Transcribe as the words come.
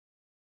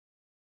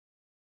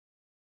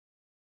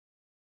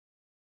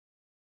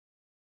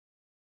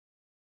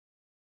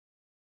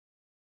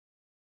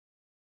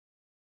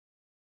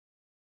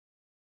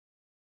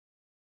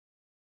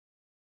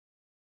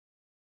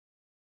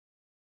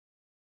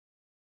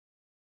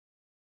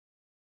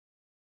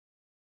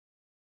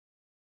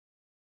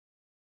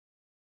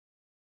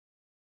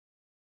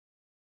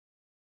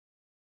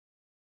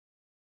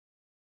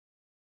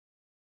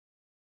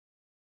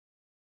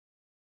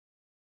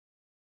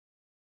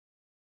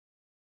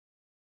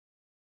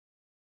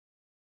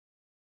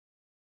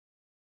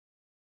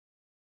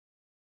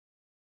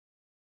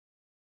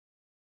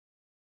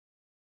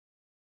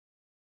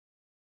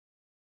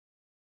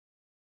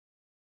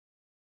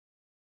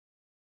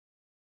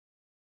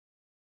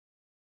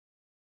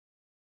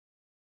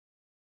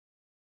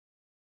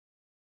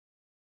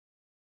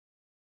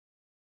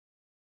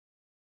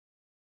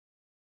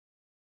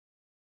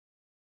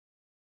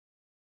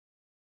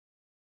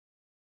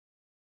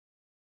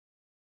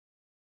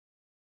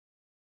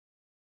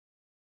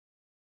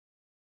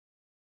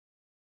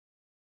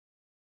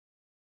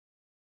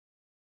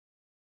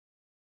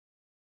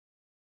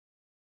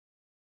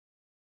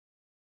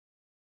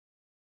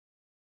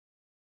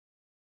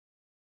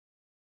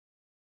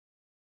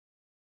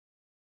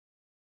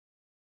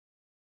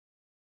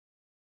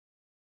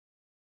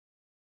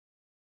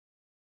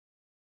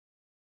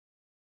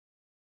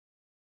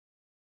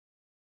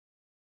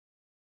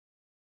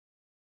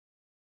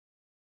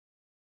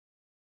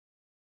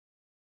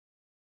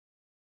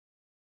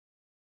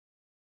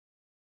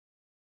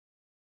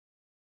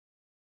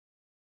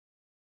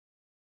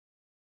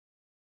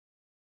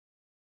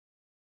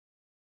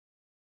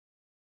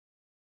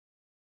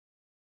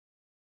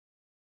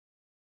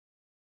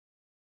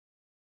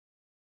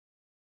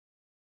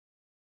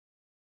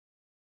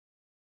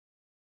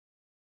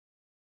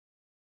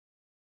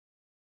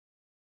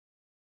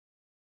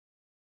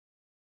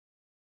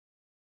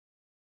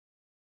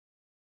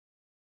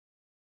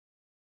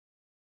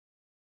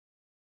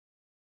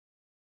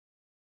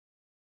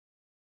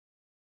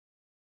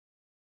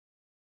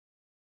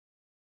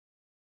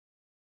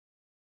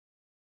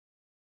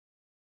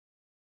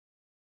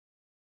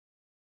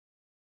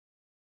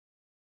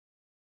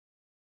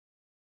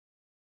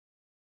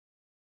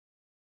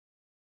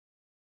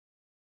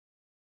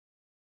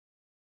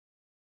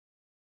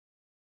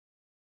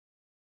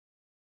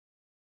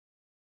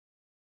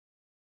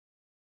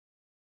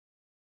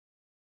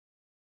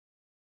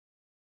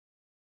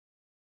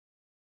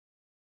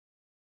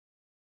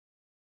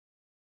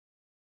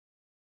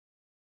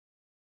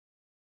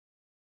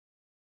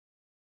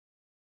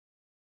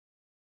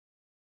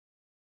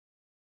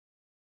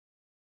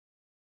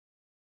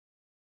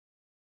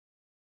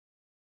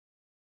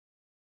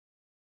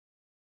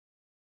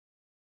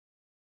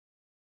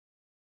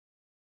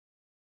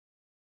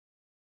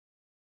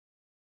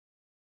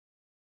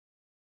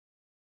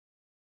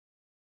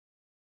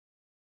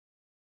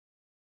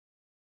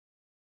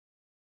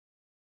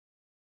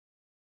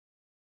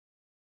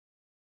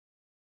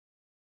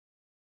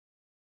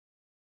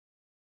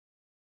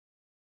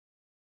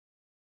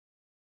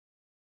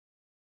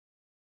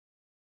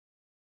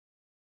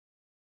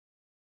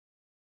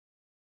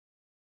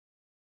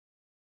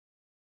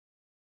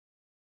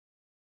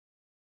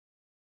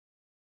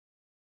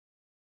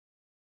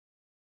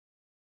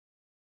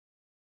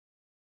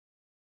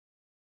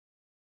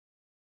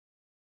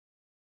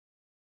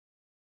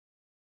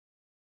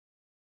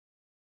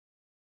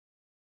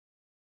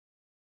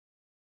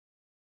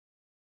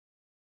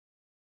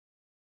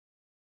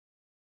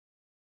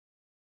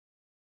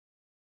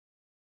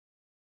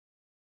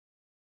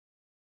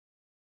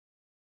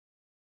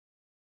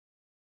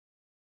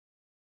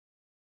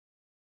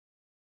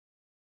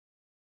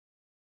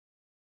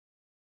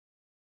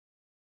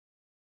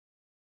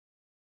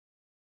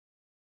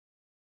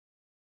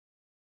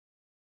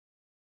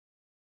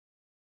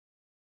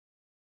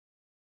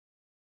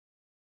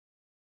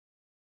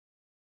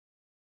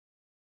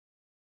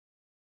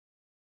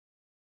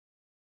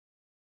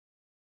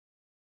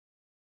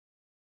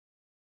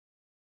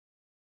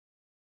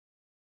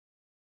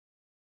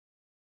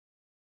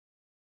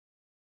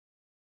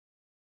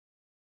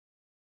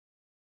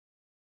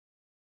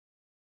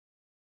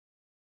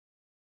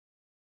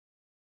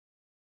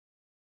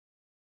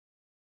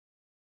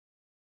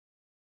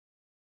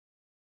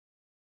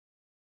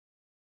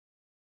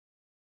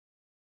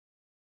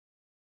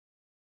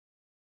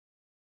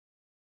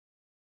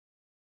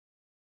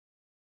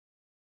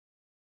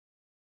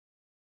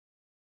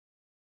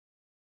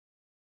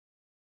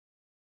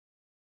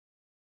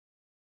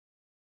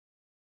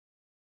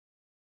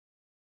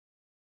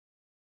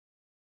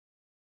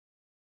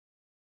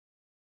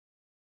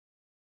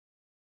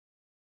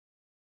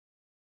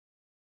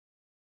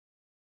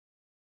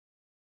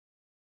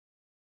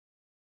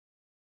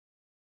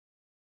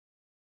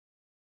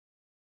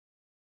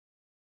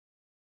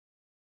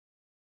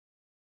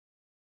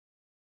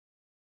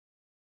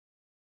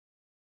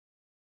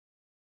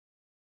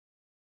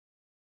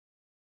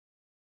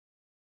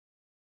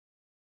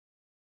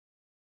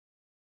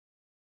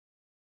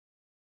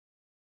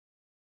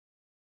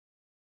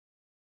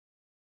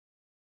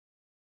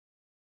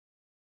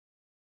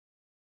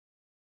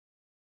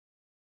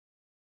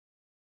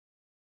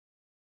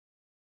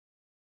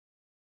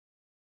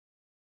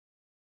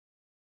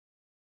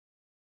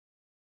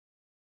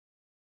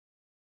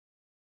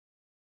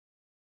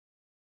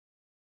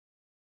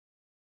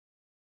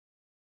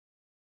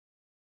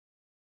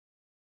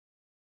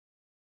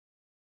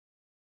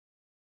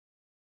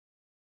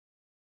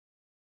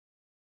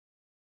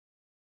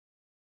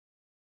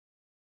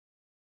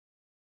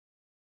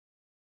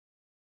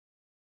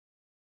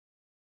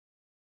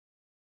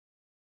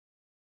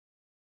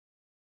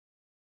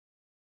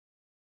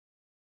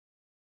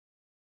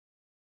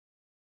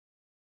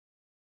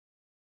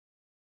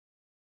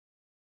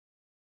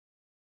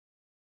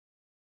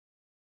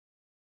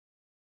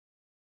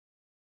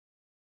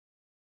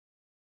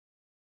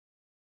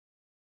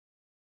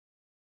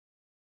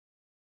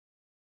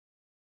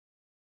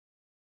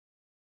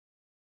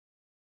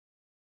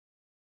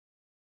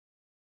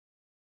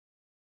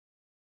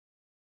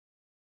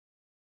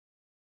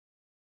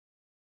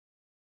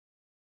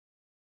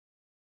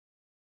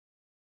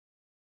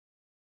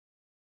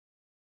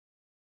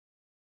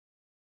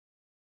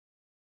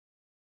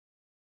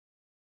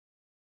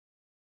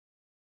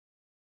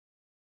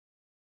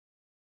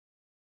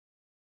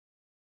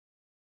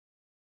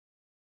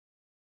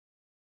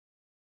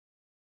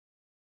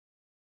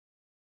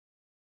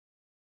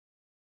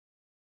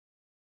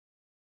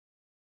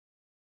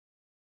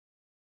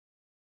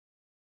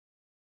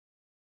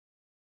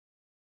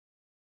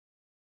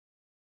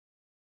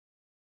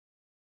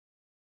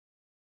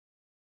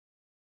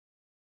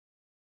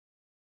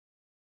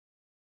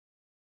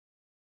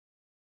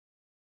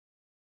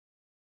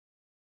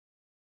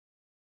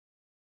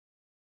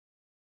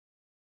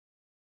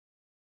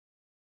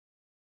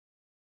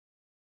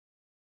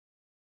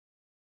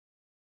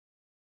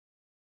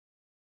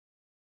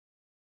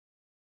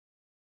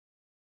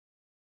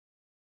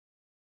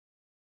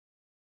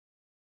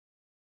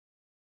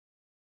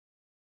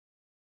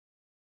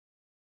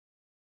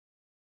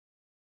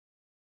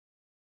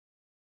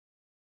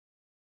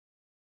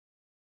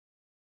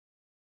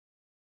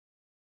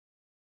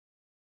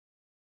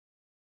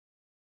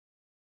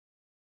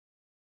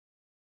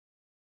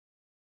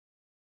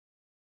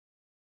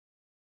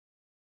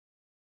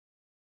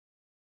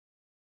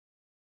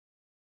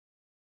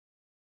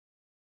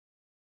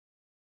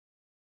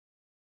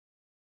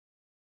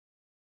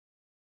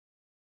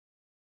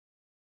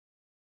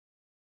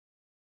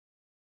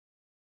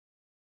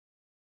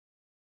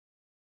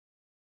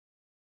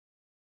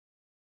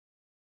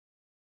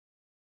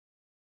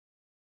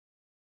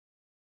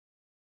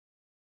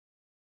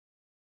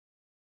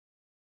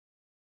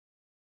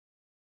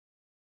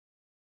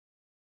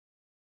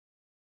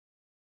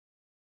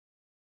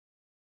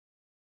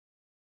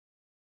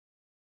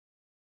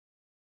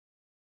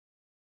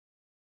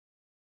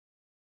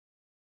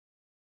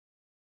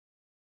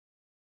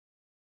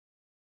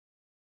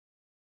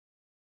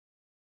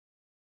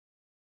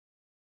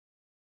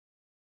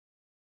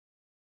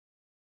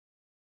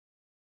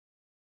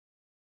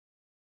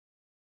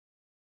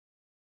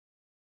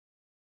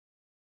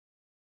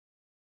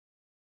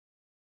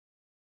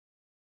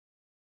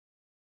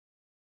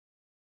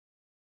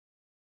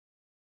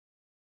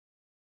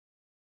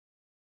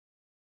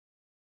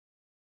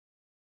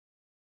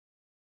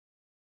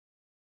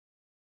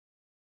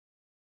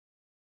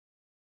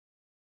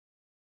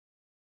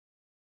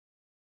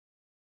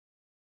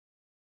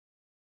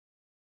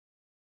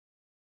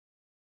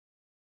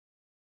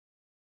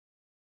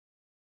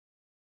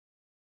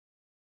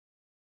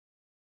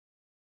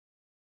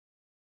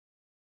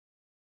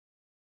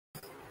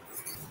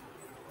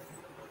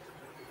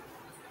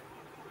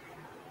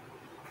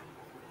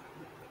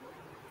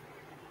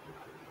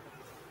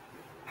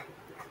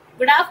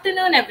Good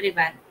afternoon,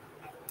 everyone.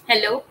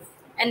 Hello,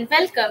 and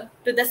welcome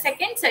to the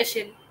second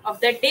session of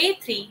the Day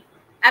 3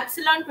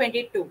 Epsilon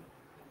 22.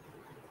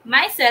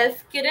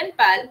 Myself, Kiran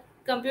Pal,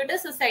 Computer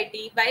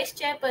Society Vice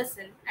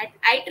Chairperson at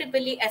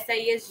IEEE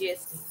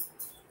SIESGST.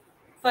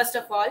 First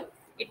of all,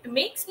 it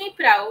makes me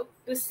proud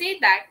to say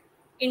that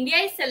India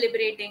is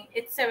celebrating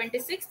its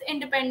 76th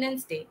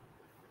Independence Day.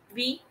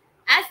 We,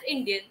 as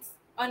Indians,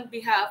 on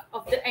behalf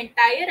of the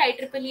entire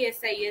IEEE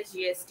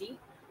SIESGST,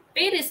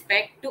 pay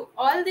respect to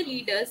all the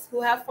leaders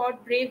who have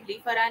fought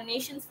bravely for our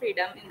nation's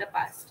freedom in the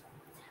past.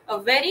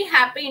 A very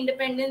happy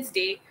Independence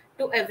Day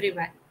to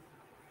everyone.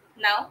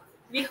 Now,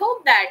 we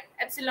hope that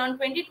Epsilon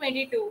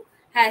 2022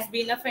 has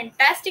been a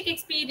fantastic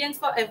experience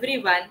for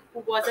everyone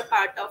who was a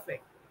part of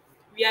it.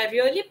 We are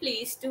really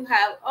pleased to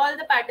have all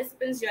the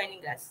participants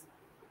joining us.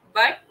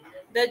 But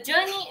the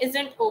journey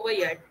isn't over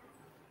yet.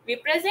 We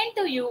present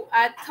to you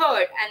our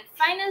third and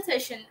final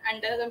session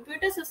under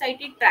Computer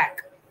Society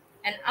track,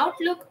 an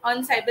outlook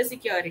on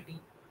cybersecurity,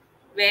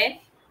 where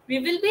we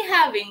will be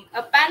having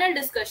a panel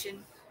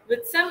discussion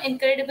with some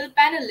incredible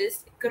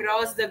panelists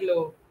across the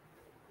globe.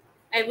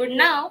 I would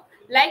now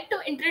like to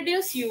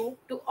introduce you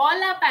to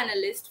all our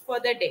panelists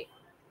for the day.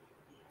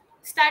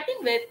 Starting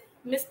with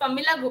Ms.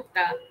 Pamela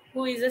Gupta,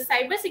 who is a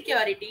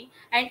cybersecurity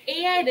and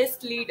AI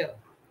risk leader.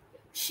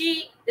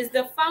 She is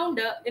the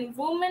founder in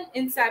Women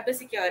in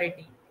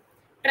Cybersecurity,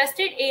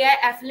 trusted AI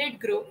affiliate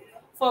group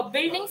for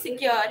building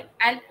secure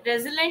and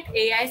resilient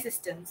AI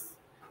systems.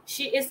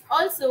 She is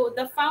also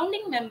the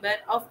founding member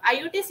of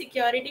IoT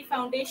Security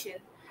Foundation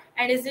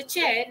and is the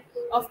chair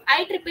of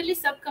IEEE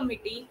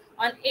Subcommittee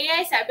on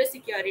AI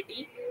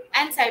Cybersecurity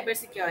and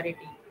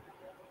Cybersecurity.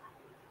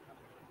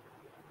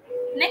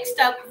 Next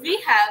up, we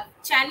have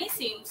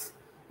Chani,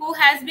 who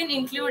has been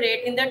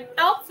included in the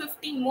top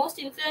 50 most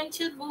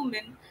influential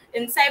women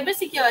in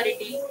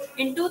cybersecurity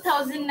in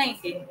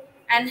 2019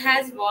 and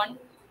has won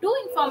 2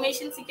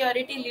 Information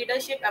Security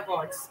Leadership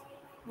Awards,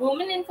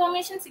 Women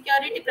Information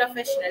Security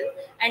Professional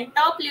and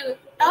top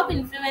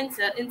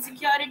Influencer in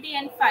Security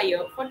and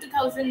Fire for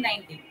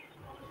 2019.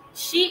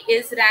 She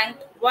is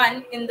ranked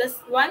 1 in the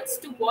Ones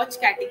to Watch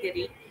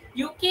category,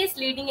 UK's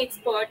leading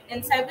expert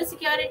in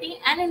cybersecurity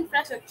and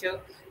infrastructure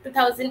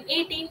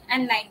 2018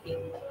 and 19.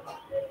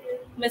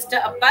 Mr.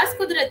 Abbas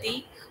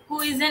Kudrati,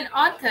 who is an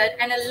author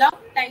and a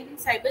long-time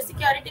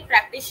cybersecurity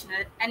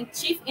practitioner and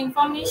Chief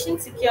Information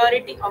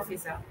Security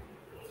Officer.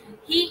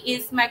 He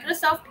is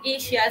Microsoft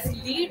Asia's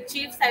lead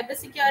Chief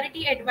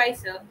Cybersecurity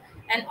Advisor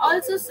and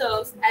also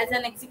serves as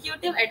an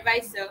executive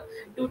advisor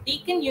to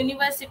Deakin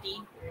University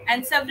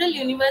and several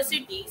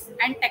universities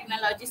and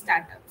technology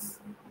startups.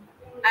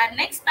 Our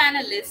next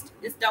panelist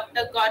is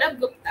Dr. Gaurav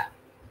Gupta,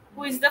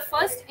 who is the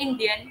first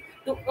Indian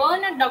to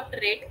earn a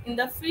doctorate in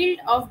the field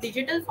of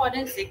digital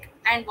forensic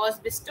and was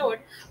bestowed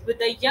with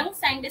the Young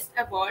Scientist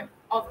Award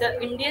of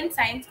the Indian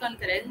Science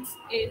Conference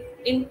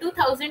in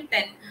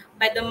 2010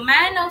 by the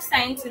man of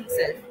science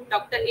himself,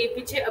 Dr.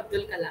 APJ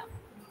Abdul Kalam.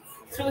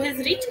 Through his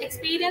rich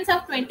experience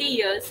of 20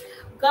 years,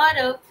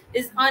 Gaurav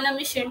is on a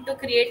mission to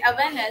create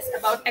awareness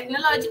about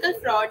technological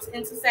frauds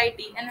in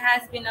society and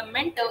has been a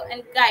mentor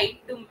and guide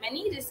to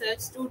many research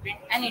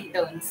students and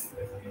interns.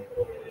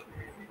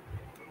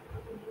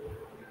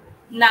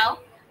 Now,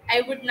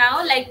 I would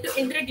now like to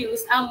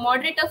introduce our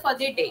moderator for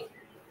the day,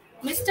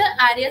 Mr.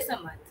 Arya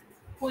Samarth,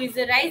 who is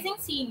a rising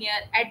senior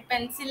at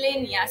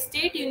Pennsylvania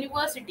State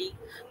University,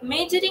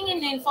 majoring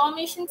in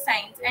information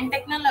science and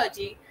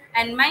technology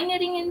and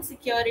minoring in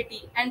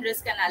security and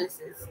risk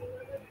analysis.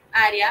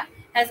 Arya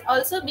has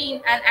also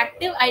been an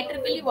active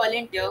IEEE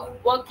volunteer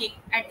working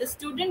at the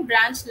student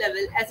branch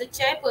level as a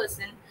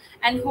chairperson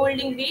and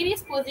holding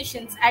various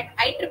positions at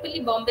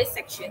IEEE Bombay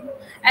section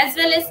as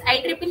well as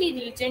IEEE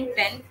Region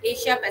 10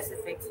 Asia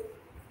Pacific.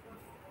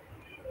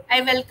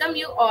 I welcome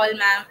you all,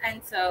 ma'am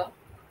and sir.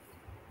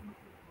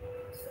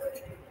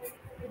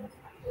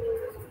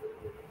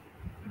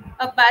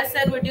 Abbas,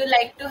 sir, would you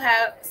like to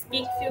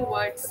speak few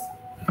words?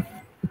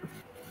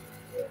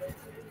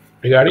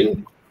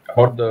 Regarding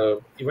about the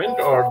event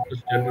or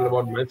just general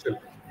about myself?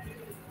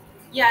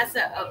 Yeah,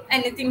 sir.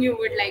 Anything you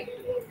would like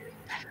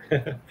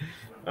to?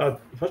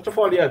 First of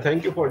all, yeah,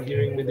 thank you for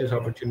giving me this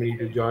opportunity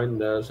to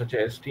join such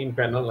a esteemed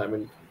panel. I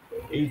mean,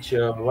 each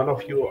one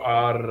of you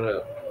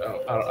are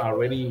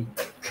very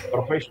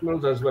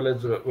professionals as well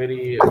as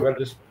very well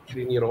respected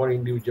in your own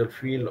individual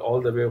field,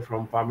 all the way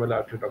from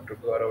Pamela to Dr.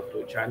 Gaurav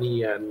to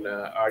Chani and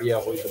Arya,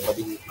 who is a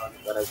budding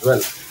entrepreneur as well.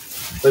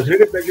 So it's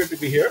really a pleasure to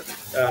be here,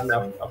 and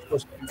of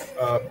course,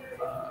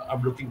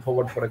 I'm looking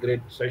forward for a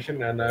great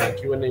session and a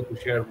Q&A to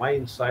share my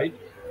insight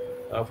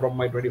from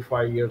my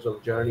 25 years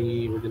of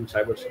journey within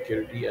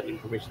cybersecurity and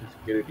information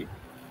security.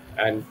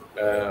 And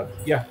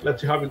yeah,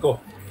 let's see how we go.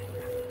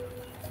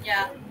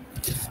 Yeah.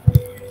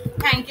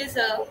 Thank you,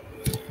 sir.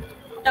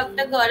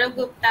 Dr. Gaurav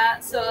Gupta,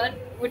 sir,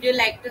 would you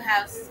like to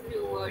have a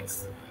few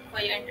words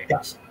for your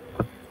introduction?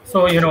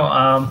 So,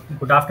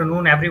 good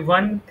afternoon,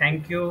 everyone.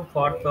 Thank you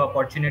for the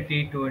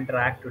opportunity to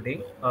interact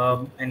today.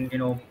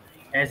 And,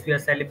 as we are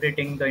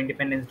celebrating the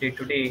Independence Day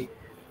today,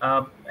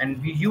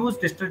 and we use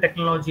digital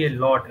technology a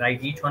lot,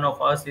 right? Each one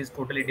of us is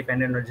totally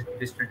dependent on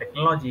digital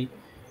technology.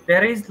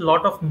 There is a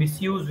lot of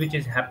misuse which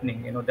is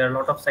happening. There are a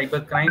lot of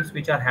cyber crimes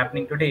which are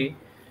happening today.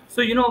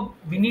 So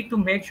we need to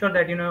make sure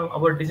that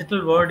our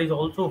digital world is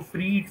also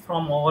freed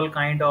from all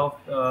kind of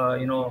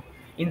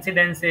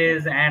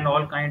incidences and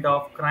all kind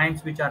of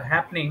crimes which are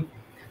happening.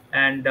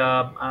 And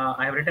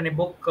I have written a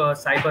book,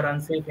 Cyber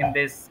Unsafe, in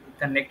this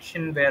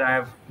connection, where I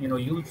have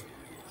used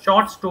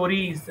short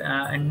stories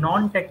and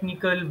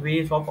non-technical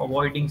ways of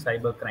avoiding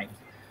cyber crimes.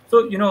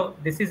 So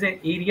this is an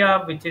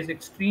area which is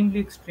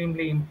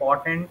extremely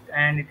important,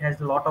 and it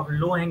has a lot of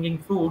low-hanging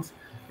fruits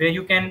where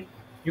you can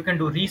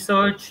do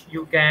research,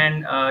 you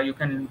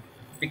can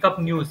pick up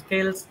new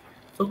skills.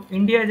 So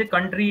India as a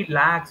country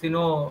lacks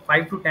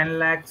 5 to 10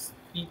 lakhs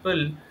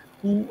people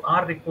who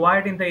are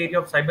required in the area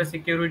of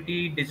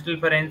cybersecurity, digital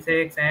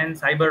forensics, and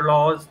cyber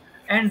laws,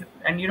 and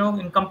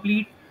in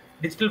complete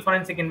digital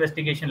forensic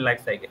investigation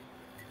life cycle.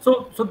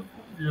 So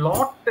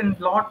lot and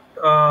lot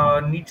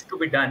needs to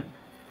be done.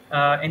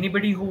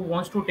 Anybody who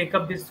wants to take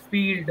up this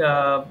field,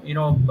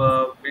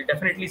 will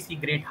definitely see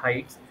great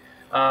heights.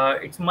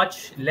 It's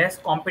much less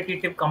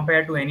competitive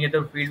compared to any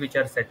other field which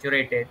are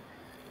saturated,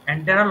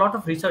 and there are a lot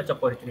of research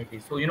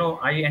opportunities. So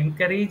I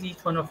encourage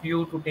each one of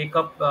you to take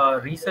up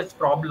research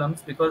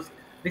problems, because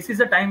this is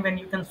a time when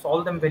you can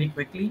solve them very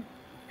quickly,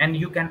 and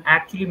you can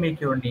actually make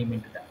your name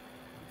into that.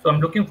 So I'm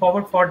looking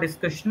forward for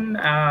discussion,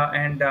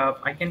 and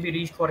I can be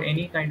reached for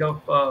any kind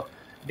of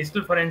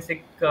digital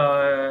forensic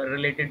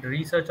related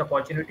research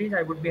opportunities.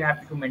 I would be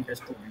happy to mentor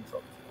students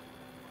also.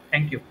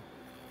 Thank you.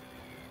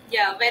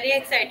 Yeah, very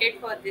excited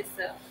for this.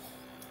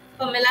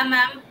 Pamela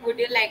ma'am, would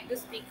you like to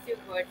speak few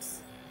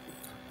words?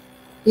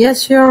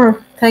 Yes,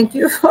 sure. Thank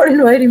you for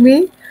inviting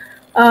me.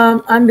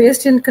 I'm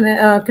based in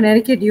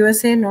Connecticut,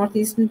 USA,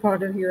 northeastern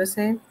part of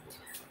USA.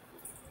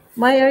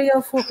 My area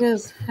of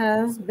focus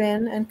has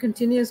been and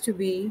continues to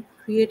be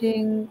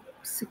creating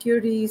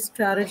security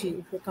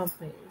strategy for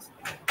companies,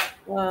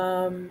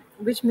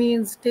 which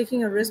means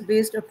taking a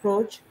risk-based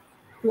approach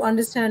to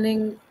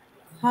understanding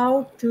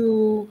how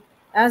to,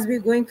 as we're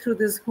going through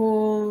this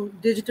whole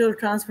digital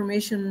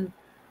transformation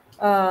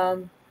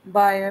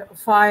by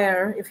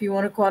fire, if you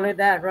want to call it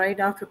that, right?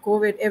 After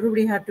COVID,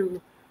 everybody had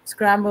to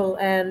scramble,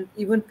 and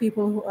even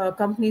people,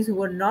 companies who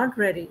were not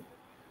ready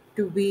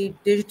to be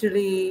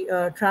digitally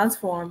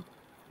transformed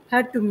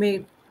had to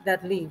make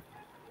that leap.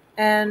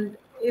 And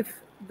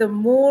if the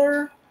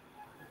more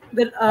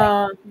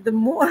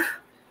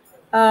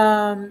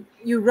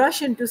you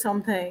rush into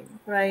something,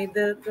 right,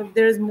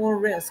 there's more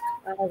risk,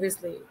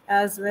 obviously,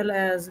 as well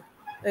as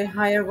a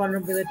higher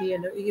vulnerability,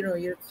 and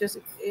you're just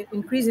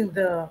increasing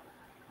the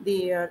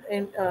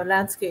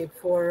landscape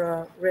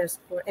for risk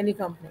for any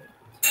company.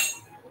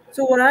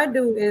 So what I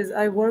do is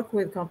I work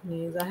with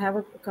companies. I have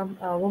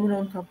a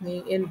woman-owned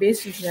company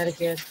based in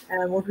Connecticut,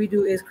 and what we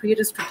do is create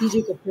a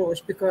strategic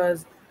approach,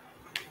 because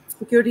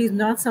security is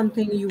not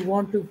something you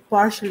want to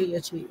partially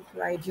achieve,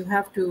 right? You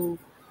have to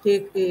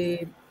take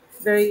a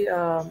very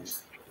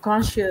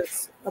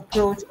conscious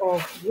approach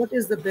of what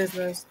is the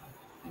business,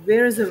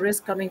 where is the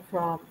risk coming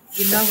from.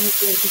 You're not going to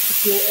be able to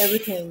secure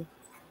everything.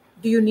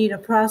 Do you need a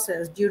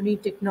process? Do you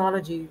need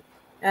technology?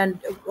 And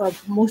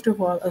most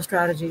of all, a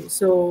strategy.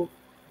 So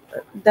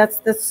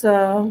that's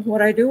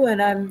what I do,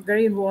 and I'm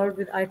very involved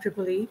with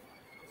IEEE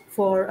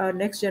for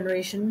next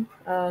generation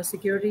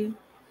security,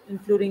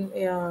 including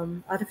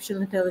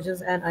artificial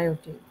intelligence and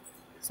IoT.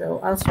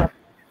 So I'll stop.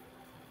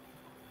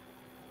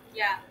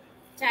 Yeah,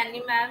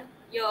 Chani ma'am,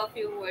 your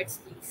few words,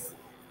 please.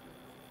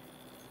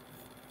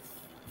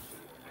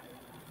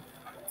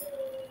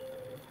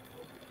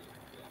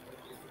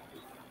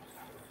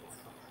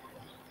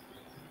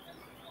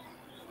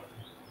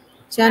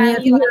 Chani, Ma'am,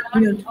 I you think are you're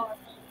on not mute. on.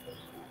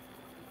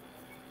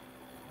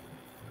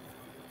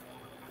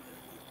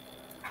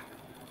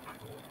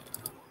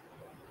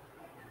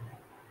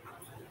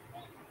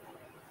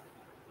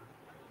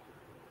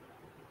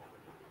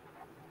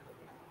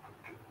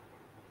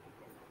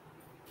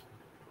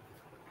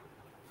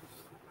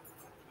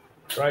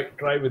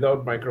 Try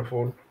without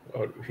microphone,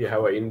 or if you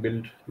have an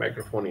inbuilt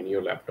microphone in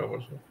your laptop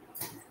also.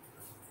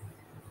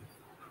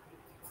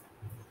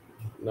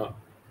 No,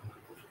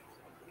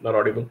 not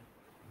audible.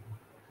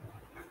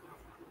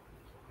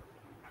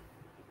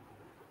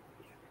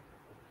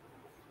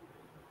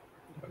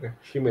 Okay,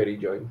 she may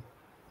rejoin.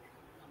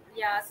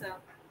 Yeah, sir.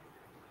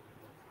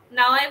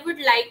 Now I would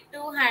like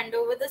to hand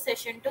over the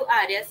session to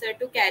Arya sir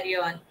to carry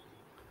on.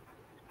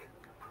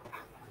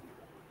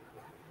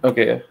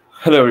 Okay.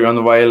 Hello,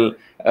 everyone. While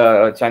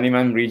Chani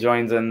ma'am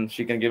rejoins and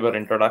she can give her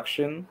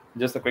introduction,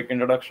 just a quick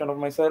introduction of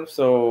myself.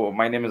 So,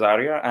 my name is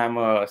Arya. I'm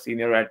a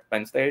senior at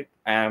Penn State.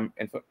 I'm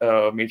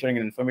majoring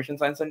in information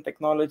science and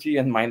technology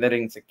and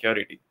minoring in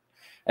security.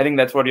 I think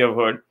that's what you have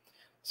heard.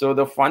 So,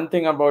 the fun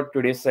thing about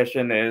today's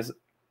session is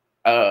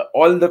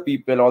all the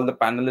people, all the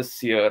panelists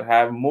here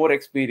have more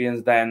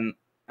experience than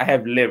I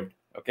have lived.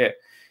 Okay.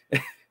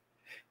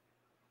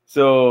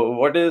 So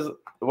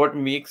what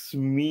makes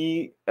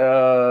me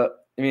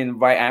I mean,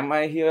 why am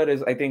I here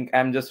is I think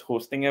I'm just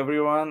hosting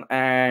everyone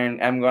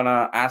and I'm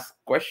gonna ask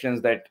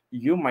questions that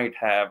you might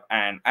have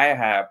and I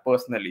have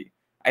personally.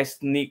 I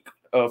sneak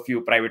a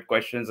few private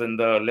questions in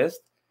the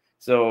list.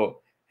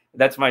 So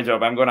that's my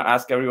job. I'm gonna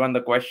ask everyone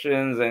the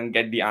questions and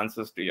get the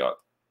answers to y'all.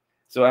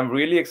 So I'm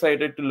really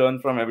excited to learn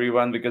from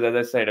everyone because, as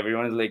I said,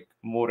 everyone is like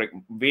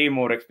way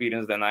more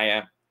experienced than I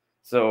am.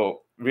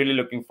 So really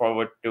looking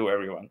forward to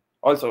everyone.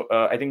 Also,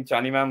 I think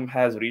Chani ma'am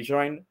has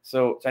rejoined.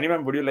 So Chani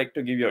ma'am, would you like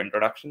to give your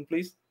introduction,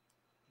 please?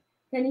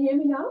 Can you hear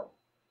me now?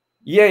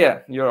 Yeah,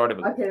 you're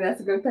audible. Okay,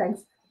 that's good.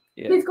 Thanks.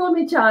 Yeah. Please call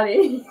me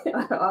Chani.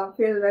 I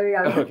feel very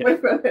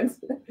unprepared.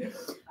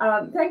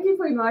 Thank you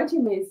for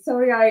inviting me.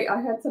 Sorry,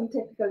 I had some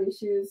technical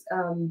issues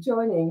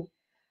joining.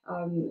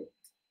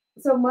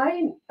 So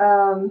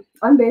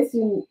I'm based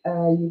in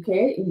UK,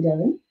 in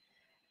Devon,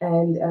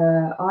 and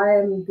I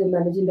am the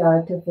managing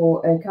director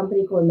for a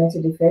company called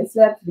Meta Defence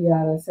Labs. We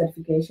are a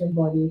certification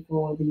body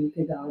for the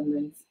UK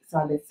government's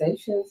Cyber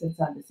Essentials and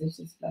Cyber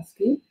Essentials Plus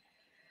scheme.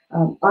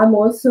 I'm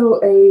also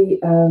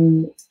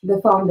the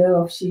founder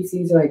of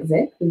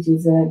SIESGST, which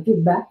is a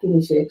give back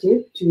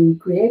initiative to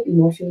create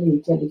emotionally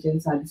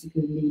intelligent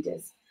cybersecurity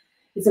leaders.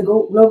 It's a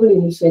global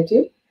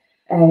initiative,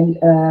 and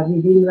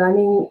we've been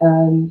running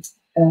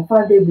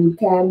 5-day boot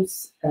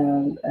camps,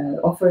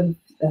 offering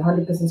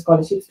 100%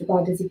 scholarships to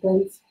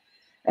participants,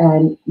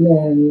 and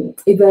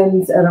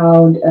events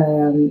around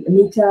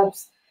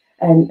meetups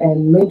and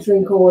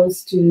mentoring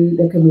calls to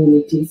the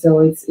community. So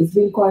it's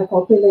been quite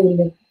popular in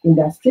the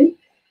industry.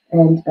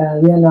 And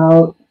we are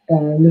now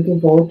looking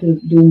forward to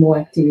doing more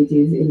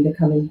activities in the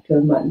coming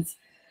 12 months.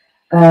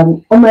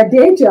 On my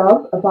day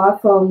job,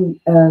 apart from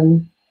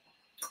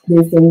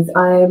these things,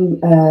 I'm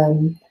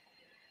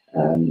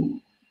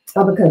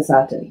a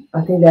consultant.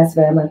 I think that's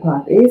where my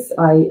path is.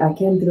 I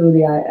came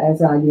through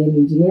as an IBM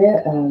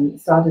engineer,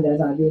 started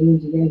as an IBM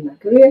engineer in my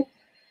career,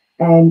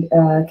 and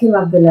came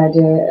up the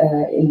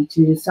ladder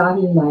into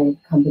starting my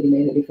company,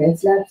 Meta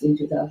Defence Labs, in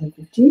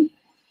 2015.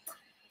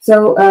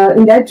 So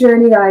in that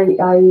journey, I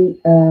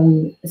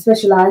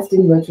specialized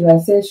in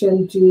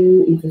virtualization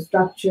to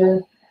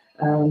infrastructure.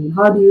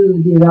 How do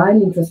you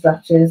design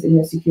infrastructures in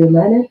a secure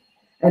manner?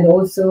 And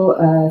also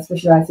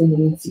specializing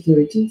in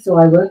security. So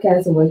I work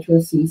as a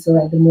virtual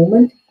CISO at the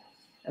moment,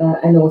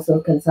 and also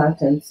a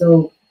consultant.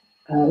 So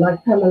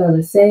like Pamela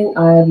was saying,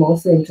 I am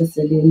also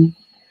interested in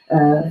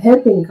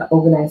helping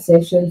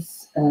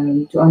organizations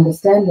to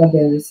understand what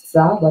their risks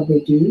are, what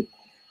they do,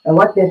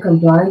 what their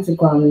compliance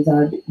requirements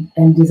are,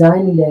 and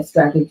designing their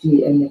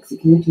strategy and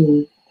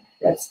executing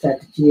that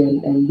strategy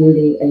and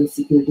building a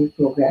security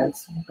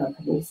programs for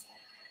companies.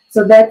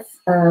 So that's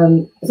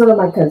sort of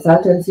my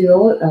consultancy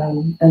role.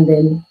 And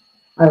then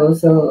I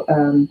also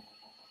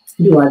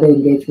do other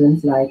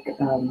engagements like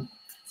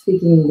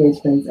speaking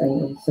engagements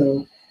and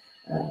also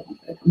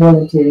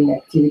volunteering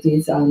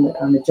activities. I'm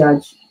a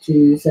judge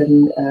to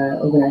certain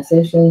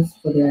organizations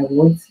for their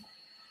awards.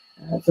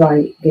 So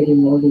I get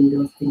involved in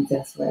those things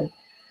as well.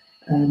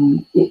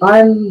 If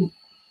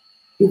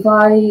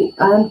I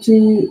am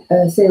to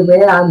say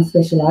where I'm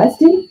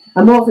specialized in,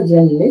 I'm more of a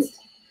generalist,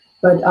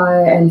 but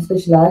I am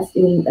specialized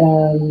in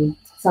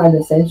Cyber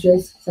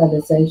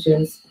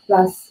Essentials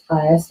plus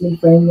ISLE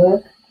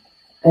framework,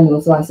 and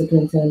also ISO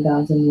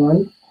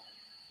 27001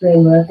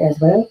 framework as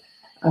well.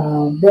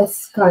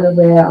 That's kind of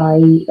where I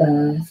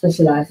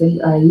specialize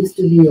in. I used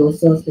to be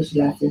also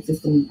specialized in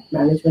system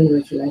management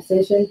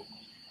virtualization,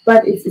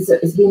 but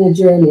it's been a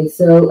journey.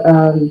 So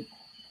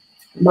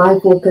my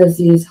focus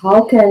is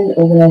how can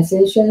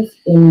organizations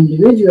and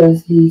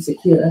individuals be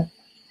secure,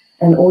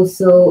 and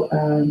also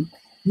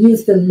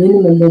use the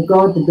minimum, they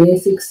got the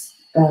basics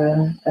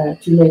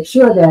to make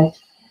sure that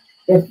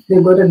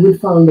they've got a good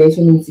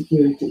foundation in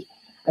security.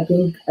 I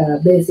think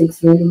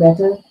basics really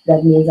matter.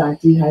 That means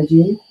IT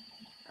hygiene.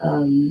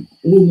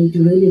 We need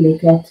to really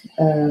look at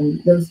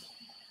those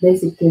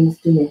basic things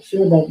to make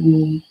sure that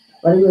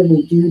whatever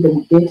we do,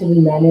 the data we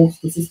manage,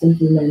 the systems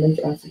we manage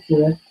are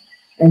secure,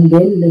 and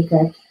then look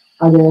at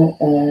other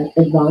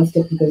advanced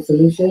technical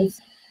solutions.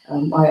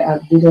 I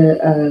did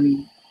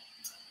a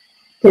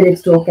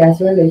TEDx talk as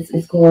well.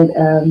 It's called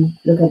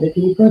Look at the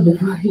People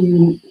Before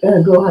You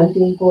Go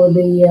Hunting for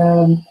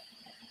the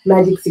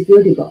Magic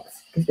Security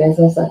Box, because there's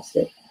no such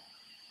thing.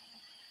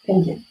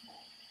 Thank you.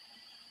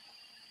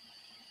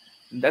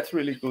 That's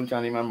really cool,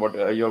 Chani ma'am. What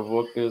your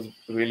work is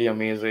really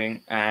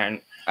amazing,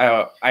 and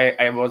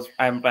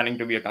I'm planning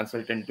to be a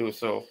consultant too,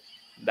 so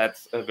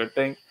that's a good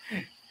thing.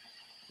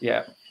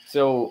 Yeah.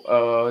 So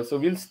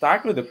we'll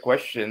start with the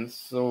questions.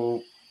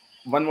 So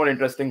one more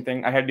interesting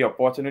thing, I had the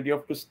opportunity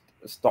of to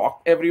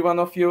stalk every one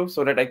of you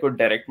so that I could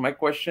direct my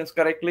questions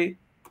correctly.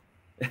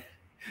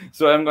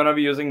 So I'm gonna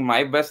be using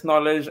my best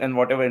knowledge and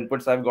whatever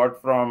inputs I've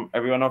got from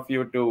every one of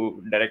you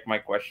to direct my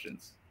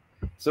questions.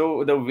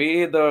 So the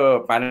way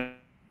the panel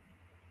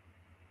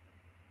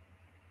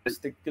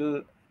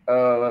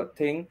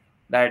thing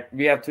that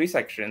we have three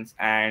sections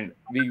and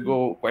we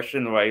go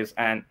question wise,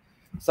 and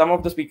Some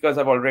of the speakers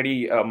have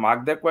already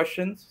marked their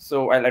questions,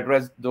 so I'll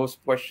address those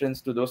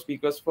questions to those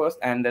speakers first,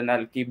 and then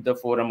I'll keep the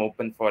forum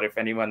open for if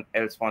anyone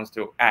else wants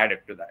to add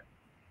it to that.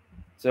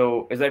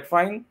 So is that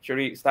fine? Should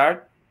we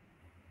start?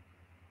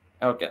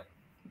 Okay,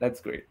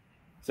 that's great.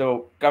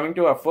 So coming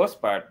to our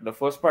first part, the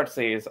first part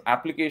says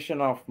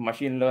application of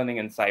machine learning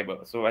in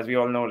cyber. So as we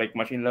all know, like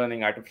machine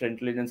learning, artificial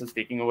intelligence is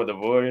taking over the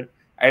world.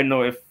 I don't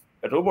know if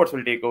robots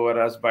will take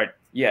over us, but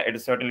yeah, it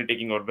is certainly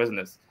taking over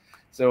business.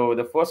 So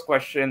the first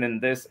question in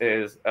this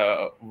is,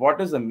 what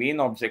is the main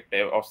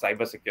objective of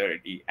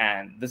cybersecurity?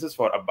 And this is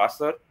for Abbas,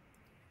 sir.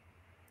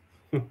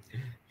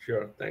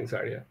 Sure. Thanks,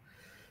 Arya.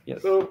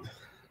 Yes. So,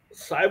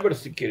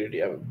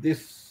 cybersecurity, I mean,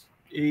 this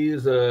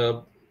is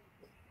a,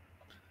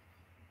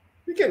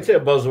 you can say, a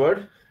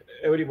buzzword.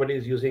 Everybody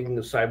is using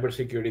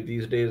cybersecurity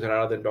these days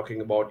rather than talking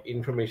about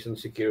information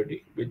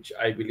security, which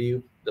I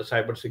believe the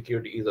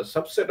cybersecurity is a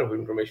subset of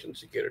information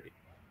security.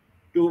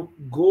 To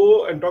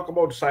go and talk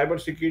about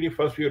cybersecurity,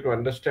 first we have to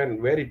understand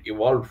where it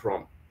evolved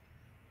from.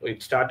 So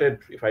it started,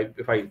 if I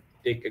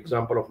take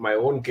example of my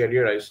own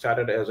career, I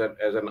started as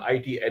an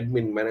IT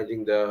admin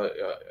managing the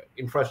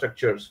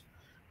infrastructures,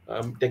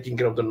 taking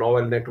care of the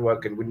novel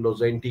network and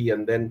Windows NT,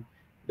 and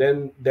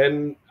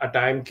then a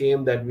time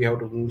came that we have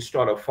to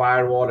install a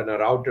firewall and a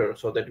router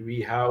so that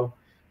we have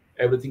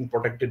everything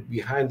protected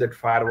behind that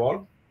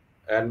firewall,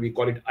 and we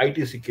call it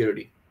IT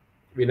security.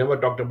 We never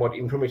talked about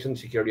information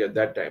security at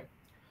that time.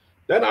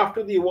 Then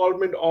after the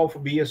involvement of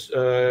BS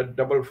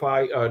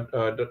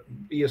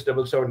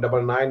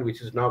 7799,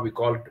 which is now we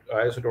call it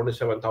ISO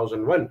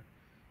 27001,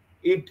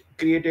 it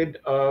created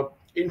a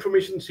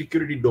information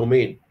security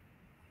domain,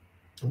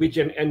 which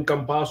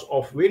encompass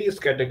of various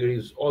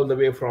categories, all the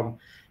way from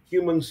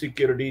human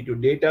security to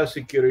data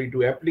security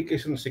to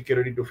application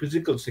security to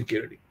physical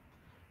security.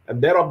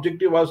 And their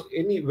objective was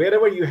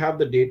wherever you have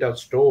the data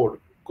stored,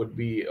 could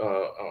be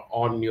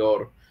on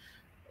your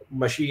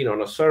machine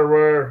on a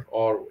server,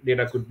 or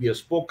data could be a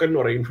spoken,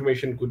 or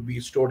information could be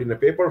stored in a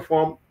paper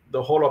form.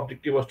 The whole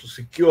objective was to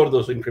secure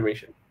those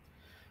information.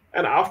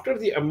 And after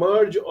the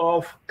emerge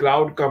of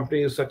cloud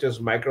companies such as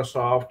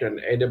Microsoft and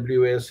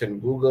AWS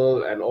and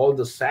Google and all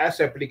the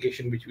SaaS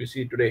application which we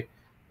see today,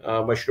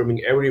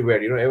 mushrooming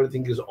everywhere,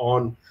 everything is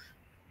on.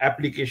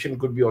 Application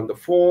could be on the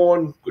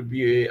phone, could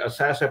be a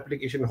SaaS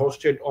application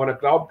hosted on a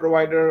cloud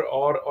provider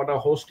or on a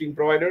hosting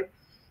provider.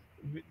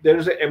 There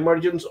is an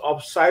emergence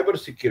of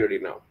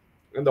cybersecurity now.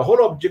 And the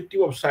whole objective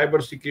of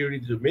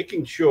cybersecurity is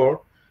making sure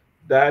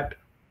that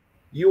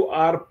you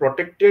are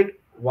protected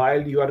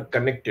while you are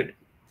connected.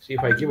 See,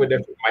 if I give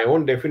my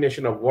own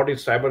definition of what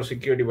is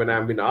cybersecurity, when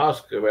I've been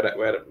asked,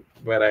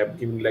 where I'm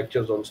giving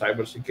lectures on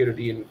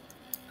cybersecurity in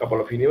a couple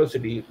of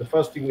universities, the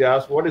first thing they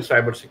ask, what is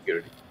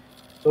cybersecurity?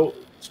 So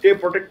stay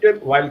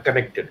protected while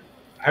connected.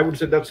 I would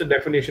say that's the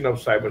definition of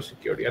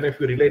cybersecurity. And if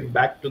we relate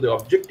back to the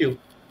objective,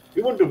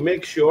 we want to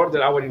make sure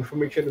that our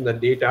information and the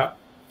data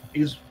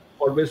is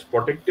always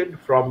protected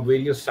from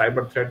various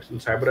cyber threats and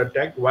cyber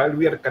attack while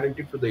we are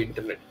connected to the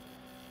internet,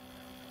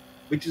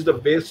 which is the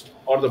best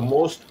or the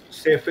most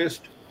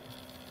safest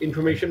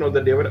information on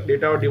the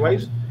data or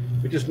device,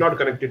 which is not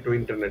connected to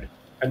internet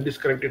and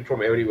disconnected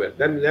from everywhere.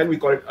 Then we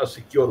call it a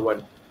secure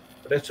one.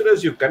 But as soon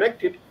as you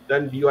connect it,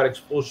 then you are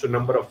exposed to a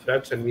number of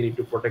threats, and we need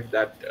to protect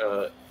that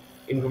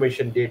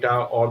information,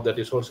 data, or the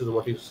resources,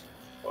 what is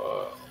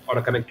on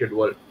a connected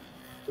world.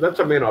 So that's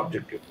the main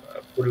objective.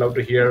 Would love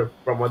to hear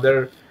from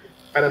other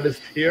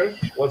panelists here.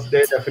 What's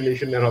their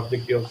definition and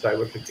objective of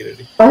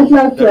cybersecurity? I'd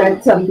like to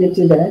add something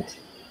to that.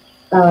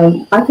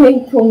 I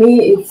think for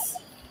me, it's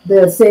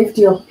the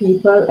safety of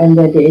people and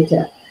their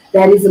data.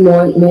 That is the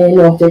main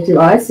objective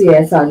I see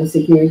as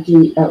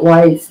cybersecurity.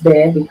 Why it's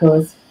there,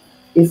 because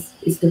it's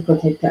to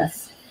protect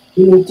us.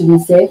 We need to be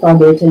safe. Our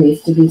data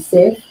needs to be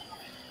safe.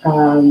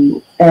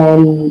 And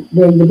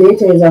when the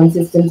data is on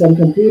systems and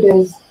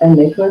computers and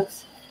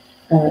networks,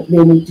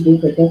 they need to be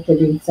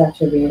protected in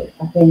such a way.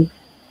 I think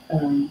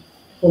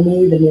for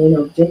me, the main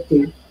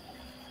objective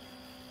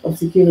of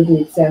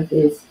security itself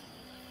is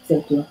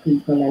safety of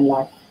people and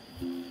life.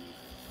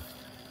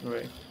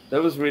 Right.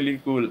 That was really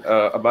cool,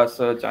 Abbas,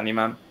 Chani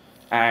ma'am.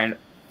 And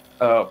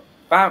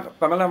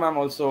Pamela ma'am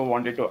also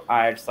wanted to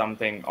add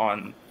something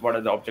on what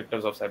are the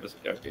objectives of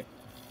cybersecurity.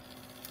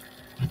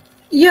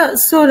 Yeah,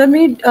 so let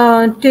me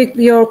take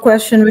your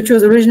question, which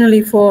was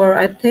originally for,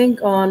 I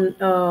think, on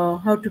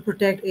how to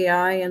protect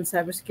AI and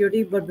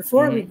cybersecurity. But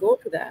before we go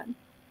to that,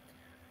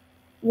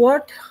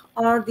 what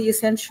are the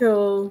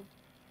essential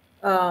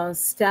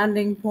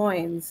standing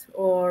points,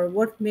 or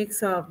what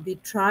makes up the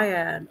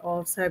triad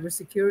of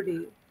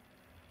cybersecurity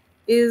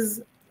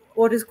is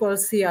what is called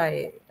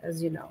CIA,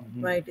 as you know,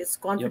 right? It's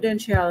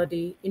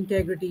confidentiality,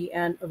 integrity,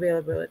 and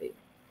availability.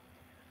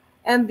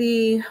 And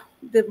the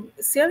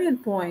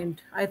salient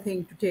point, I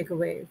think, to take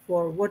away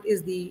for what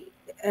is the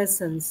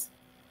essence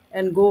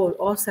and goal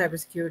of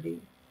cybersecurity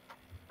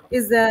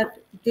is that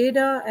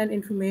data and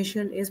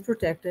information is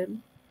protected,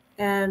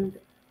 and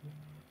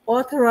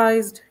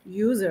authorized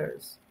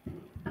users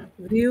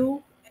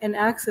view and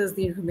access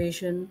the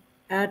information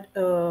at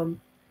a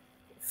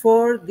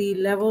for the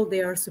level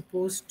they are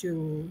supposed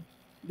to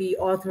be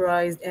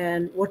authorized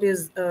and what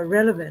is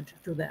relevant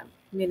to them.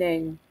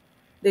 Meaning,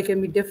 there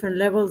can be different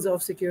levels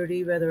of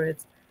security, whether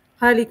it's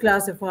highly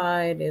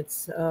classified,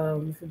 it's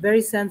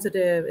very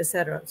sensitive,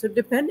 etc. So,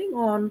 depending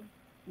on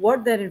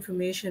what that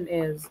information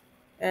is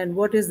and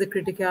what is the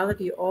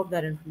criticality of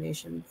that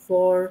information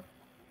for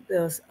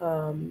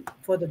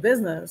the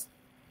business,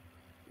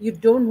 you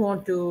don't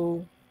want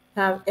to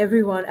have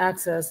everyone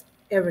access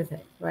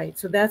everything, right?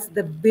 So that's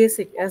the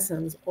basic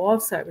essence of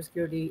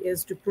cybersecurity,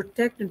 is to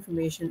protect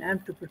information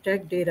and to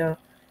protect data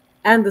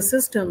and the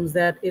systems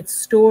that it's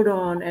stored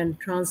on and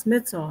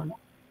transmits on,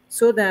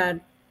 so that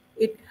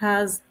it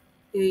has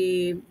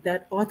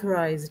that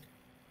authorized,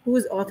 who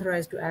is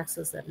authorized to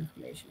access that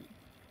information.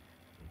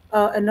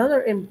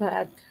 Another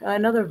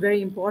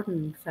very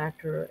important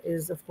factor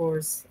is, of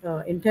course,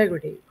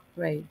 integrity,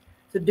 right?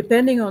 So,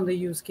 depending on the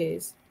use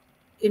case,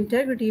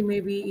 integrity may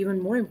be even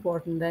more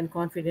important than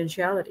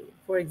confidentiality.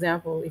 For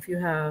example, if you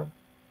have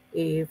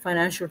a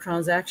financial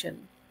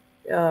transaction,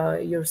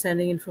 you're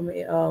sending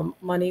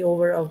money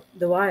over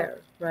the wire,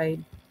 right?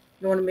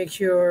 You want to make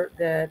sure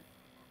that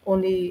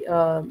only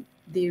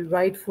the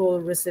rightful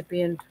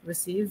recipient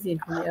receives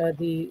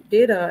the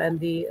data and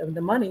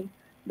the money,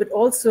 but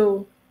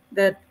also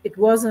that it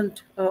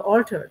wasn't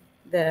altered.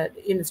 That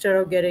instead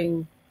of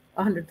getting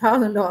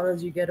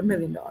 $100,000, you get $1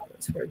 million,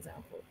 for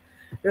example,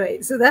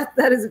 right? So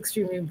that is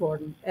extremely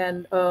important.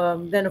 And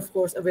then, of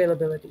course,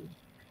 availability.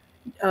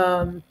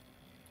 Um,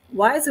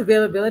 why is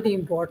availability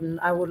important?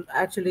 I would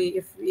actually,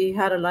 if we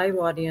had a live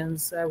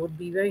audience, I would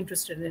be very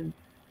interested in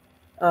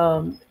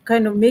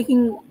kind of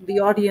making the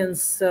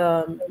audience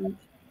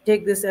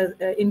take this as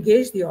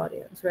engage the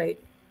audience, right?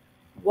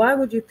 Why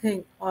would you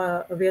think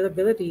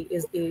availability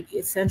is a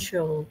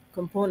essential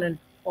component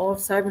of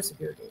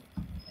cybersecurity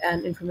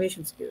and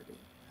information security?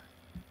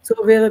 So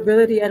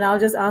availability, and I'll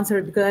just answer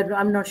it because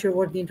I'm not sure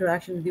what the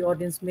interaction with the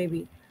audience may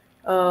be.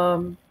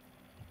 Um,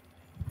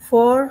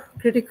 for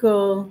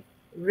critical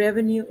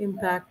revenue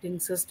impacting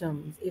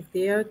systems, if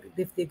they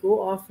go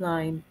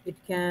offline, it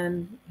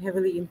can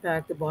heavily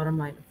impact the bottom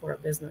line for a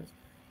business.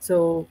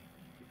 So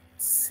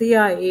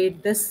CIA,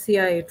 this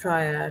CIA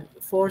triad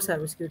for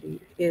cybersecurity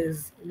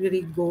is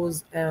really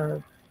goes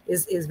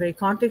is very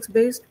context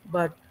based,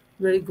 but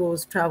really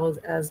travels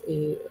as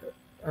a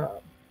uh,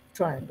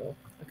 triangle.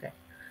 Okay.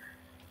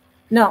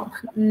 Now,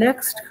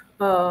 next,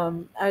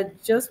 I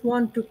just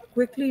want to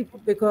quickly,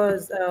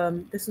 because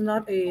this is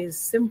not a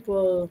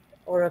simple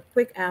or a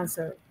quick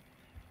answer,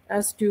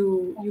 as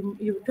to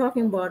you were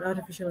talking about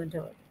artificial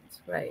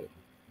intelligence, right?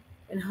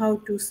 And how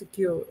to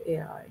secure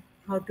AI,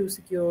 how to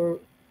secure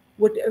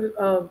what.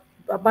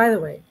 By the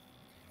way,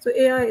 so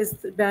AI is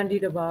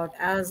bandied about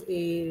as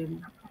a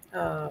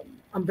uh,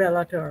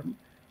 umbrella term,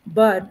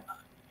 but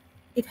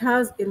it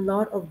has a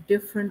lot of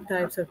different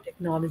types of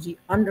technology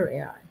under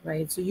AI,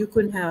 right? So you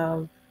can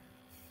have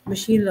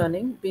machine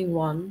learning being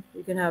one,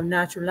 you can have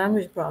natural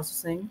language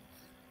processing,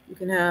 you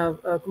can have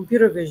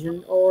computer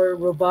vision or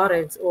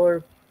robotics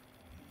or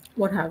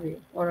what have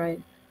you. All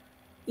right.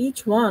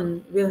 Each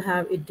one will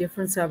have a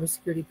different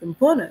cybersecurity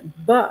component.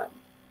 But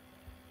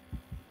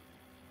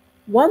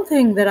one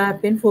thing that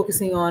I've been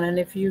focusing on, and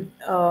if you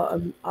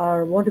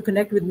are want to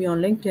connect with me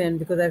on LinkedIn,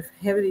 because I've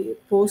heavily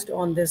post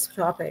on this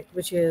topic,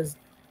 which is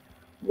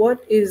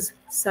what is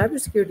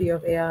cybersecurity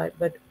of AI,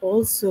 but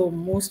also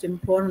most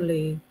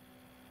importantly,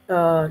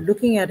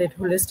 looking at it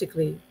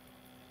holistically,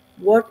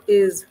 what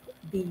is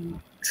the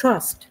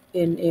trust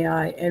in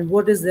AI and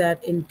what does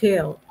that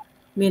entail?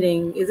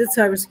 Meaning, is it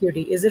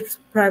cybersecurity? Is it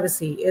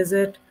privacy? Is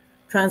it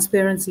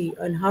transparency?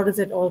 And how does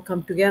it all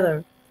come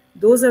together?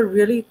 Those are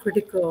really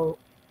critical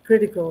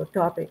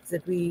topics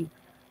that we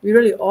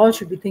really all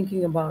should be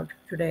thinking about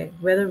today,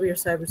 whether we are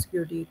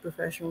cybersecurity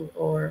professionals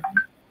or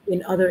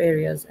in other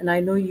areas. And I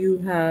know you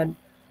had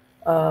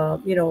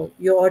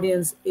your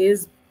audience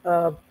is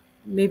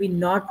maybe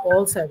not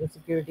all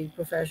cybersecurity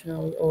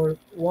professionals or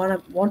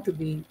want to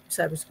be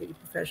cybersecurity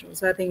professionals.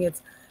 So I think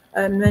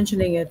I'm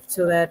mentioning it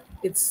so that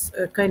it's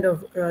kind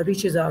of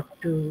reaches out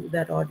to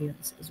that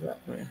audience as well.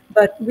 Right.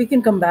 But we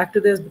can come back to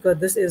this because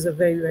this is a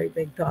very, very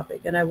big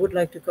topic, and I would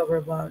like to cover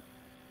about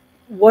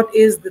what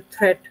is the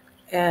threat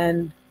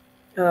and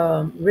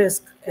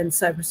risk and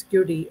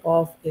cybersecurity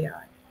of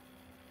AI.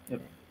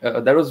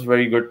 That was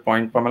very good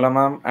point, Pamela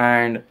ma'am.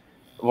 And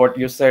what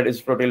you said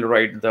is totally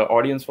right. The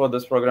audience for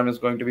this program is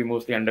going to be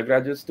mostly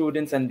undergraduate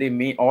students, and they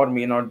may or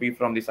may not be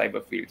from the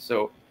cyber field.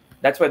 So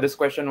that's why this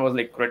question was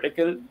like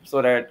critical,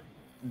 so that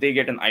they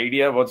get an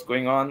idea what's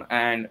going on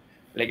and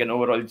like an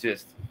overall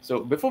gist.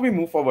 So before we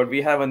move forward,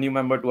 we have a new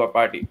member to our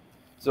party.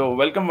 So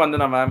welcome,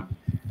 Vandana ma'am.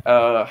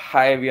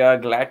 Hi, we are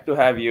glad to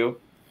have you.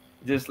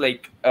 Just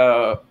like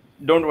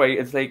don't worry,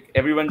 it's like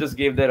everyone just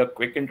gave their a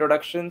quick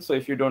introduction, so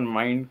if you don't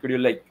mind, could you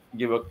like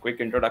give a quick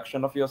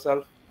introduction of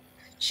yourself?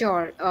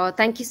 Sure.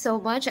 Thank you so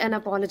much, and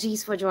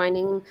apologies for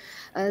joining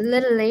a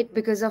little late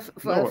because of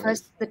No first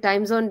worries. the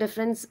time zone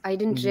difference. I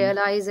didn't Hmm.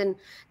 realize, and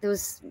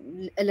those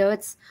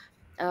alerts.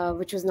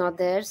 which was not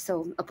there.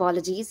 So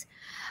apologies.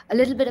 A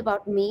little bit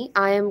about me.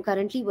 I am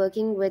currently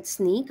working with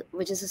Sneak,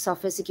 which is a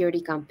software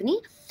security company,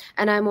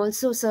 and I'm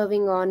also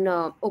serving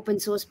on open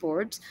source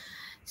boards.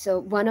 So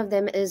one of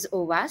them is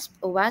OWASP.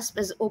 OWASP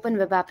is Open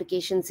Web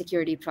Application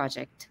Security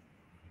Project.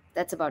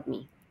 That's about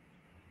me.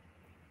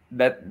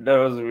 That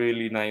was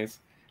really nice.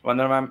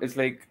 Vandana ma'am, it's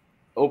like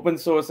open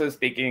source is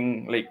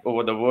taking like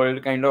over the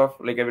world, kind of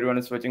like everyone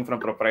is switching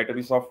from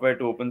proprietary software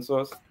to open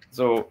source.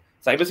 So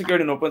cybersecurity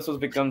in open source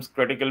becomes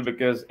critical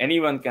because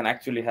anyone can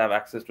actually have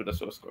access to the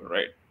source code,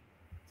 right?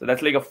 So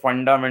that's like a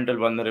fundamental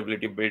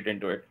vulnerability built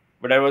into it.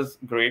 But that was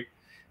great.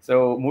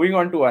 So moving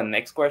on to our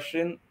next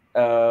question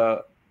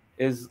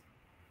is,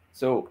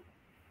 so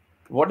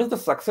what is the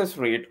success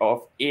rate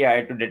of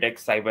AI to detect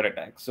cyber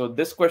attacks? So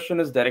this question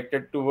is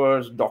directed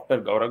towards Dr.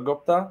 Gaurav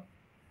Gupta,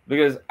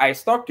 because I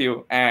stalked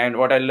you, and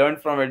what I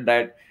learned from it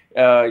that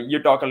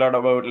you talk a lot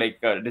about like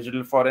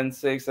digital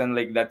forensics, and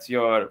like that's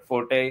your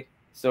forte.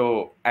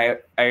 So I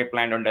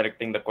planned on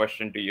directing the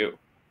question to you,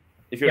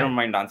 if you Yeah. don't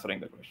mind answering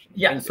the question.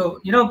 Yeah.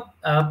 Thank you.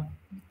 So,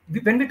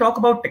 when we talk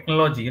about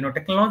technology,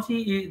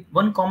 technology is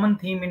one common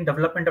theme in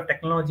development of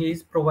technology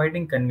is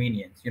providing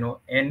convenience.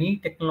 Any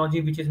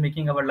technology which is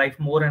making our life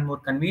more and more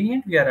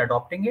convenient, we are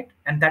adopting it,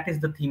 and that is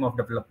the theme of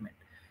development,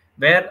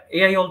 where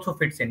AI also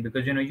fits in,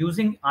 because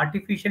using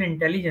artificial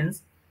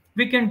intelligence,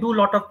 we can do a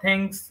lot of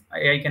things.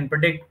 AI can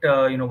predict,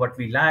 what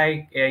we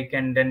like. AI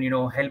can then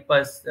help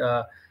us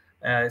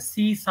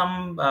see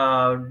some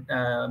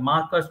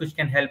markers which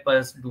can help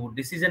us do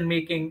decision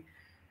making.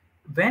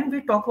 When we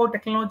talk about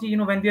technology,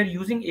 when we are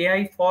using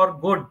AI for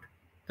good,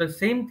 the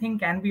same thing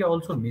can be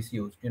also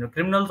misused.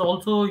 Criminals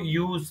also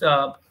use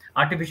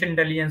artificial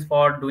intelligence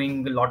for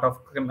doing a lot of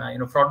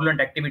fraudulent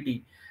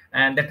activity.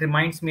 And that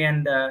reminds me,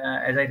 and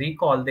as I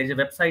recall, there's a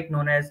website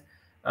known as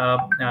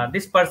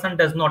this person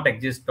does not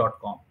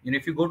exist.com.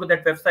 If you go to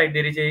that website,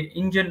 there is AI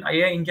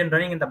engine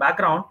running in the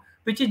background,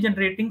 which is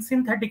generating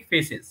synthetic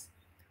faces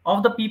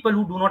of the people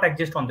who do not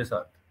exist on this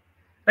earth.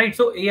 Right.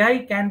 So AI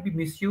can be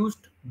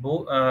misused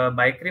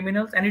by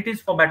criminals, and it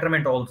is for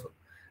betterment also.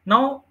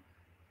 Now,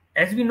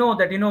 as we know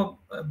that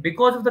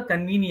because of the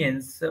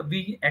convenience,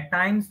 we at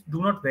times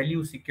do not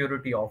value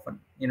security often.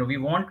 We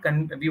want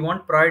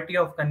priority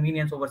of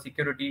convenience over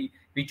security.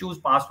 We choose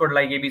password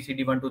like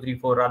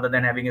ABCD1234 rather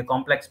than having a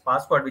complex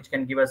password which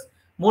can give us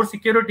more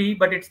security,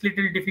 but it's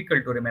little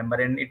difficult to remember,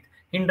 and it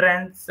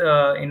hindrance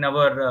in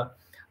our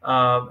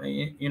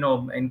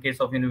in case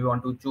of we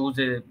want to choose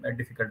a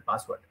difficult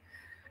password.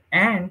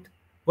 And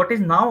what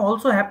is now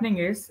also happening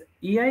is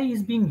AI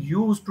is being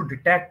used to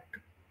detect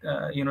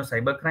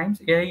cyber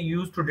crimes. AI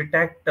used to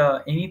detect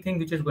anything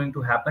which is going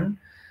to happen.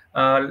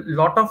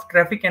 Lot of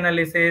traffic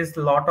analysis,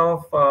 lot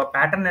of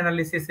pattern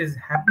analysis is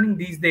happening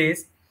these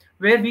days,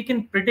 where we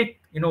can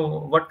predict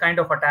what kind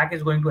of attack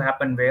is going to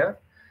happen where.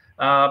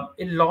 A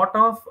lot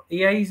of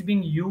AI is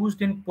being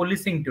used in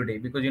policing today,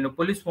 because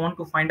police want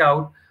to find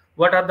out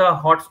what are the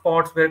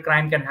hotspots where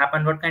crime can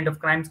happen, what kind of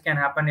crimes can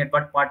happen at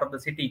what part of the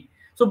city.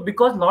 So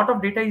because a lot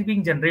of data is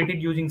being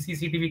generated using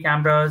CCTV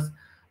cameras,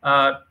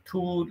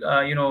 through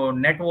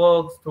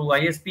networks, through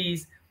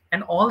ISPs,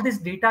 and all this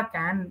data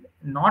can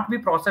not be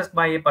processed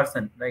by a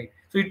person, right?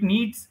 So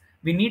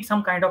we need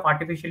some kind of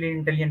artificially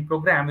intelligent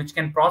program which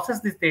can process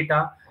this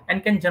data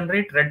and can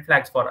generate red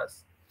flags for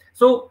us.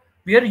 So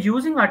we are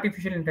using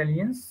artificial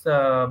intelligence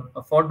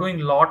for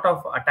doing a lot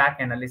of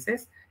attack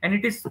analysis, and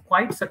it is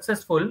quite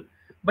successful.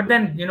 But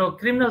then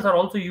criminals are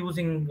also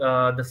using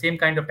the same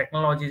kind of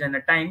technologies, and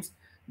at times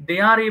they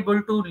are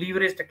able to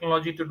leverage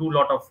technology to do a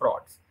lot of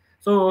frauds.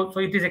 So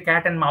it is a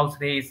cat and mouse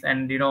race.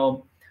 And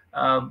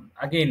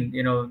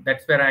again,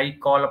 that's where I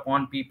call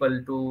upon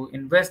people to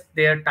invest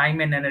their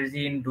time and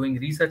energy in doing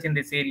research in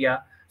this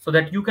area, so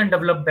that you can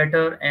develop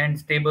better and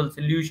stable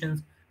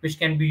solutions which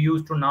can be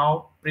used to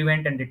now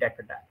prevent and detect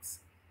attacks.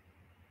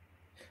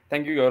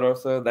 Thank you, Gaurav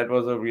sir. That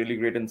was a really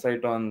great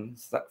insight on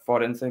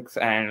forensics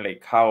and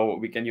like how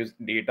we can use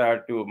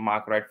data to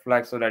mark red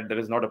flags so that there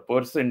is not a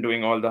person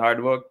doing all the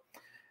hard work.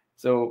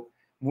 So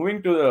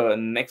moving to the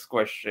next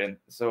question.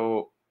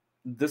 So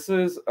this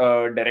is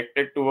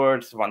directed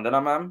towards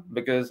Vandana ma'am,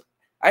 because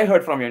I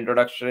heard from your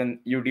introduction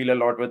you deal a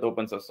lot with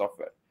open source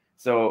software.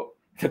 So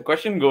the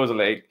question goes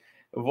like,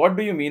 what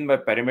do you mean by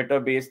perimeter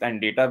based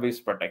and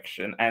database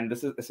protection? And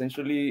this is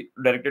essentially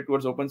directed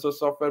towards open source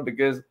software,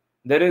 because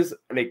there is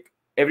like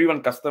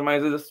everyone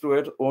customizes to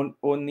its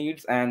own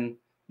needs, and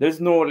there's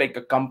no like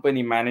a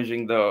company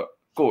managing the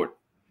code.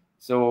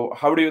 So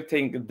how do you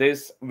think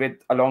this with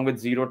along with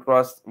zero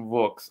trust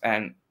works,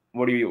 and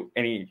what do you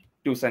any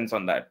 2 cents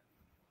on that?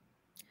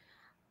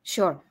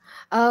 Sure.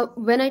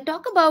 When I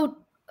talk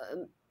about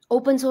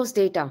open source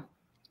data,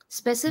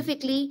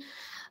 specifically,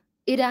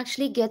 it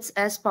actually gets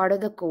as part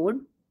of the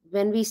code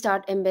when we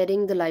start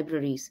embedding the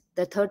libraries,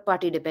 the third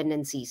party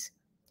dependencies,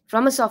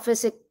 from a software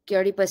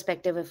security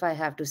perspective, if I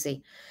have to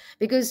say.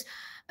 Because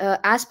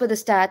as per the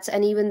stats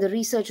and even the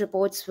research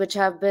reports which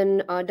have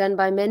been done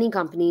by many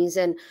companies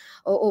and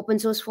open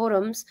source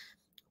forums,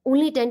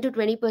 only 10 to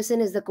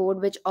 20% is the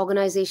code which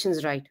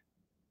organizations write.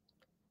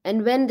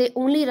 And when they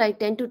only write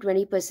 10 to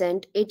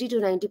 20%, 80 to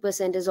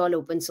 90% is all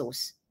open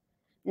source.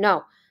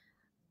 Now,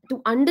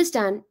 to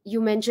understand,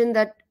 you mentioned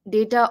that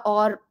data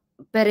or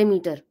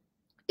perimeter.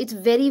 It's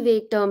very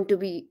vague term to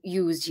be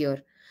used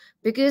here,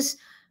 because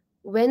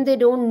when they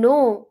don't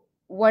know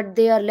what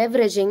they are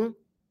leveraging,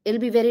 it'll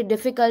be very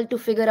difficult to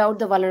figure out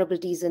the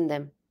vulnerabilities in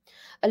them.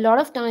 A lot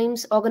of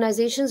times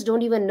organizations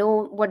don't even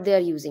know what they are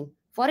using.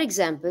 For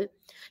example,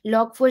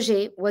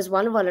 Log4j was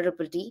one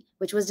vulnerability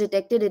which was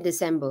detected in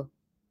December.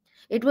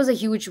 It was a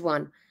huge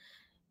one.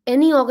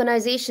 Any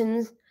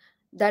organization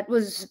that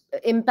was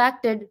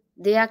impacted,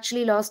 they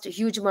actually lost a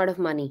huge amount of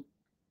money.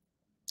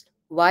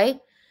 Why?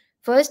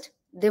 First,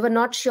 they were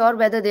not sure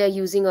whether they are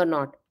using or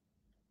not.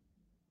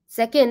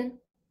 Second,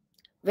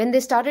 when they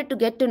started to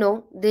get to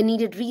know, they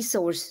needed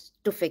resource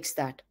to fix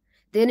that.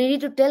 They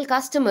needed to tell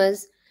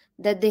customers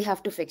that they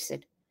have to fix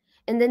it.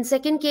 And then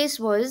second case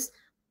was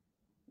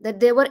that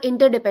there were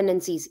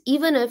interdependencies.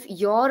 Even if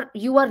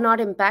you are not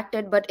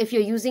impacted, but if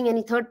you're using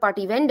any third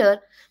party vendor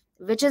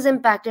which is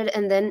impacted,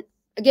 and then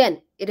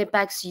again it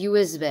impacts you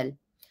as well.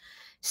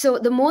 So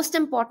the most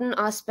important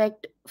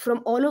aspect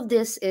from all of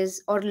this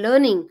is, or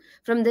learning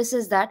from this,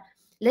 is that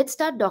let's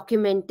start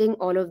documenting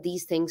all of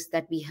these things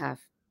that we have.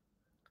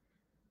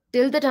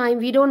 Till the time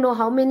we don't know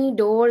how many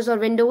doors or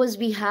windows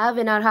we have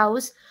in our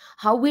house,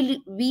 how will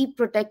we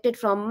protect it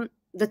from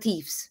the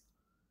thieves?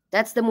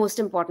 That's the most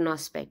important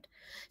aspect.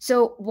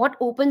 So what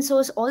open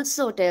source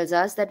also tells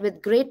us, that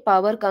with great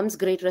power comes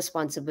great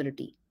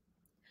responsibility.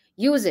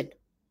 Use it.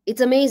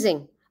 It's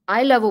amazing.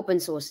 I love open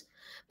source.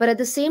 But at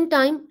the same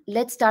time,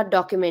 let's start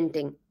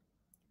documenting.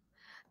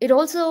 It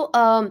also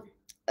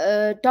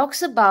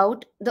talks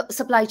about the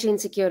supply chain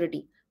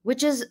security,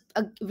 which is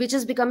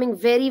becoming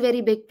very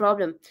very big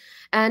problem.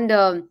 And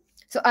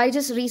so I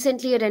just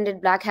recently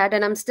attended Black Hat,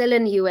 and I'm still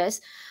in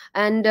US,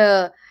 and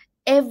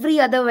every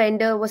other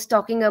vendor was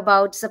talking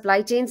about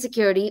supply chain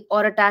security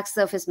or attack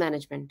surface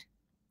management.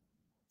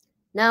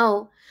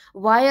 Now,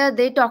 why are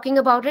they talking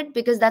about it?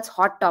 Because that's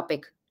hot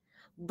topic.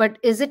 But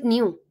is it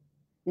new?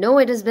 No,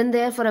 it has been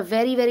there for a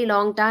very very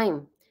long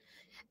time.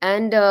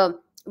 And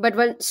but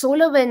when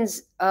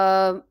SolarWinds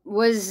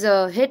was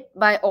hit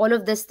by all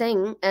of this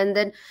thing, and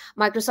then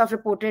Microsoft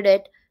reported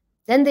it,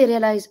 then they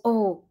realized,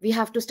 oh, we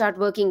have to start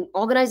working,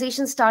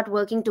 organizations start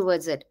working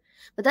towards it.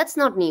 But that's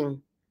not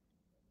new.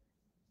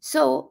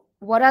 So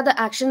what are the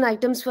action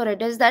items for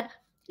it? Is that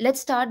let's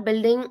start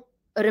building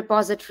a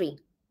repository,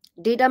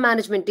 data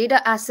management,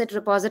 data asset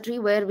repository,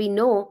 where we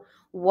know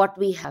what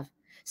we have.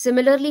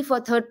 Similarly,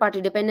 for third party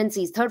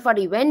dependencies, third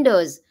party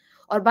vendors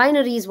or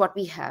binaries, what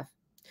we have.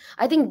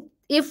 I think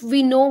if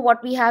we know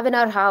what we have in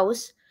our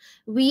house,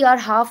 we are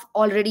half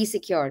already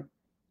secured.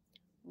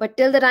 But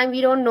till the time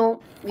we don't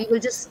know, we will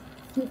just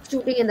keep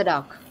shooting in the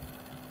dark.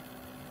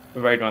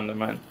 Right on the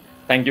man.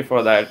 Thank you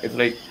for that. It's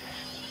like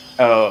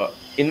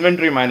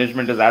inventory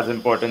management is as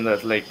important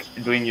as like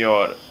doing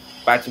your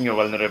patching your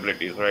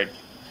vulnerabilities, right?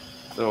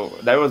 So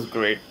that was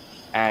great.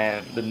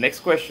 And the next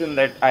question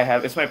that I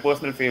have is my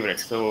personal favorite.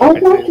 So I'd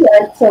it like says, to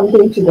add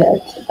something to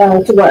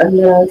that, to what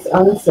Anna's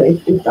answer,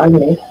 if I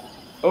may.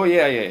 oh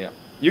yeah.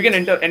 You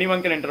can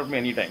anyone can interrupt me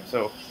anytime.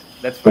 So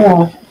that's fine.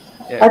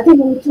 Yeah, Yeah. I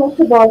think we talked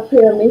about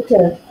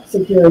perimeter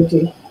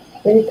security.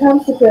 When it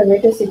comes to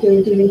perimeter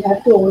security, we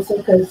have to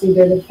also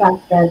consider the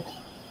fact that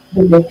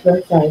the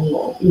networks are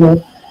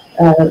involved.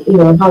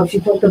 How she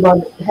talked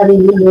about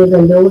having windows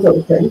and doors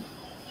open.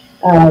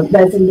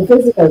 That's in the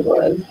physical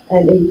world,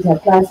 and it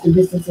applies to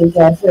businesses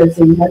as well.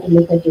 So you have to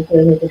look at your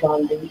perimeter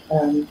boundary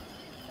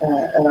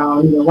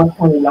around, what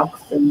kind of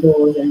locks and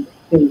doors and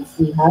things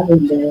you have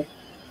in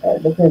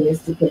the premise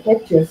to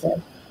protect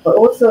yourself. But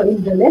also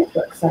in the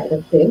network side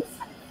of things,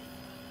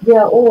 we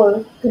are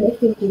all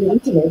connecting to the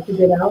internet to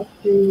get out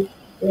to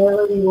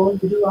wherever we want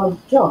to do our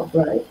job,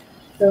 right?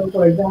 So,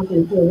 for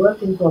example, if you're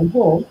working from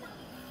home,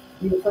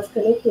 you first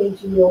connect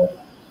into your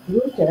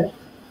router,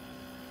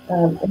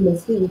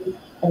 MSP,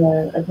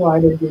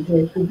 acquired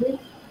router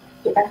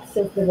to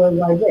access the World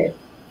Wide Web.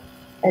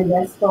 And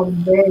that's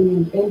from where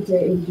you enter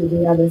into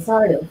the other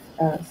side of.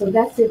 So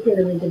that's your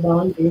perimeter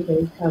boundary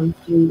when it comes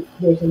to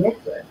data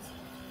networks.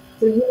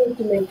 So you need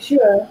to make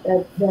sure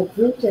that that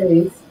router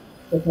is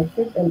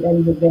protected and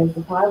then there's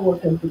the firewall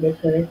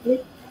configured correctly.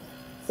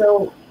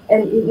 So,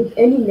 and with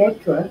any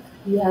network,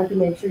 you have to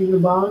make sure your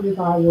boundary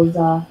firewalls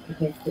are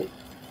protected.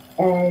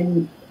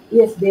 And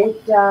yes,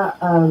 data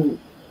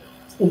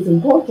is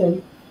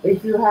important.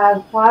 If you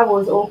have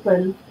firewalls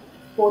open,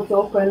 ports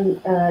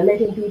open,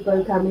 letting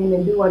people come in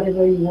and do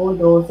whatever you want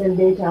or send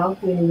data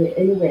out to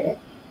anywhere,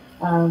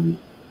 then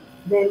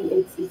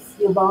it's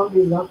your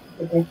boundary is not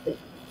protected.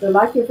 So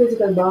like your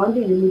physical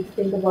boundary, you need to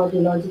think about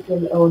your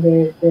logical or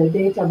the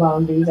data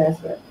boundaries as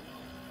well,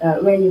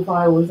 where your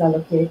firewalls are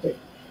located,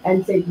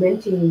 and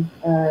segmenting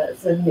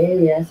certain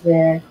areas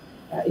where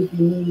if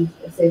you need,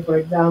 say for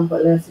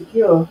example, a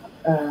secure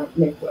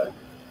network.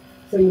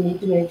 So you need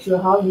to make sure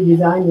how you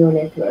design your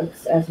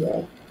networks as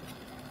well.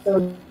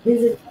 So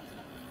this is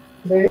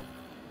very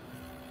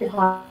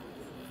high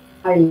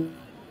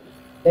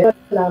level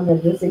I'm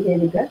addressing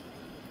here,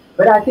 but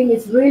But I think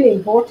it's really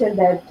important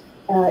that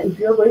if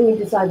you're going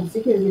into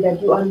cybersecurity,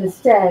 that you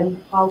understand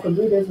how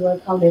computers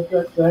work, how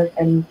networks work,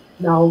 and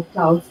now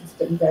cloud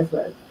systems as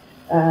well.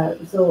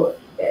 So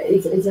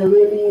it's a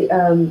really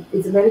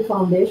it's very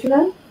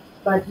foundational,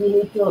 but you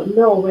need to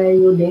know where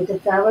your data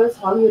travels,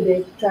 how your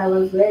data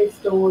travels, where it's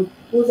stored,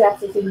 who's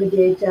accessing the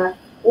data.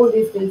 All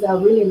these things are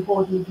really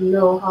important to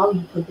know how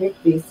you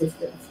protect these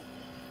systems.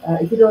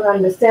 If you don't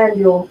understand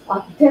your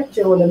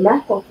architecture or the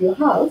map of your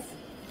house,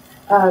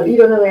 you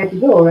don't know where to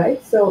go,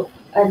 right? So,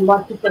 and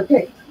what to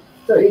protect.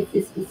 So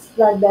it's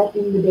like that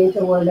in the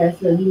data world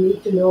as well. You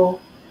need to know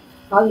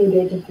how your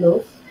data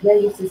flows, where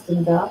your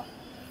systems are,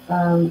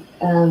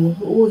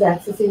 who's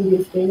accessing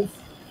these things,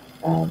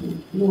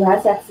 who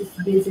has access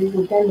to these things,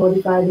 who can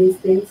modify these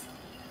things,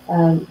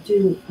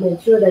 to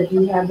make sure that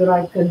you have the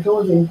right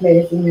controls in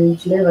place in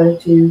each level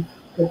to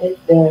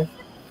protect the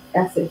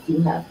assets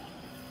you have.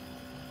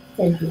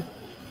 Thank you.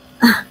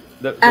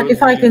 That And was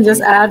if I can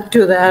just beautiful. add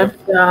to that,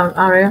 Yep.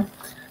 Arya.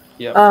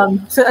 Yep.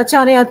 So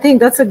Chani, I think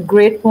that's a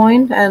great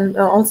point, and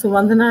also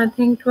Vandana, I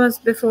think, was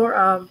before.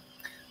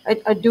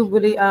 I do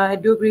believe I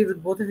do agree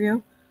with both of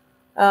you,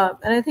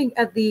 and I think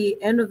at the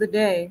end of the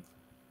day,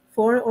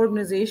 for an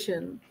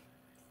organization,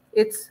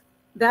 it's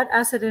that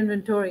asset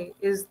inventory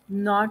is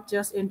not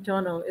just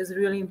internal. Is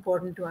really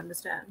important to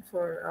understand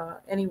for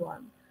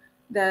anyone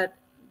that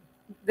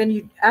when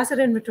you asset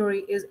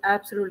inventory is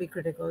absolutely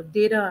critical.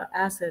 Data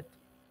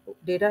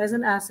is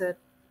an asset,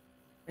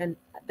 and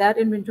that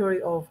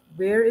inventory of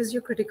where is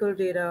your critical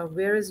data,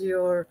 where is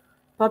your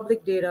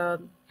public data,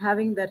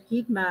 having that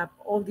heat map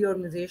of the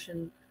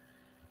organization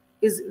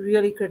is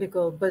really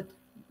critical. But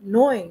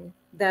knowing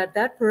that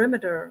that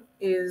perimeter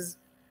is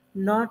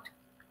not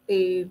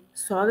a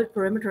solid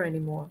perimeter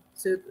anymore,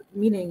 so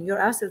meaning your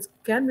assets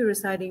can be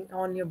residing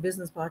on your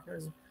business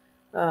partners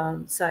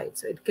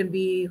sites, it can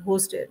be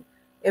hosted,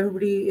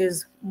 everybody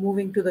is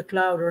moving to the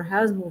cloud or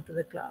has moved to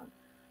the cloud.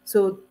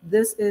 So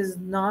this is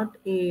not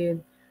a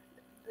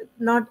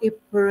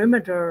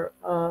perimeter.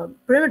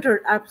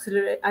 Perimeter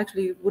absolutely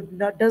actually would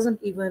not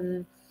doesn't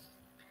even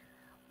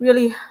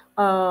really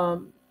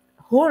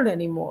hold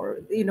anymore.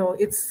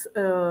 It's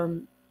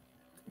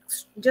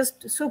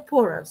just so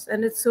porous,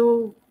 and it's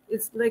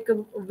like a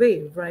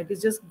wave, right?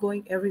 It's just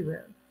going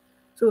everywhere.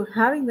 So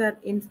having that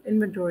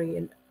inventory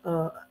and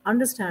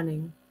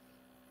understanding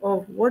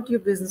of what your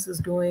business is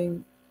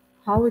doing,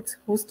 how it's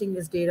hosting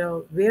its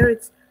data, where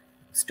it's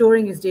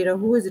storing its data,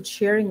 who is it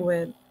sharing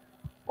with,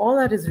 all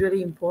that is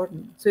really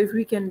important. So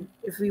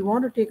if we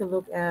want to take a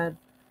look at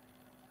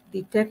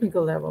the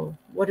technical level,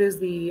 what is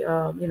the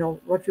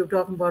what you're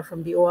talking about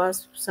from the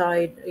OWASP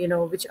side,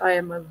 which I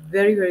am a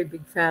very, very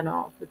big fan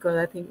of, because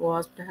I think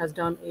OWASP has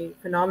done a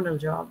phenomenal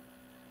job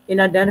in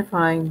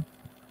identifying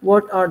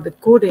what are the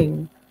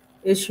coding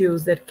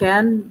issues that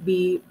can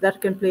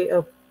play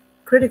a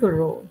critical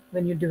role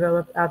when you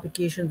develop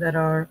applications that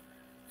are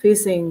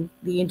facing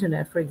the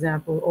internet, for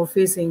example, or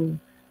facing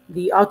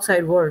the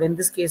outside world, in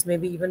this case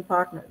maybe even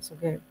partners.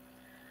 Okay,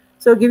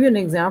 so I'll give you an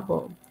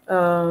example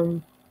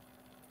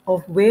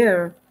of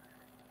where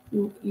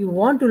you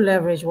want to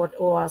leverage what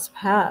OWASP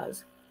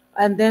has,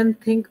 and then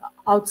think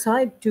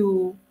outside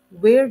to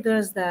where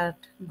does that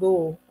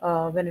go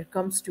when it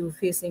comes to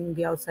facing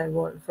the outside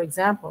world. For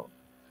example,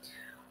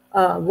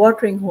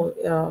 watering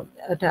hole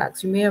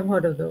attacks. You may have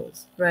heard of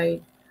those,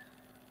 right?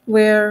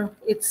 Where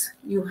it's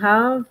you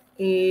have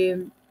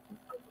a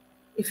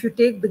if you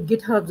take the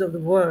GitHubs of the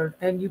world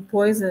and you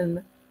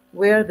poison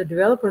where the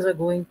developers are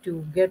going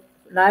to get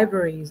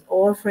libraries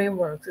or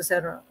frameworks,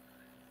 etc.,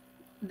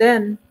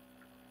 then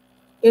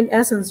in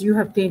essence you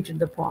have tainted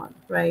the pond,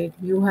 right?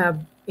 You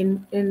have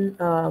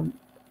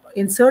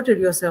inserted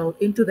yourself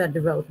into that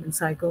development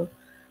cycle,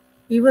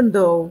 even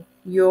though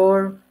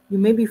you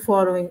may be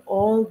following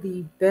all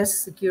the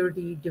best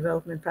security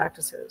development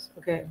practices,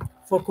 okay,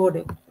 for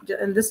coding.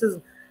 And this is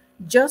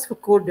just for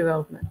code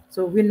development.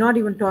 So we're not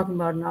even talking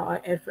about now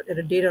at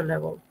a data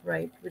level,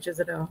 right, which is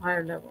at a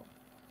higher level.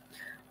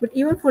 But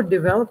even for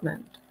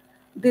development,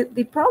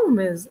 the problem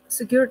is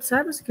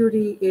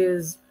cybersecurity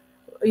is,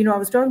 I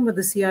was talking about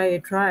the CIA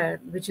triad,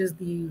 which is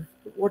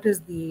what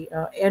is the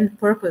end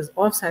purpose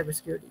of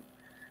cybersecurity.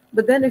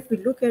 But then if we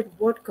look at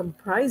what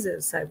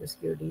comprises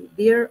cybersecurity,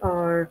 there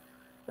are,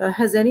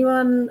 has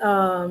anyone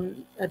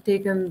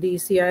taken the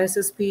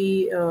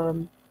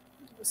CISSP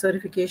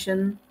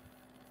certification?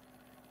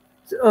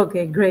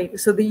 Okay, great.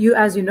 So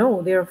as you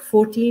know, there are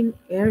 14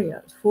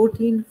 areas,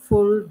 14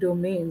 full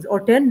domains, or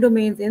 10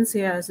 domains in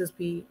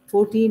CISSP,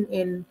 14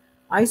 in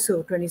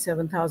ISO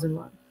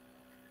 27001.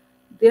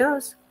 There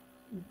are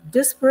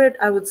disparate,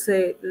 I would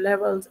say,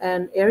 levels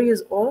and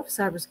areas of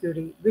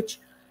cybersecurity which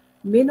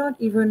may not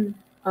even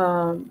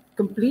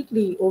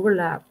completely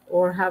overlap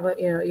or have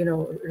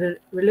a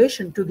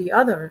relation to the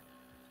other.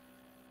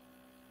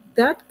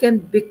 That can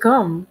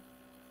become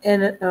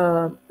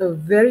a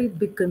very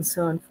big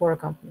concern for a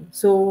company.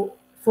 So,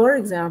 for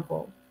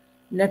example,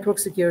 network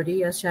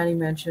security, as Chani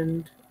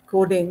mentioned,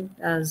 coding,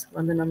 as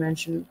Vandana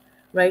mentioned,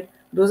 right?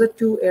 Those are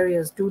two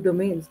areas, two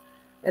domains.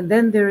 And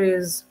then there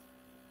is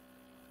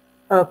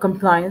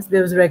compliance,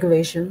 there's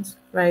regulations,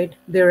 right?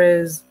 There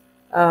is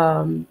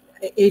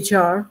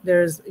HR,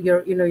 there's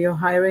your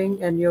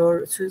hiring and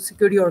your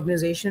security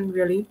organization,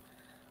 really,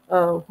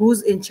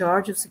 who's in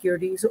charge of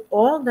security. So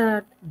all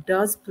that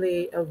does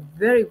play a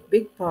very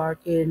big part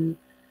in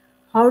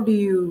how do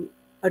you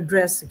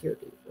address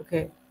security.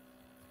 Okay.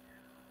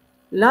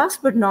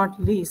 Last but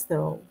not least,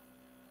 though,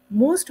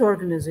 most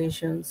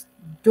organizations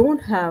don't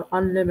have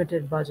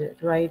unlimited budget,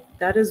 right?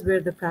 That is where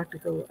the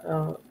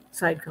practical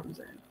side comes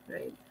in,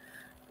 right?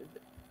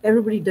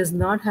 Everybody does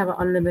not have an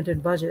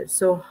unlimited budget.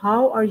 So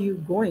how are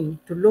you going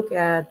to look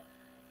at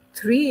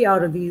three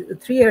out of these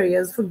three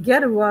areas?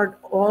 Forget about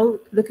all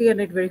looking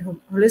at it very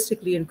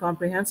holistically and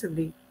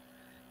comprehensively.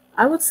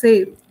 I would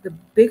say the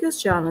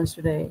biggest challenge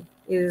today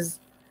is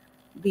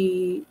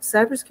the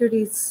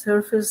cybersecurity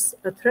surface,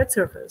 a threat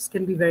surface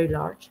can be very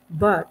large,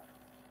 but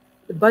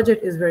the budget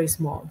is very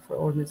small for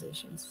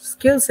organizations.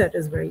 Skill set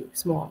is very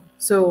small.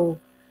 So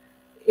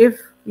if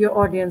your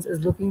audience is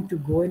looking to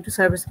go into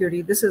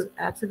cybersecurity, this is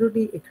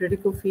absolutely a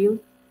critical field.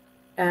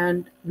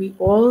 And we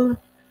all,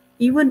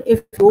 even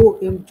if you go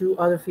into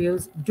other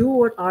fields, do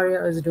what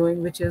Arya is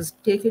doing, which is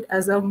take it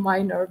as a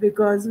minor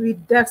because we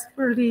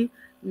desperately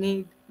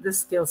need the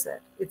skill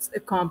set. It's a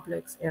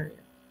complex area.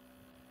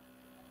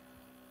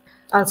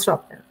 I'll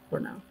stop there for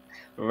now.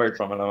 Right,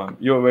 Pamela, ma'am.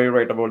 You're very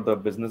right about the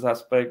business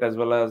aspect, as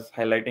well as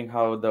highlighting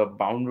how the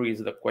boundaries,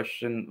 the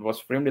question was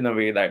framed in a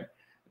way that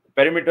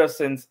perimeters,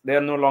 since they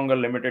are no longer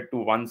limited to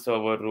one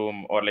server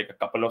room or like a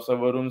couple of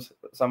server rooms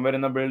somewhere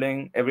in a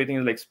building, everything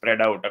is like spread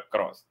out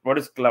across. What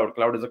is cloud?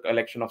 Cloud is a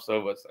collection of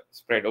servers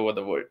spread over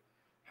the world.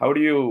 How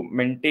do you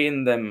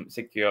maintain them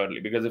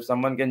securely? Because if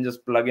someone can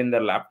just plug in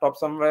their laptop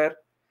somewhere,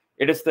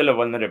 it is still a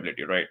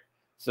vulnerability, right?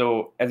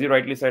 So as you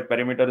rightly said,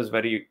 perimeter is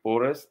very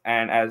porous.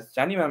 And as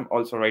Chani ma'am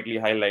also rightly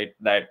highlight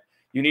that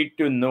you need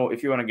to know,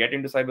 if you want to get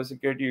into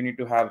cybersecurity, you need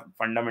to have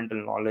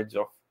fundamental knowledge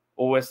of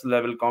OS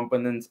level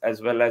components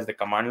as well as the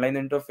command line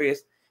interface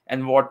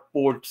and what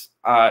ports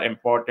are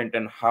important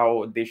and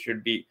how they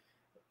should be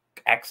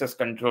access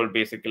control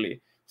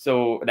basically.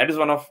 So that is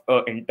one of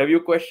interview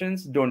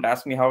questions. Don't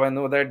ask me how I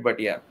know that, but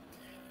yeah.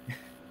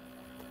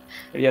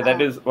 Yeah,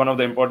 that is one of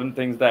the important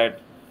things that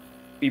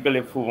people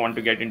who want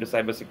to get into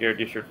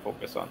cybersecurity should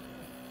focus on.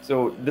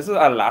 So this is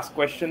our last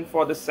question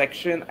for this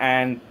section,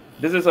 and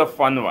this is a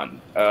fun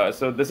one.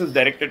 So this is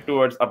directed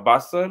towards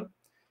Abbas sir.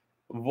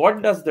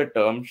 What does the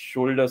term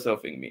shoulder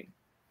surfing mean?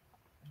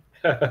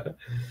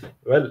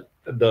 Well,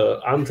 the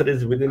answer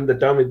is within the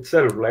term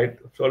itself, right?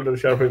 Shoulder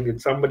surfing,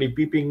 it's somebody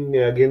peeping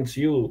against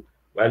you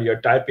while you're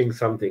typing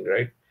something,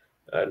 right?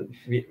 And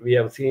we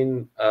have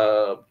seen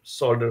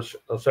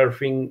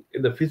surfing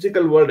in the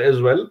physical world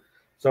as well.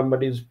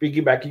 Somebody is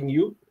piggybacking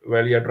you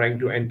while you're trying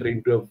to enter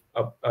into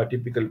a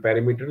typical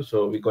perimeter.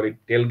 So we call it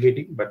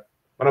tailgating, but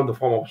one of the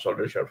form of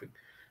shoulder surfing.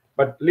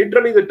 But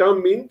literally, the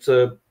term means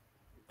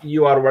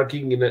you are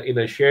working in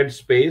a shared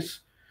space,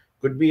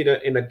 could be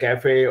in a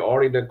cafe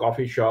or in a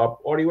coffee shop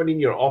or even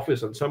in your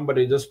office, and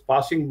somebody just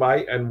passing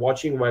by and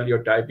watching while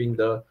you're typing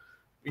the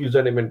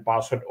username and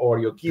password or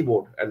your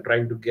keyboard and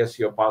trying to guess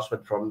your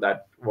password from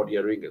that what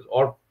you're doing is,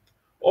 or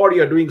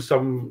you're doing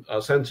some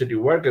sensitive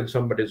work and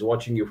somebody is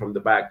watching you from the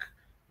back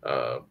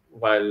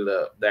while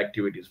the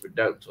activities were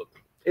done. So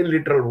in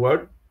literal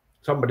word,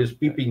 somebody is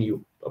peeping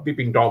you, a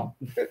peeping tom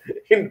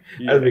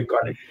as we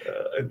call it.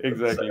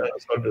 Exactly.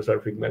 Shoulder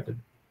surfing method.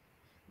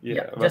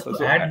 Just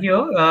to add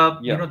here,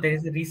 there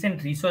is a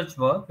recent research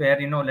work where,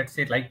 let's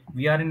say like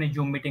we are in a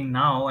Zoom meeting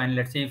now, and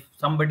let's say if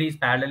somebody is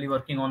parallelly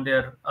working on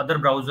their other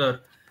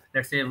browser,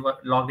 let's say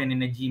logged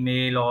in a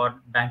Gmail or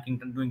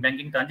doing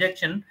banking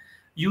transaction,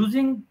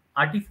 using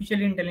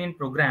artificially intelligent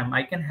program,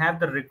 I can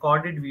have the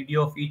recorded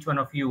video of each one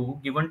of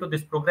you given to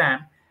this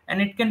program, and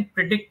it can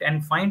predict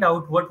and find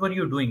out what were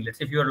you doing. Let's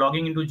say if you are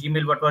logging into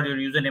Gmail, what were your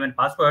username and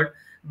password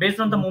based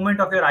on the movement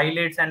of your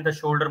eyelids and the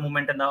shoulder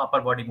movement and the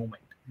upper body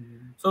movement.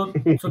 So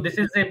this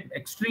is a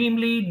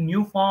extremely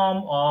new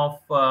form of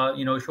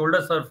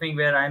shoulder surfing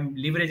where I'm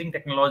leveraging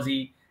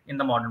technology in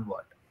the modern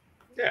world.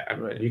 Yeah,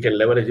 right. You can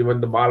leverage even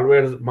the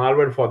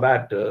malware for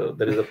that.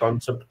 There is a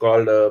concept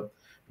called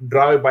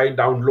drive-by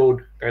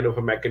download kind of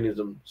a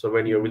mechanism. So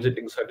when you're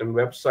visiting certain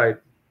website,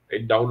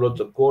 it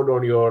downloads a code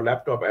on your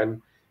laptop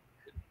and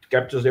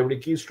captures every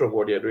keystroke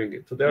what you're doing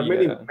it. So there are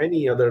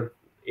many other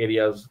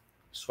areas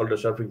shoulder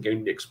surfing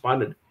can be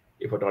expanded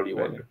if at all you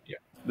want it. Yeah.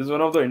 This is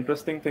one of the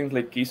interesting things,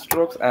 like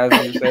keystrokes, as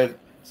you said.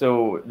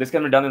 So this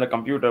can be done in a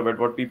computer, but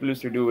what people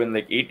used to do in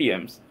like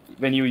ATMs,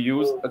 when you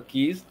use a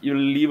keys, you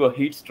leave a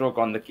heat stroke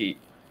on the key.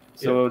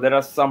 So there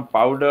are some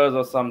powders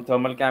or some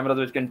thermal cameras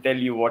which can tell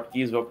you what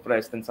keys were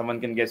pressed, and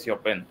someone can guess your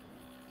PIN.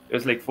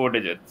 It's like 4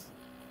 digits.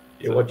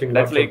 You're watching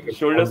that's like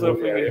shoulder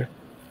surfing.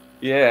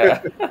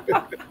 Yeah.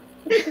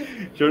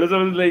 Shoulder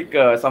surfing is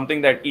like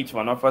something that each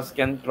one of us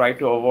can try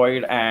to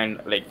avoid, and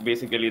like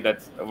basically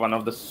that's one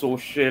of the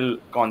social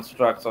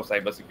constructs of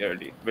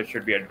cybersecurity which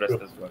should be addressed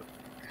as well.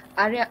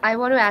 Arya, I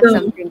want to add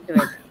something to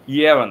it.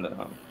 Yeah,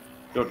 Vandana,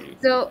 totally.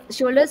 So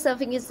shoulder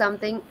surfing is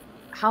something,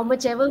 how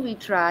much ever we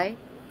try,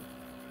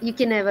 you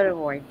can never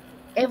avoid.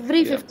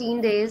 Every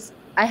 15 days,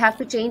 I have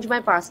to change my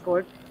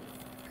passcode.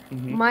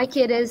 Mm-hmm. My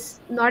kid is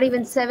not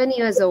even 7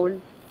 years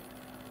old.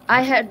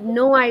 I had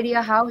no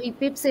idea how he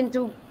peeps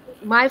into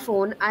my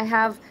phone. I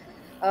have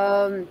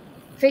um,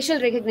 facial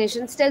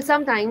recognition. Still,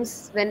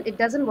 sometimes when it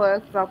doesn't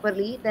work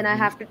properly, then I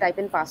Mm-hmm. have to type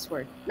in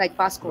password, like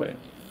passcode. Right.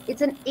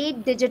 It's an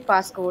 8-digit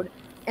passcode,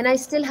 and I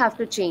still have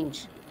to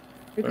change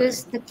Right.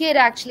 because the kid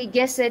actually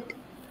guess it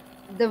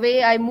the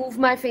way I move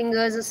my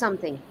fingers or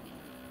something.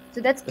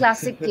 So that's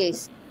classic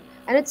case,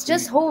 and it's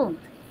just home.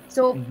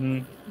 So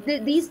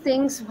Mm-hmm. these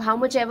things, how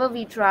much ever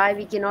we try,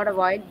 we cannot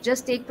avoid.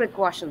 Just take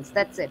precautions.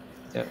 That's it.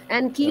 Yeah.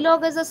 And Yep.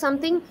 keyloggers are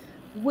something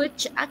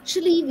which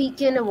actually we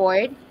can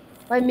avoid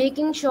by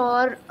making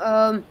sure,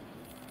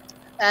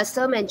 as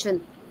sir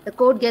mentioned, the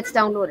code gets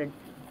downloaded,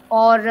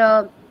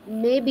 or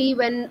maybe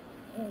when,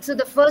 so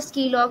the first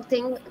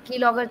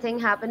keylogger thing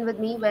happened with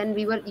me when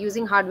we were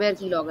using hardware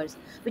keyloggers,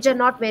 which are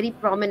not very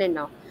prominent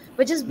now.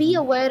 But just be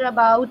Mm-hmm. aware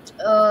about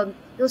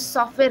those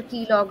software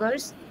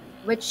keyloggers,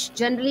 which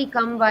generally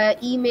come via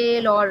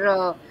email,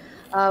 or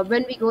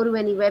when we go to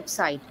any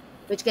website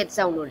which gets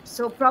downloaded.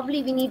 So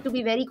probably we need to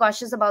be very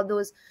cautious about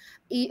those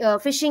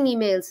phishing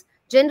emails.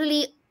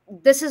 Generally,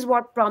 this is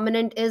what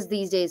prominent is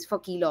these days for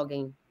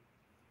keylogging.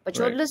 but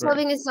Right. shoulder Right.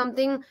 serving is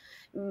something,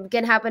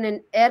 can happen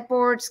in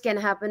airports, can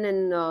happen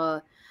in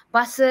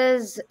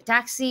buses,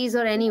 taxis,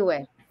 or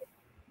anywhere.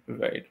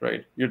 Right,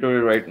 right. You're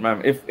totally right,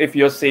 ma'am. If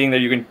you're saying that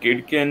you can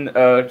kid can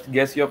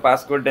guess your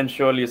passcode, then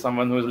surely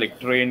someone who's like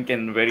trained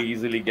can very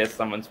easily guess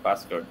someone's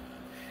passcode.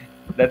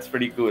 That's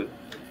pretty cool.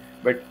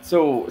 But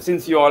so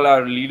since you all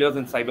are leaders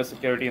in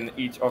cybersecurity in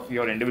each of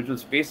your individual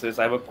spaces,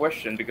 I have a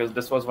question because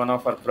this was one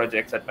of our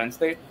projects at Penn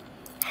State.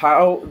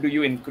 How do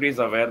you increase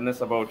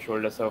awareness about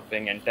shoulder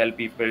surfing and tell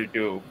people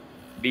to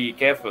be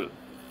careful?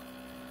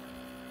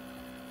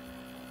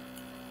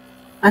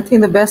 I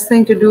think the best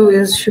thing to do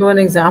is show an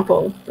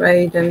example,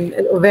 right? And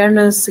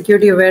awareness,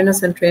 security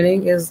awareness, and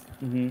training is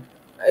Mm-hmm.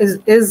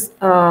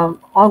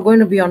 all going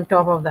to be on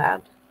top of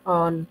that,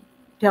 on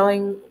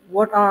telling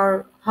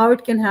how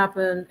it can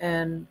happen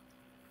and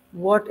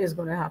what is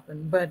going to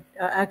happen. But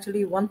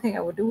actually, one thing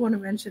I do want to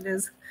mention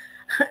is,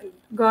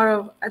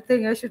 Gaurav, I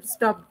think I should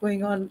stop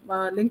going on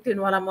LinkedIn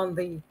while I'm on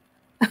the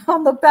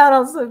on the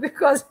panel, so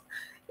because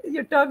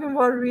you're talking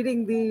about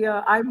reading the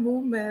eye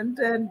movement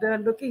and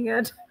looking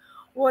at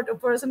what a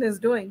person is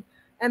doing.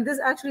 And this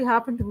actually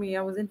happened to me.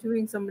 I was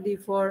interviewing somebody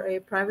for a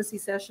privacy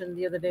session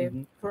the other day.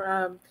 Mm-hmm. For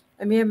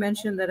I may have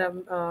mentioned that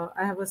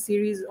I have a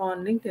series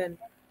on LinkedIn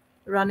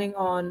running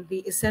on the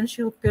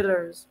essential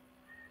pillars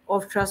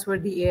of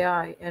trustworthy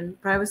AI, and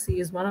privacy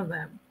is one of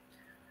them.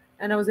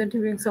 And I was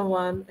interviewing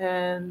someone,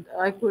 and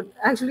I could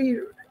actually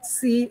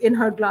see in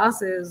her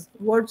glasses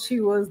what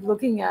she was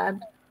looking at,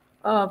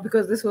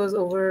 because this was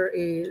over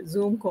a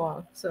Zoom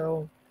call.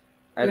 So,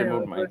 I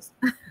removed it mine.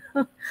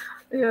 was,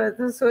 yeah.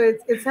 So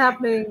it's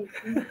happening.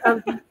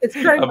 It's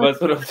very much,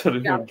 Abbas would also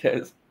yeah. removed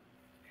guys.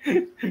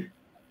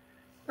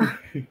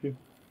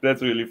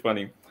 That's really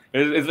funny.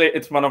 It's like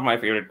it's one of my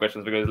favorite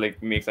questions because it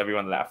like makes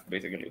everyone laugh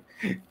basically.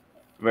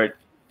 But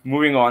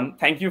moving on,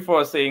 thank you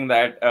for saying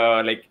that.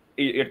 Like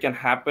it can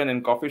happen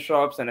in coffee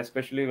shops and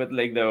especially with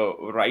like the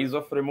rise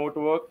of remote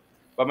work.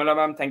 Pamela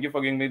ma'am, thank you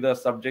for giving me the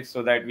subject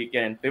so that we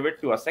can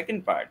pivot to a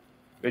second part,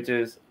 which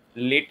is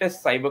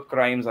latest cyber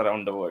crimes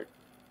around the world.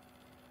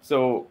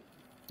 So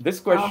this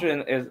Uh,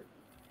 question is,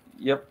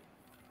 yep.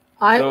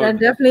 I So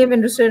definitely am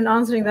interested in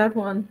answering that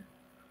one.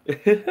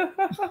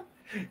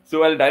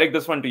 so I'll direct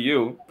this one to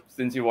you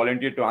since you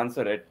volunteered to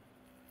answer it.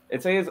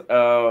 It says,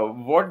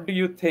 what do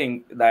you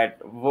think that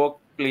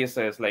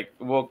workplaces like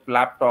work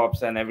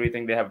laptops and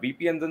everything, they have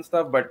VPNs and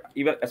stuff, but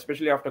even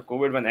especially after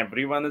COVID, when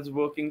everyone is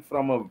working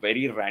from a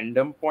very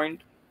random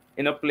point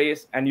in a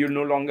place and you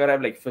no longer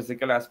have like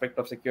physical aspect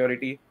of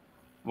security,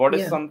 what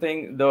is Yeah.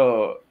 something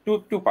the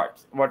two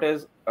parts? What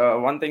is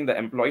one thing the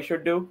employee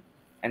should do,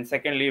 and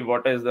secondly,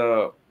 what is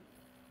the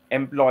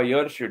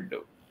employer should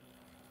do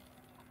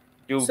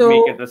to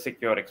make it So a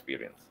secure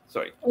experience?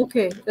 Sorry.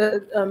 okay,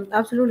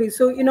 absolutely.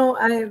 So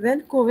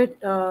when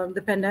COVID,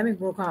 the pandemic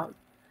broke out,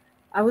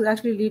 I was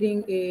actually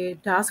leading a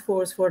task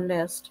force for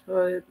NEST.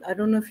 I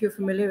don't know if you're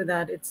familiar with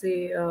that. It's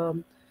a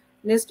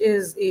NIST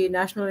is a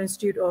National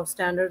Institute of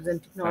Standards and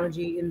Stand.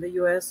 Technology in the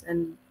U.S.,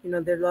 and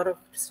there are a lot of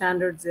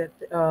standards that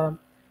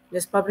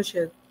NIST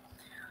publishes.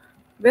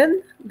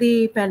 When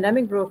the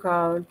pandemic broke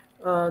out,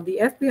 the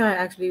FBI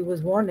actually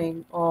was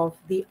warning of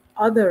the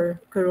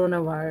other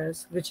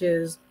coronavirus, which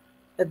is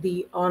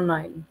the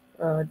online,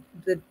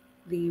 the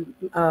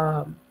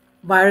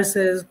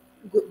viruses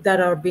that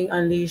are being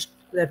unleashed,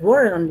 that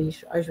were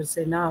unleashed, I should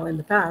say now in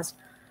the past,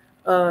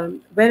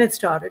 when it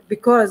started.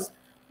 Because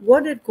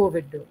what did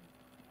COVID do?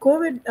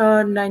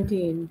 COVID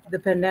 19, the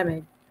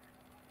pandemic,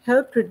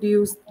 helped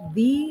produce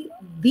the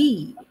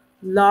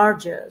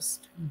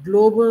largest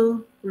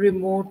global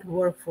remote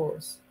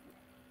workforce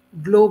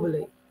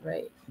globally,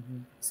 right?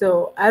 Mhm.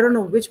 So I don't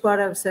know which part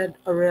I've said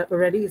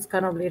already. It's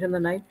kind of late in the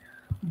night,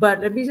 but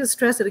let me just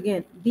stress it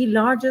again: the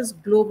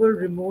largest global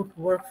remote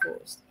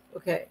workforce,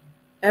 okay,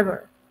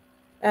 ever,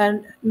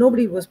 and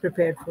nobody was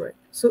prepared for it.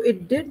 So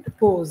it did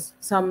pose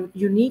some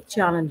unique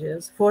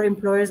challenges for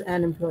employers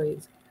and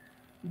employees.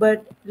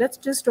 But let's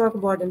just talk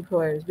about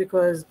employers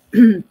because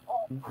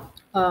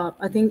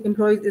I think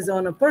employees is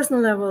on a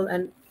personal level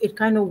and it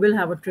kind of will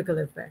have a trickle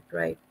effect,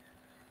 right?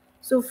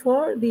 So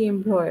for the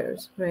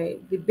employers, right,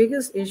 the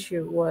biggest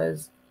issue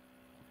was,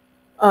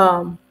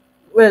 um,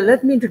 well,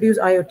 let me introduce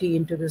IoT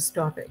into this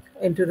topic,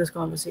 into this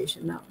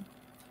conversation now.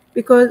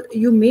 Because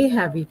you may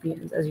have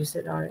VPNs, as you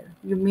said, Arya.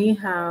 You may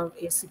have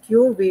a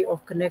secure way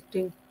of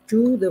connecting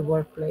to the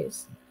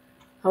workplace.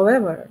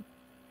 However,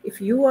 if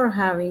you are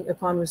having a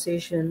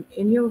conversation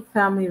in your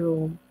family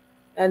room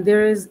and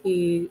there is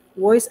a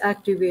voice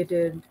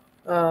activated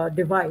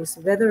device,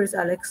 whether it's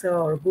Alexa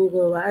or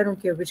Google, I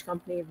don't care which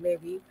company it may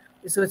be,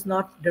 so it's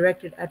not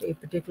directed at a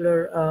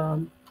particular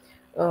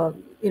uh,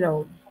 you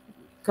know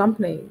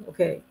company,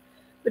 okay.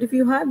 But if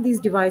you have these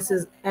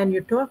devices and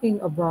you're talking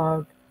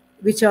about,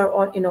 which are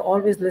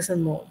always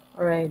listen mode,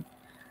 all right.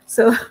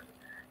 So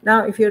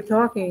now if you're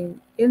talking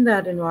in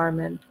that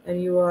environment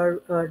and you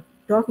are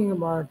talking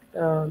about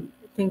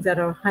things that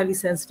are highly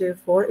sensitive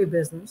for a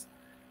business,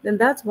 then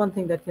that's one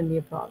thing that can be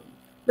a problem.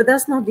 But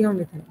that's not the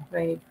only thing,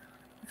 right?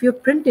 If you're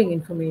printing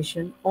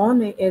information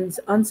on an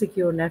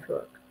unsecure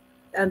network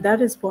and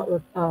that is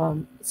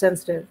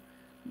sensitive,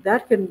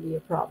 that can be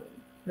a problem,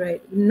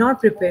 right? Not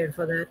prepared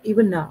for that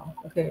even now,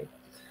 okay.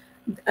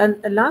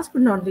 And last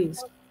but not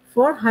least,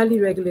 for highly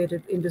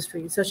regulated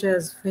industries such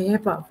as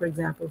HEPA, for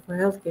example, for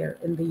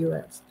healthcare in the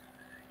US,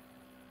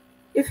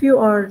 if you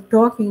are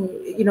talking,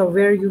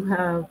 where you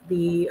have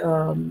the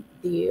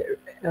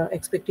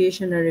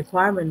expectation and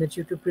requirement that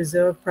you to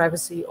preserve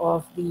privacy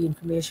of the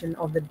information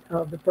of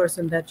the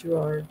person that you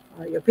are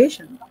your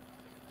patient.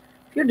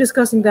 If you're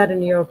discussing that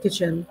in your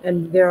kitchen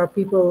and there are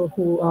people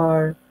who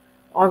are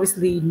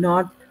obviously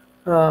not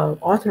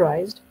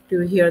authorized to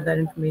hear that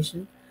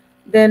information,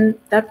 then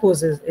that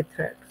poses a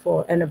threat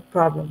for and a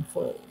problem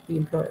for the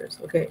employers.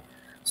 Okay,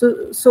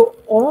 so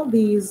all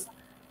these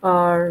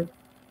are,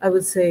 I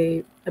would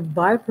say, a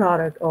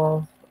byproduct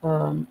of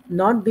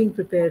not being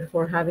prepared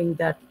for having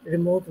that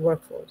remote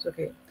workforce.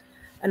 Okay,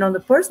 and on the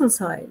personal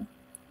side,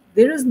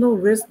 there is no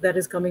risk that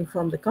is coming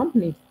from the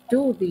company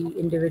to the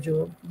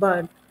individual,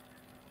 but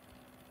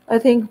I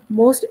think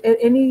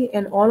any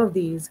and all of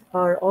these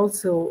are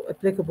also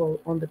applicable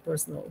on the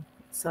personal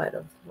side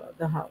of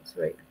the house,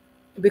 right?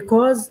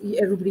 Because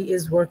everybody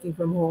is working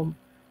from home,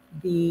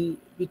 the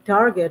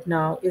target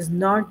now is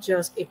not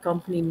just a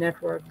company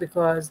network.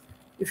 Because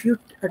if you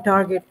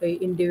target a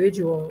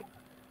individual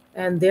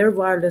and their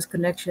wireless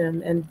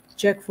connection and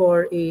check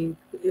for a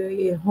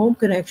home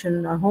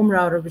connection, a home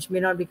router which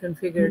may not be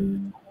configured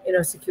in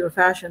a secure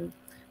fashion,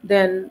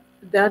 then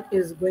that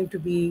is going to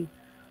be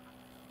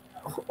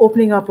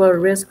opening up a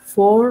risk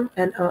for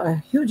and a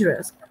huge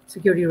risk,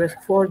 security risk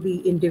for the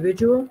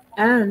individual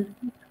and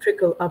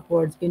trickle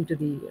upwards into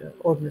the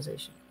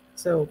organization.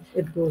 So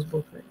it goes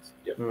both ways.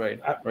 Yeah. Right,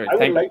 I, right. I would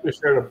Thank like to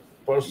share a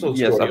personal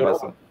Yes, story, or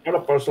Abbas. not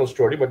a personal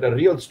story, but a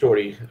real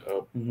story.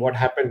 Mhm. What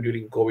happened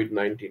during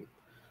COVID-19?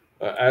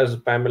 As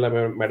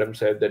Pamela Madam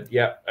said, that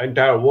yeah,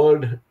 entire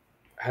world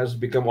has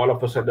become all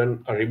of a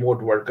sudden a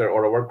remote worker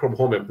or a work from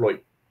home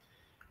employee.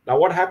 Now,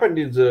 what happened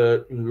is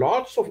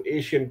lots of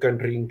Asian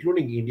countries,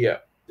 including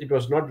India, it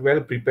was not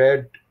well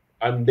prepared,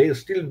 and they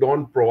still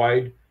don't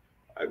provide.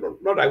 I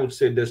don't, not I would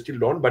say they still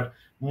don't, but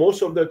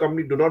most of the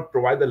company do not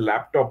provide the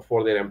laptop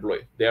for their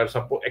employee. They are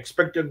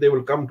expected they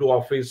will come to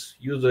office,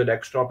 use a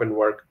desktop, and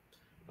work.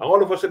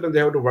 All of a sudden, they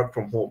have to work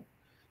from home.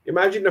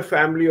 Imagine a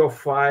family of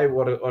five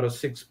or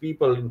six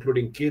people,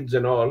 including kids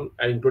and all,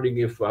 and including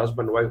if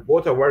husband and wife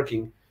both are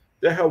working,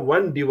 they have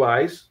one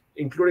device,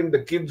 including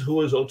the kids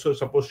who is also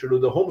supposed to do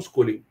the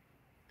homeschooling.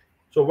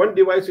 So one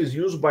device is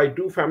used by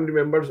two family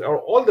members or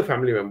all the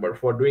family members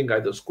for doing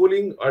either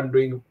schooling or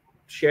doing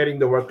sharing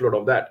the workload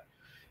of that.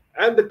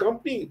 And the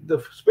company,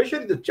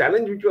 especially the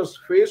challenge which was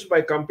faced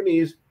by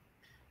companies,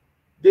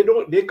 they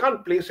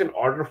can't place an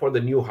order for the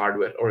new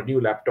hardware or a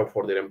new laptop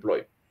for their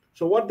employee.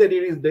 So what they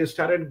did is they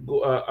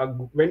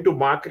went to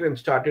market and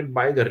started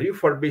buying a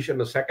refurbished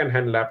and a second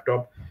hand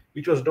laptop,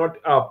 which was not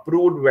a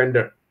approved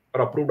vendor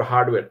or approved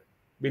hardware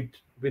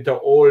with a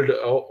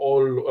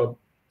old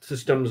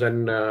systems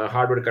and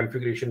hardware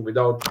configuration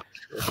without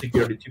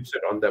security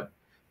chipset on them.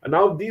 And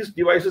now these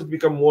devices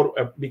become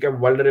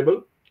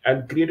vulnerable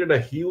and created a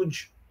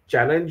huge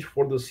challenge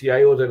for the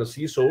CIOs and a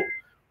CISO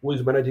who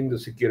is managing the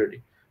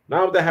security.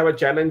 Now they have a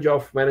challenge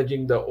of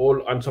managing the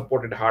old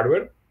unsupported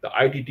hardware. The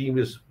IT team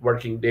is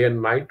working day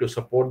and night to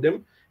support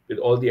them with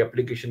all the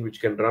application which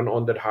can run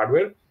on that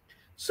hardware.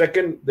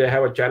 Second, they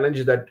have a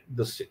challenge that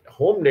the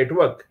home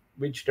network,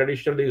 which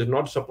traditionally is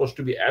not supposed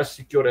to be as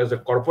secure as a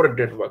corporate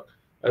network,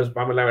 as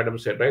Pamela Madam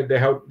said, right? They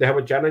have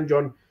a challenge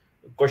on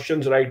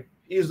questions, right?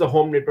 Is the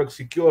home network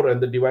secure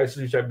and the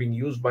devices which are being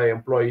used by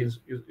employees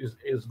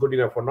is good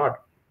enough or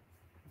not?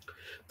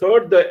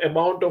 Third, the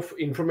amount of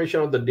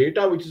information on the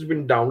data which has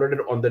been downloaded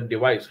on the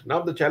device.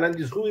 Now the challenge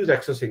is who is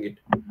accessing it.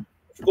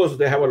 Of course,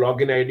 they have a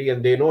login ID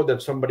and they know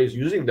that somebody is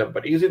using them,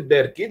 but is it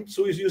their kids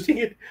who is using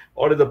it,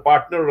 or is the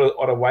partner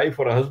or a wife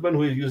or a husband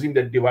who is using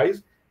that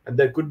device? And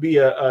there could be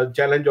a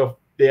challenge of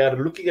they are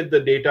looking at the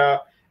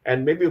data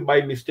and maybe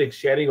by mistake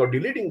sharing or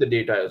deleting the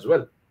data as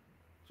well.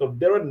 So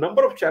there were a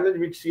number of challenges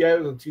which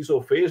CIOs and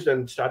CISO faced,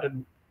 and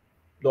started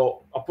the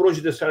approach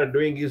they started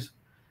doing is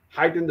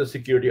heighten the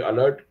security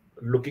alert,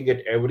 looking at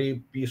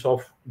every piece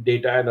of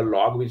data and a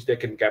log which they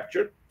can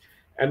capture,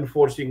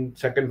 enforcing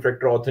second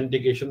factor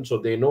authentication so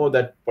they know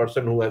that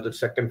person who has the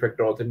second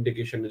factor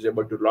authentication is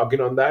able to log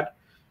in on that,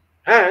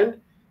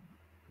 and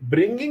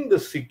bringing the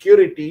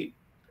security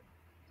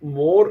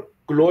more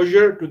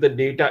closure to the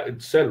data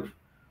itself.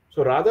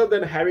 So rather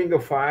than having a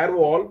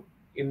firewall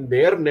in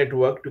their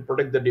network to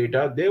protect the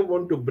data, they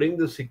want to bring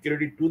the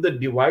security to the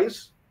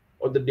device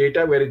or the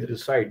data where it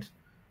resides.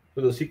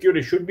 So the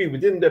security should be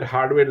within that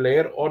hardware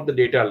layer or the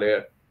data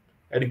layer.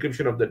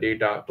 Encryption of the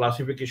data,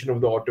 classification of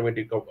the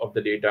automatic of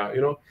the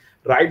data,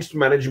 rights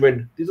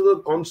management. These are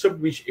the concepts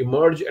which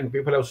emerge and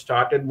people have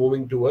started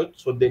moving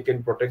towards so they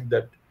can protect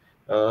that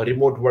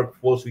remote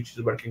workforce which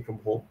is working from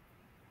home.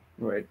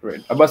 Right.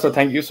 Abbas, so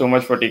thank you so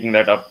much for taking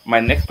that up. My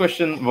next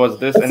question was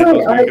this, and Sorry, it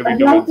was going to be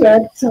I'd like to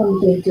add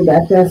something to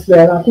that as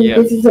well. I think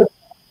this is an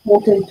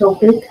important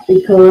topic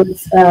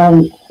because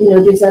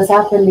this has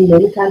happened in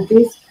many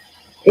countries.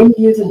 End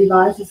user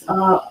devices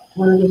are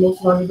one of the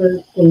most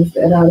vulnerable things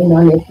that are in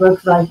our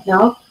networks right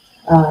now.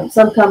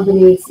 Some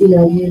companies,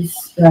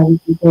 use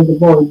before the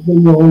board,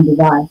 bring your own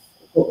device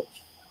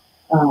approach.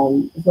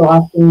 So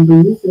asking the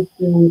users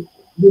to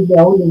give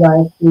their own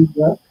device to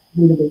work,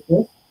 do the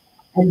business,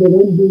 and they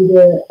don't do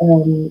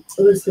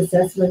the risk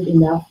assessment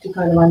enough to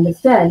kind of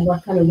understand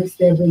what kind of risk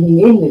they're bringing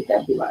in with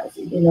that device.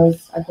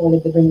 I call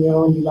it the bring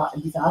your own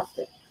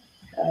disaster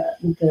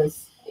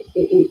because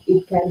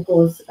it can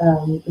cause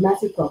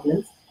massive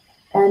problems.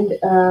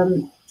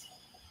 And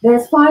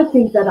there's 5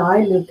 things that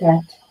I look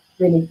at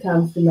when it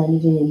comes to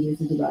managing end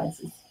user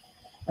devices.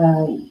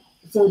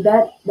 So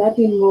that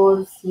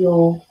involves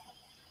your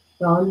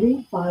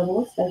boundary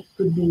firewalls, that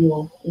could be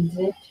your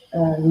internet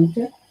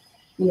router,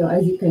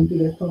 as you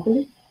configure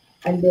properly,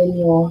 and then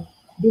your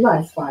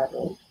device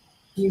firewall.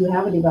 Do you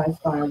have a device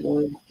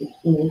firewall?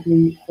 If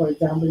you, for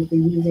example, if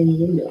you're using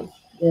Windows,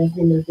 there's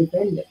Windows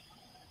Defender,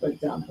 for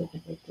example,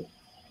 protected.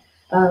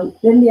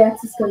 Then the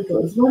access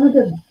controls. One of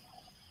the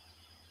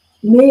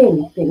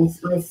main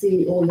things I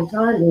see all the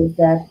time is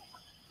that,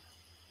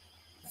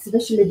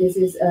 especially this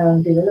is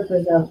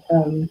developers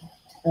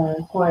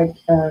are quite.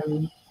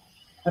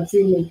 I've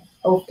seen it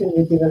often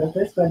with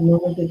developers, but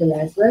normal people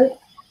as well.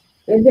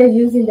 When they're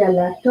using their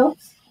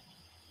laptops,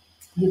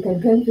 you can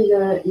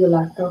configure your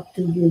laptop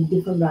to give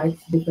different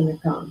rights to different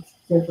accounts.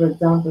 So, for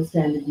example,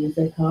 standard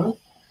user account,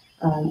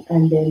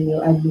 and then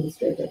your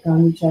administrator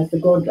account, which has the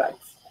gold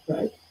rights,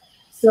 right?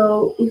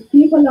 So, if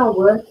people are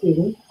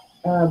working,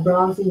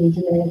 browsing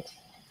internet,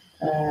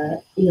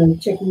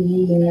 checking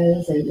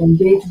emails and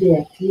day-to-day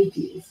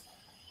activities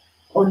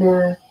on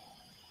a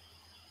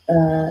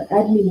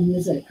admin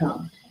user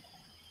account,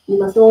 you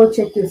must all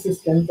check your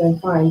systems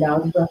and find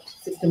out what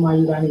system are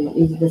you running on.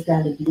 Is it the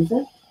standard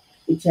user,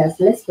 which has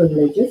less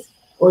privileges,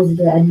 or is it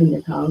the admin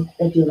account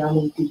that you're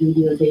running to do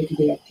your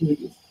day-to-day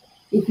activities?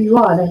 If you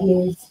are, that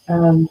means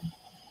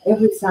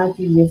every site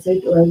you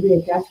visit or every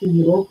attachment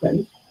you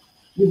open,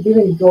 you're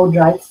giving broad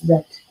rights to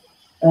that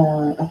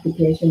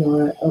application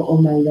or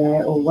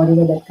malware or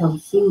whatever that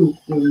comes through,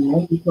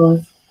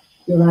 because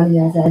you're running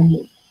as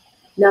admin.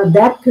 Now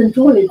that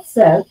control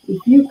itself,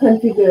 if you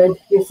configured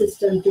your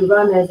system to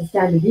run as a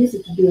standard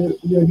user to do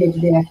your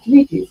day-to-day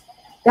activities,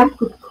 that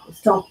could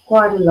stop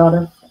quite a lot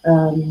of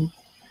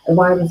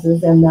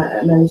viruses and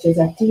malicious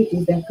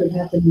activities that could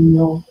happen in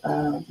your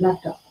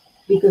laptop,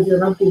 because you're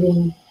not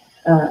giving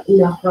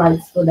enough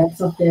rights for that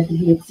software to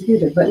be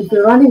executed. But if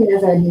you're running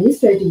as an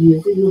administrative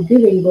user, you're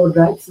giving both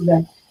rights to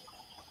that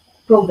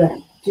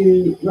program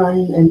to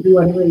run and do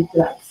whatever it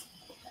likes.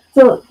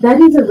 So that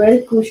is a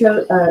very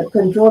crucial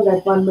control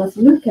that one must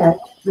look at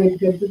when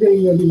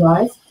configuring your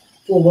device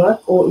for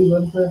work or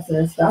even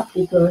personal stuff,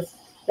 because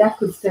that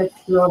could set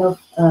a lot of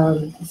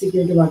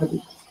security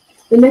vulnerabilities.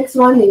 The next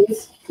one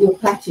is your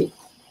patching.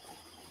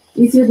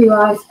 Is your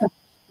device patched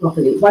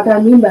properly? What I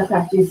mean by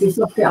patching is the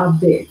software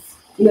updates.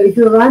 If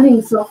you're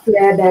running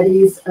software that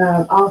is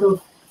out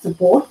of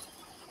support,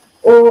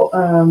 or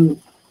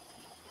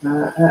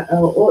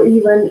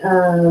even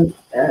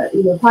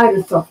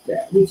pirate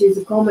software, which is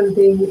a common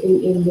thing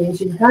in the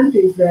Asian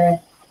countries,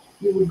 where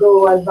you would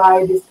go and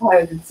buy this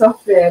pirated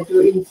software to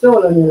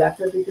install on your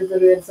laptop because the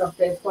real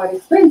software is quite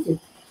expensive.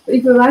 But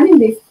if you're running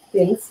these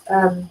things,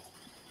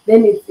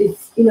 then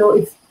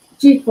it's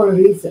cheap for a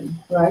reason,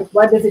 right?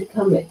 What does it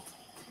come with?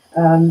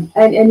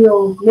 And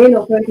your main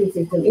operating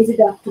system, is it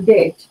up to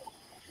date?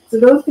 So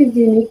those things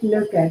you need to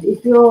look at.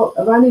 If you're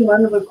running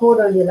vulnerable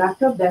code on your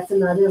laptop, that's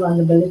another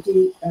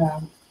vulnerability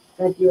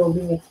that you're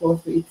being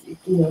exposed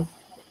to.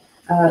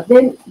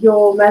 Then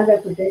your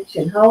malware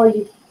protection. How are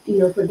you,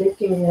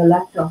 protecting your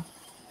laptop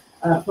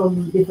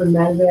from different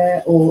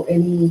malware or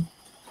any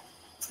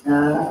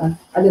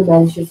other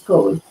malicious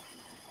code?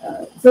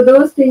 So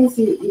those things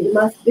you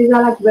must. These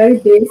are like very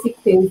basic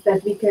things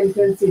that we can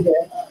consider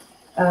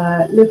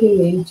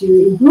looking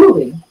into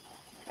improving.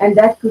 and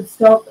that could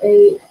stop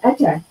a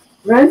attack.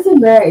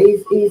 Ransomware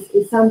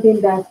is something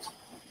that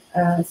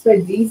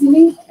spreads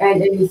easily,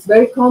 and it's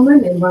very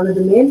common and one of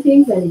the main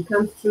things, and it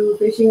comes through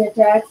phishing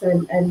attacks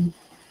and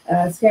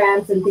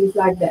scams and things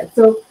like that.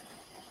 So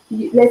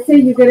let's say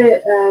you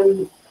get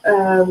a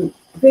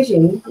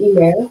phishing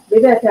email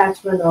with an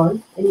attachment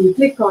on, and you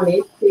click on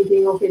it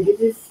thinking, okay, this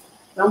is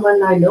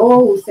someone I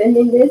know who's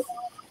sending this,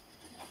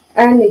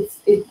 and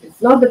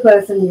it's not the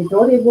person you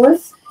thought it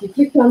was. You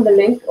clicked on the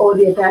link or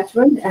the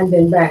attachment, and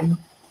then bang.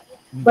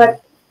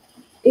 But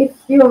if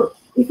you're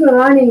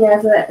running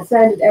as a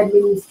standard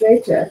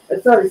administrator,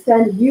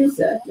 standard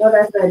user, not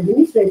as an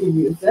administrative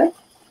user,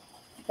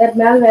 that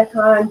malware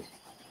can't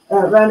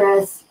run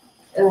as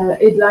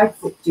it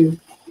likes it to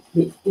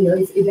be.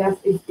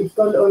 It's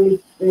got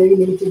only very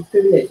limited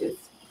privileges.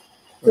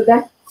 So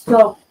that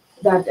stops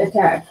that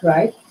attack,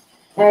 right?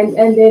 And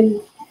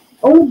then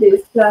all of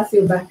this plus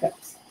your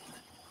backups.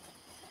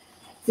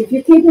 So if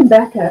you're keeping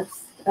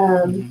backups,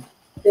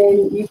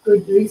 then you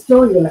could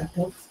restore your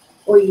laptops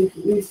or you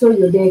restore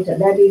your data.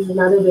 That is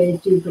another way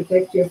to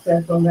protect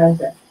yourself from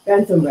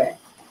ransomware.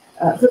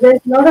 So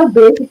there's a lot of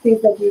basic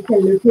things that you can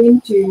look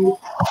into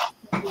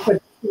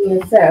protecting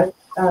yourself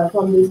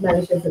from these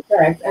malicious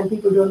attacks, and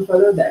people don't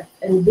follow that,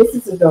 and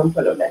businesses don't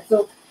follow that.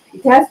 So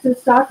it has to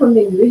start from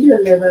the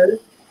individual level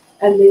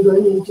and then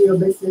going into your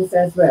business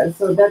as well.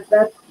 So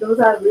those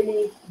are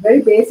really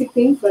very basic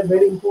things, but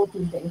very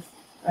important things,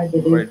 I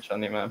believe. Right,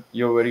 Chani ma'am.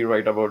 You're very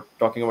right about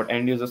talking about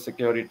end user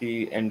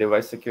security and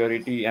device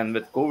security. And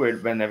with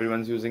COVID, when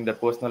everyone's using their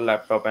personal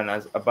laptop, and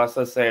as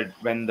Abbas said,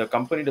 when the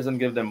company doesn't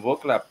give them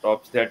work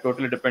laptops, they're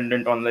totally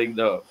dependent on like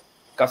the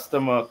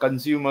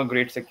consumer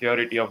grade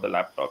security of the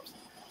laptops.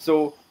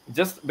 So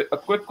just a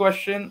quick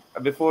question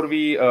before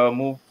we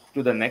move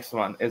to the next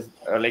one is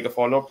like a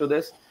follow-up to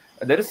this.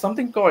 There is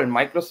something called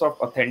Microsoft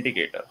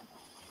Authenticator,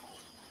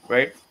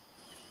 right?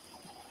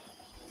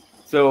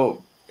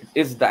 So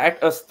is that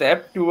a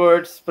step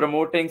towards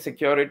promoting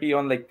security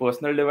on like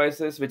personal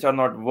devices, which are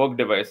not work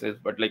devices,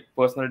 but like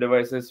personal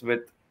devices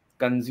with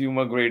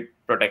consumer grade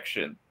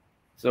protection?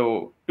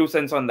 So 2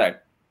 cents on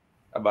that,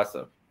 Abbas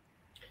sir.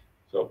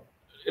 So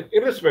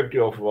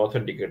irrespective of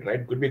authenticator,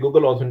 right? Could be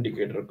Google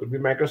Authenticator, could be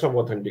Microsoft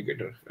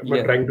Authenticator. I'm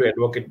not trying to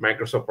advocate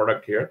Microsoft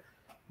product here,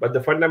 but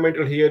the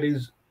fundamental here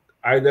is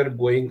either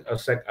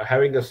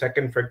having a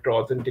second factor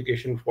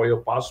authentication for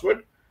your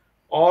password,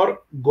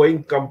 or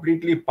going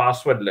completely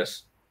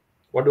passwordless.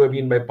 What do I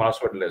mean by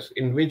passwordless?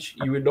 In which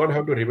you will not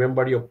have to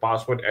remember your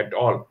password at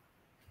all.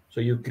 So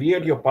you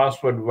create your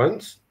password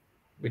once,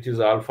 which is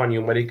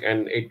alphanumeric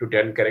and 8 to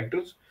 10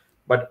 characters.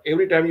 But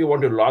every time you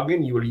want to log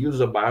in, you will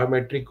use a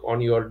biometric on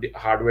your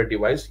hardware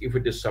device if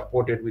it is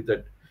supported with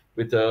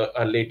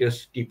a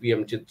latest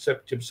TPM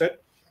chipset.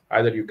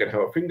 Either you can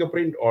have a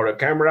fingerprint or a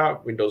camera.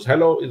 Windows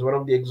Hello is one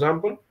of the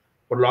example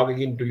for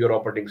logging into your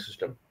operating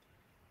system.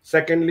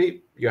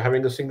 Secondly, you're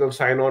having a single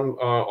sign-on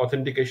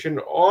authentication,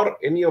 or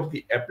any of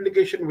the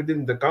application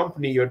within the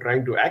company you're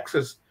trying to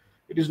access.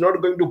 It is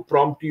not going to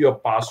prompt you a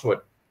password.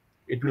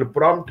 It will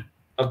prompt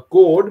a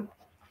code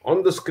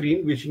on the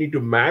screen which you need to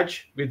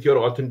match with your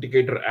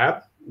authenticator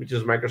app, which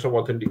is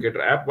Microsoft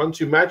Authenticator app. Once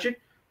you match it,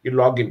 you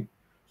log in.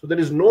 So there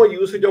is no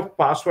usage of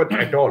password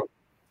at all.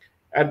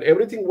 And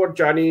everything what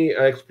Chani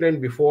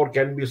explained before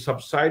can be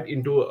subsided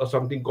into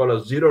something called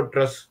a zero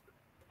trust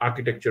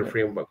architecture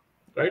framework,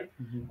 right?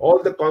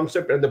 All the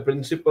concept and the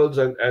principles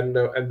and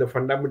the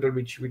fundamental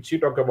which she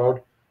talked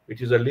about,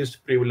 which is a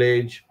least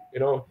privilege,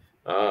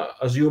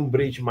 assume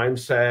breach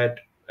mindset,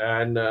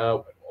 and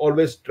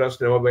always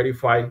trust, never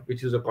verify,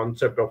 which is a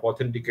concept of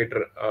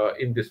authenticator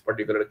in this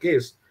particular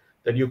case,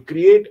 that you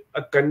create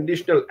a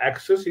conditional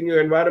access in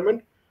your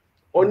environment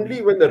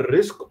only when the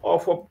risk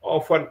of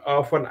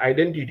an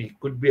identity,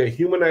 could be a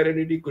human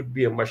identity, could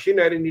be a machine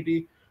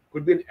identity,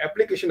 could be an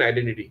application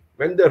identity.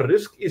 When the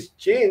risk is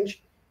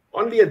changed,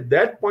 only at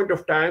that point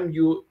of time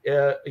you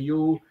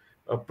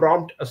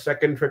prompt a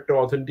second factor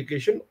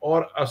authentication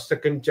or a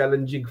second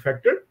challenging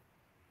factor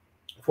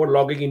for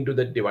logging into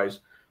that device.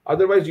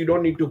 Otherwise, you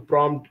don't need to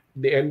prompt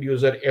the end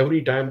user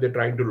every time they're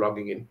trying to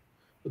logging in.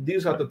 So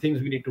these are the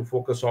things we need to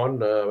focus on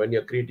when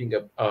you're creating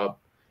a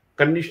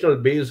conditional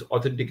based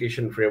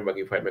authentication framework,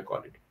 if I may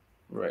call it.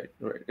 Right.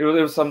 It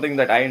was something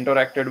that I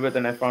interacted with,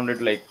 and I found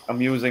it like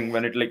amusing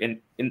when it like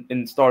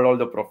installed all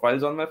the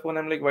profiles on my phone.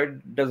 I'm like, why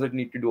does it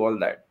need to do all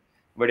that?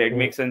 But it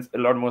makes sense, a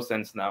lot more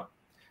sense now.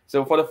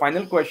 So for the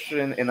final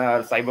question in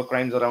our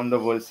cybercrimes around the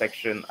world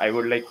section, I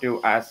would like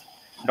to ask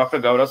Dr.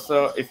 Gaurav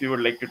sir if you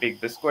would like to take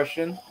this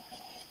question.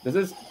 This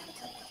is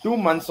 2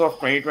 months of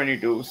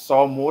 2022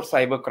 saw more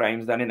cyber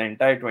crimes than in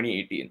entire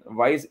 2018.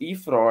 Why is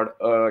e-fraud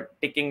a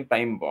ticking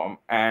time bomb?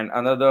 And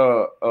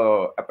another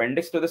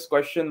appendix to this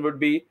question would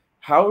be,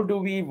 how do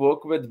we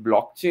work with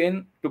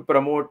blockchain to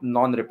promote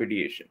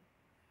non-repudiation?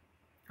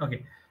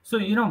 Okay. So,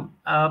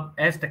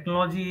 as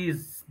technology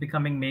is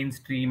becoming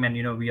mainstream and,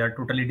 we are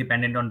totally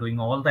dependent on doing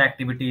all the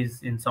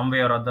activities in some way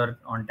or other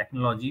on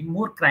technology,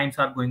 more crimes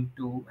are going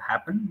to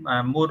happen.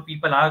 More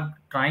people are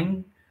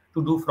trying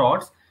to do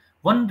frauds.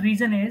 One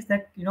reason is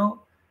that,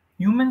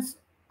 humans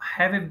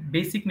have a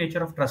basic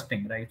nature of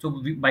trusting, right?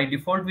 So by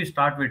default we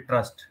start with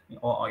trust,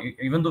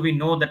 even though we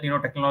know that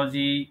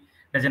technology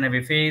doesn't have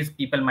a face,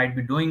 people might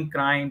be doing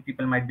crime,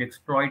 people might be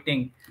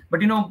exploiting,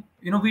 but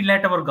we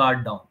let our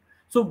guard down.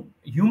 So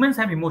humans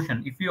have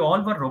emotion. If we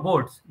all were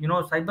robots,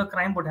 cyber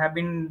crime would have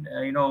been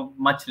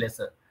much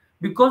lesser,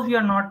 because we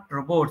are not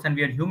robots and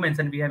we are humans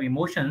and we have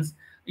emotions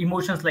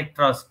like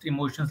trust,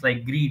 emotions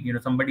like greed.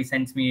 Somebody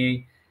sends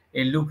me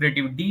a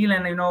lucrative deal,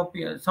 and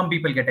some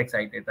people get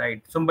excited,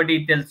 right?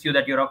 Somebody tells you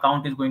that your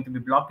account is going to be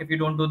blocked if you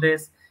don't do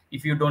this,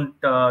 if you don't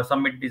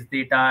submit this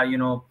data,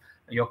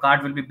 your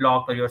card will be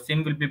blocked or your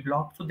sim will be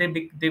blocked. So they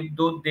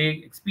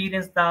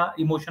experience the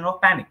emotion of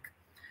panic.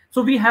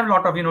 So we have a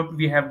lot of,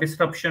 we have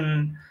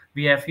disruption,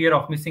 we have fear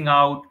of missing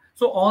out.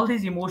 So all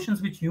these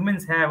emotions which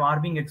humans have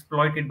are being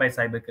exploited by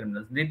cyber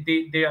criminals.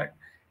 They are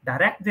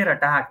direct their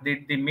attack,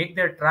 they make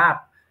their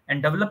trap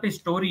and develop a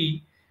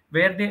story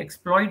where they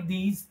exploit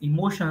these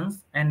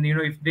emotions. And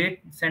if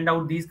they send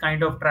out these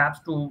kind of traps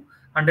to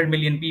 100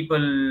 million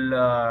people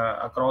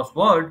across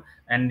world,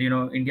 and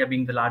India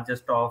being the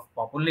largest of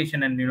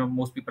population, and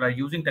most people are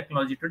using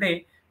technology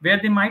today, where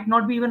they might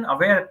not be even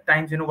aware at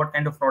times what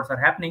kind of frauds are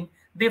happening,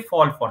 they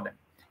fall for them.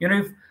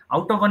 If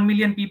out of 1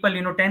 million people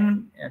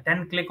 10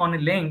 click on a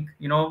link,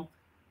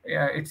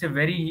 it's a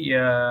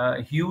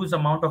very huge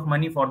amount of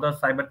money for the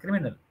cyber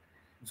criminal.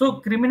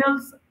 So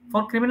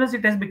for criminals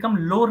it has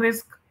become low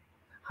risk,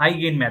 high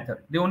gain method.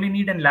 They only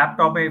need a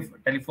laptop, a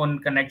telephone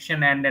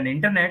connection, and an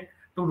internet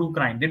to do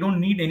crime. They don't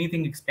need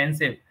anything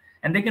expensive,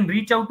 and they can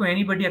reach out to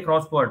anybody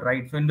across world,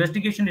 right? So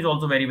investigation is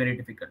also very, very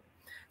difficult.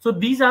 So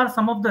these are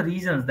some of the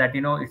reasons that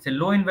it's a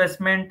low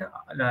investment,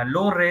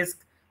 low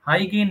risk,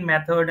 high gain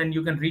method, and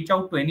you can reach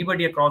out to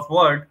anybody across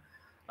world.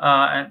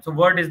 And so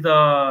world is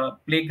the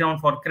playground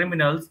for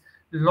criminals.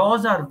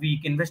 Laws are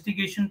weak,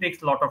 investigation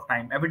takes a lot of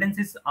time,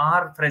 evidences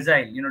are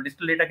fragile,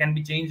 digital data can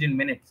be changed in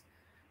minutes.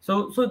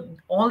 So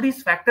all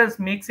these factors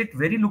makes it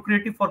very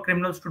lucrative for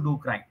criminals to do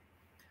crime.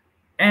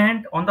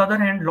 And on the other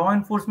hand, law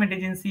enforcement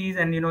agencies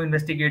and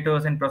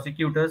investigators and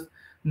prosecutors,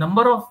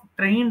 number of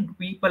trained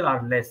people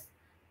are less.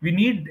 We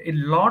need a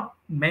lot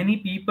many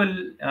people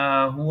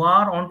who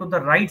are onto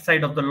the right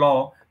side of the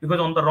law, because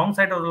on the wrong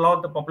side of the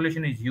law the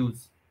population is huge.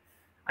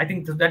 I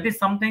think that is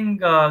something.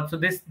 So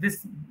this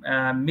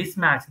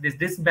mismatch, this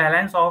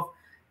disbalance of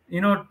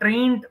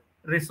trained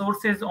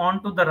resources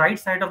onto the right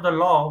side of the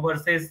law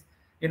versus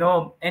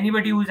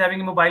anybody who's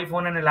having a mobile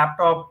phone and a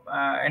laptop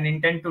and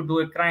intent to do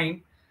a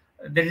crime,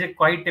 there is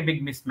quite a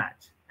big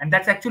mismatch, and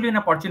that's actually an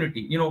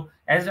opportunity.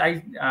 As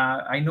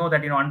I know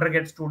that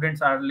undergrad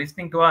students are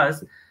listening to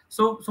us,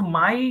 so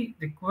my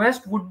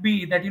request would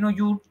be that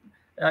you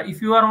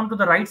if you are onto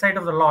the right side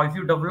of the law, if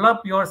you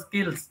develop your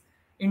skills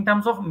in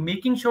terms of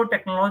making sure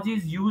technology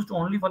is used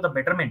only for the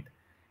betterment,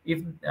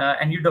 if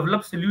and you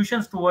develop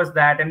solutions towards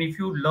that, and if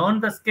you learn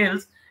the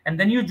skills and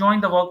then you join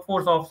the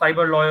workforce of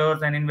cyber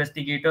lawyers and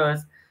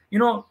investigators,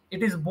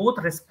 it is both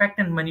respect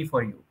and money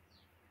for you.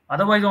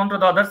 Otherwise, on to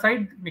the other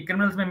side, the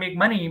criminals may make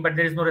money, but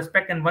there is no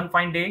respect, and one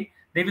fine day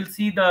they will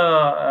see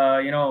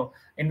the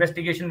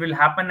investigation will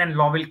happen and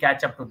law will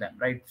catch up to them,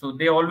 right? So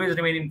they always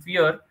remain in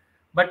fear,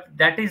 but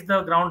that is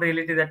the ground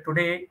reality, that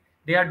today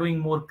they are doing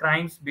more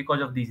crimes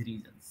because of these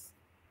reasons.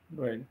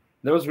 Right.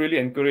 That was really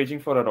encouraging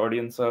for our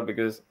audience,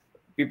 because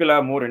people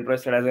are more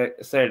interested, as I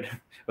said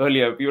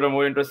earlier, people are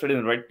more interested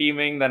in red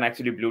teaming than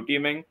actually blue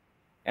teaming.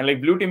 And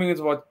like blue teaming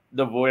is what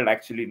the world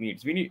actually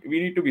needs. We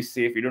need to be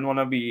safe. We don't want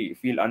to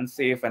feel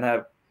unsafe and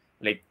have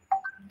like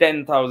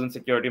 10,000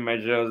 security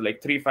measures,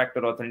 like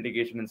 3-factor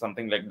authentication and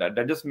something like that.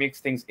 That just makes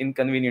things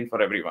inconvenient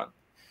for everyone.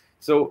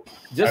 So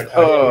just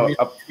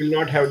we will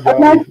not have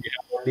jobs if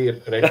we have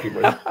only red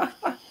teamers.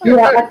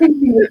 Yeah, I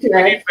think we need to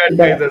add to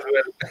that. As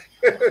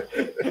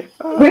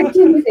well. Red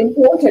team is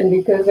important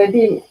because red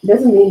team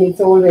doesn't mean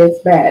it's always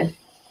bad,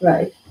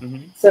 right?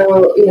 Mm-hmm.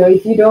 So,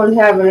 if you don't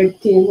have a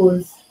red team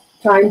who's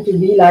trying to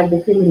be like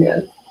the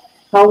criminal,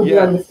 how would you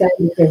understand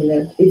the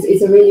criminal?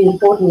 It's a really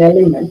important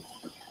element.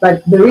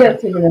 But the real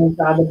criminals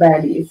are the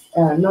baddies,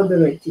 not the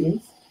red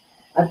teams.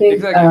 I think.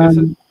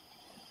 Exactly.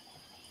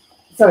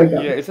 Sorry, go.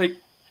 Yeah, it's like,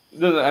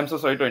 I'm so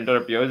sorry to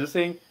interrupt you. I was just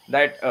saying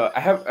that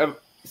I've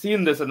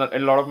seen this in a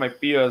lot of my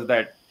peers,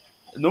 that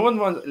no one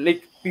wants,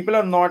 like, people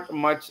are not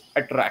much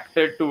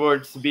attracted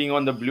towards being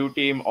on the blue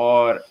team,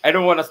 or I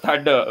don't want to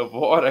start a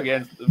war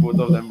against both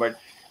of them, but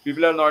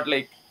people are not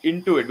like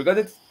into it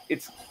because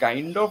it's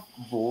kind of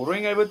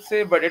boring, I would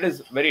say, but it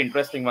is very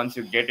interesting once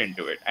you get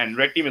into it. And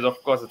red team is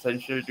of course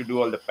essential to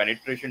do all the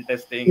penetration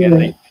testing and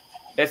like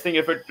testing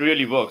if it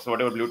really works,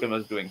 whatever blue team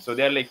is doing. So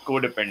they are like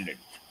codependent.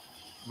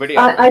 But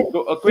yeah,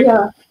 a quick.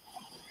 Yeah.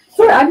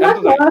 Sorry, I'd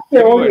like to ask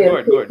the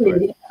audience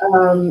quickly.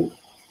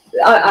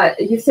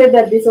 You said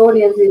that this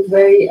audience is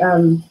very,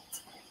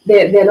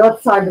 they're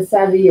not cyber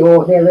savvy,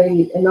 or they're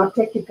very not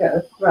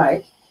technical,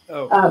 right?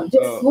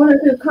 Wanted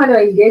to kind of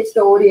engage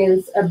the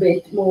audience a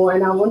bit more,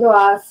 and I want to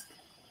ask,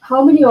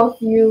 how many of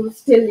you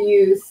still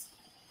use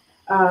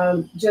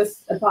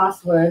just a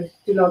password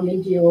to log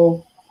into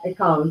your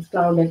accounts,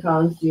 cloud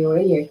accounts, your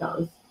any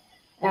accounts?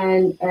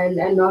 and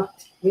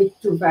not with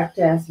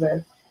two-factor as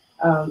well.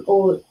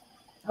 Or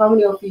how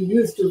many of you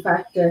use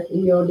two-factor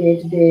in your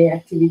day-to-day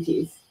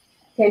activities?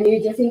 Can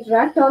you just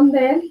interact on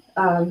them?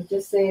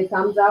 Just say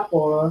thumbs up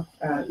or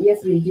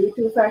yes, we do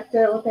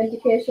two-factor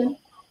authentication.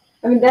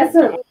 I mean, Right. that's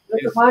the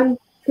Please one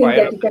thing fire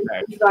that up you the can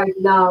chat. use right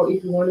now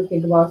if you want to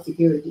think about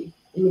security.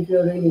 And if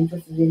you're really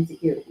interested in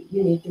security,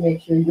 you need to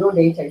make sure your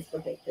data is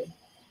protected.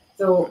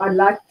 So I'd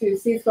like to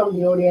see from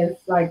the audience,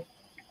 like,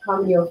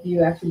 how many of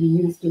you actually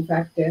use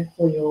two-factor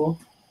for your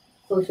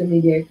social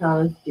media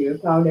accounts, to your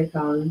cloud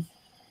accounts,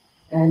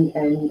 and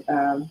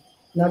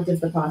not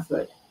just the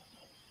password.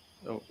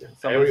 Oh, someone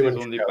says Everyone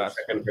should only have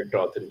password. second factor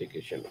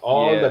authentication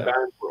all the Yeah.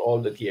 time for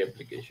all the key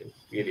applications.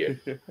 Period.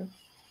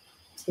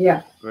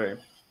 Yeah. Right.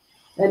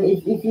 And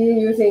if you're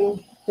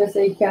using just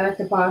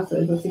 8-character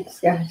passwords or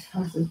 6-character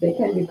passwords, they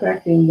can be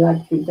cracked in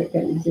like 2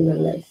 seconds,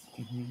 even less.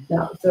 Mhm.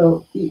 Now,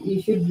 so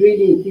you should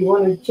really, if you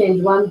want to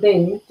change one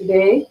thing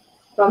today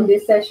from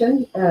this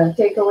session,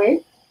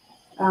 takeaway,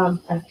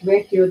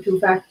 activate your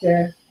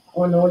two-factor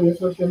on all your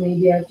social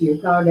media, to your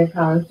cloud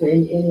accounts, to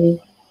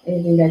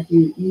anything that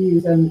you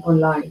use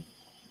online.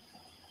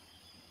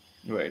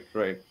 Right.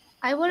 Right.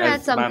 I want to add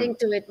As something ma'am.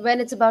 to it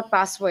when it's about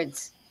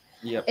passwords.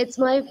 Yep. It's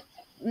my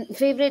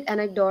favorite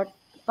anecdote.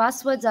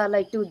 Passwords are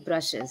like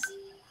toothbrushes.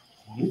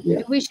 Mhm. Yeah.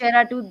 Do we share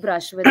our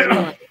toothbrush with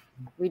anyone?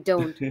 We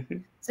don't.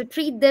 So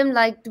treat them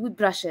like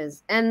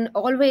toothbrushes and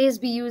always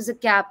be use a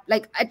cap.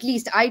 Like at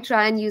least I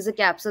try and use a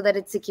cap so that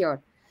it's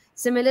secure.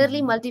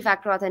 Similarly, Mhm.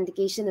 multi-factor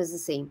authentication is the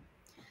same.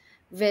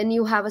 When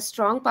you have a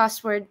strong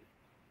password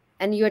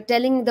and you're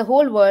telling the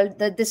whole world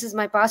that this is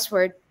my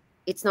password,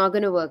 it's not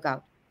going to work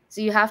out.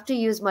 So you have to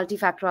use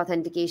multi-factor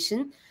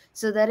authentication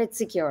so that it's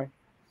secure.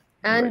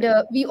 And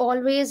Right. we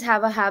always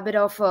have a habit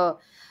of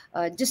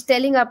just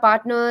telling our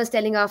partners,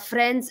 telling our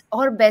friends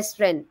or best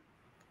friend,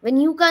 when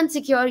you can't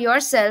secure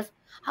yourself,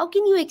 how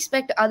can you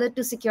expect other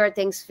to secure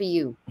things for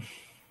you?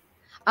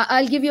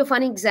 I'll give you a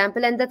funny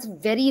example, and that's a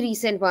very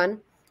recent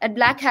one. At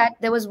Black Hat,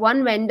 there was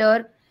one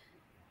vendor.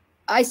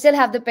 I still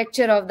have the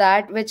picture of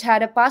that, which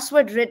had a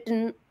password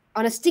written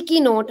on a sticky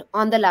note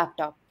on the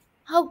laptop.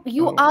 How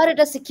you Oh. are at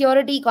a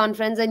security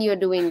conference and you're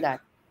doing that?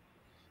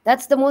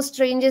 That's the most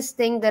strangest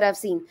thing that I've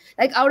seen.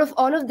 Like out of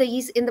all of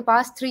these in the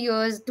past 3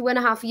 years,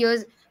 2.5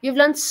 years, we've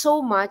learned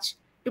so much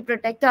to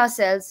protect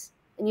ourselves,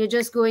 and you're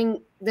just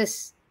going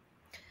this.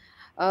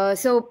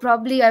 So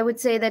probably I would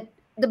say that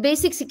the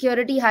basic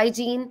security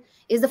hygiene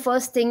is the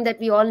first thing that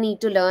we all need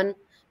to learn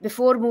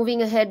before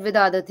moving ahead with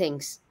other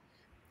things.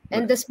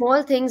 And Right. the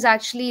small things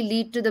actually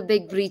lead to the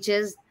big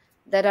breaches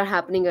that are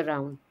happening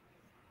around.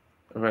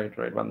 Right.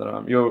 Right.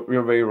 Vandana,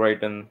 you're very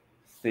right in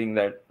saying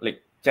that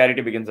like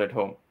charity begins at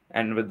home.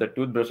 And with the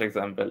toothbrush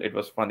example, it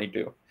was funny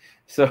too.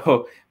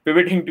 So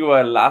pivoting to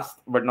our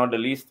last but not the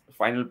least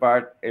final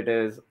part, it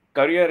is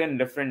career in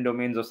different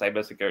domains of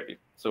cybersecurity.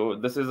 So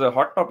this is a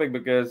hot topic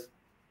because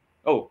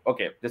oh,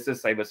 okay, this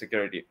is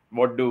cybersecurity.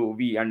 What do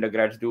we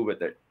undergrads do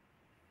with it?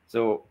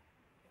 So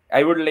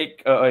I would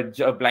like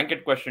a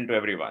blanket question to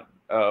everyone.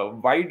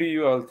 Why do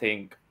you all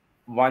think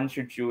one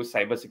should choose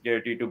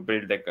cybersecurity to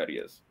build their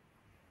careers?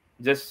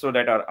 Just so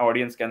that our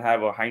audience can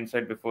have a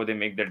hindsight before they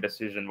make their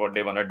decision what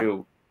they want to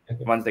do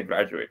once they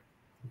graduate.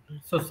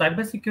 So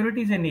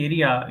cybersecurity is an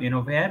area,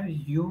 where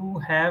you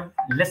have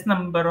less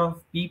number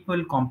of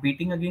people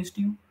competing against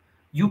you.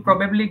 You Mhm.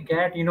 probably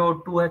get,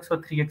 2x or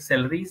 3x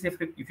salaries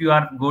if you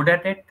are good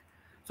at it.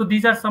 So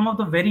these are some of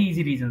the very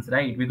easy reasons,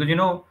 right? Because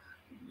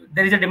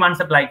there is a demand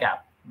supply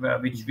gap,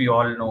 which we Mhm.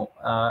 all know,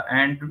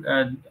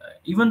 and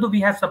even though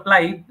we have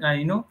supply,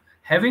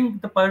 having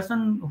the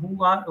person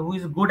who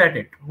is good at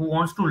it, who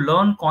wants to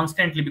learn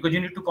constantly, because you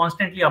need to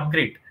constantly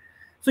upgrade.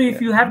 So if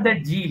Yeah. you have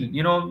that zeal,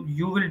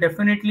 you will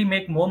definitely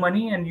make more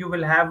money, and you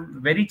will have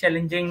very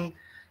challenging,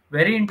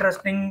 very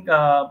interesting,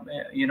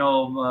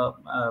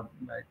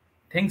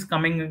 things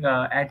coming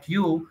at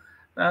you.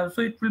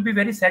 So it will be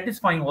very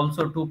satisfying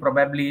also to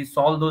probably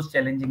solve those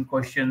challenging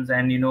questions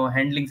and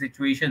handling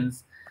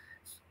situations.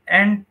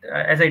 And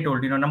as I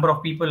told, number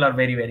of people are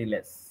very very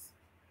less.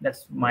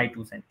 That's my Right.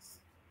 2 cents.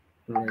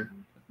 Right.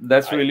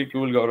 That's I really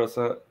cool, Gaurav,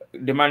 sir.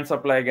 Demand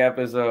supply gap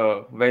is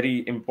a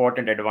very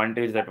important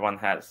advantage that one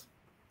has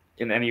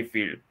in any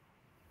field.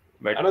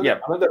 But another yeah,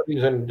 another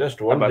reason,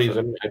 just one Abbas, sir.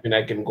 reason. I mean,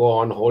 I can go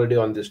on whole day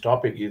on this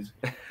topic is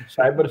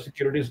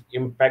cybersecurity is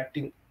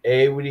impacting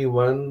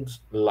everyone's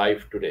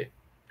life today,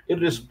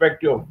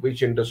 irrespective of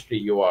which industry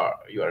you are.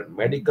 You are in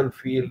medical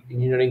field,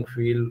 engineering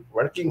field,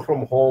 working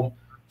from home,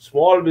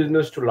 small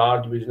business to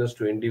large business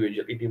to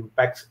individual. It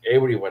impacts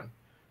everyone.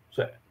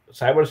 So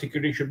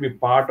cybersecurity should be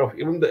part of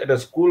even at a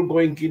school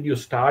going kid. You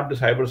start the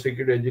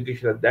cybersecurity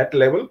education at that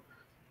level,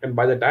 and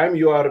by the time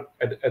you are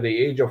at the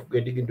age of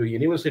getting into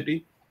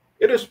university,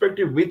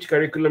 irrespective which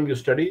curriculum you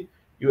study,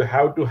 you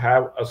have to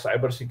have a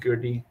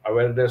cybersecurity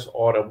awareness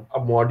or a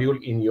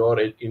module in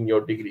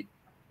your degree,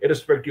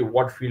 irrespective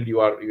what field you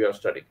are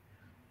studying.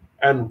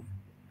 And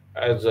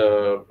as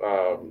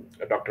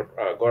Dr.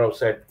 Gaurav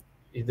said,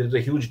 there is a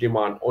huge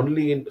demand.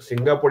 Only in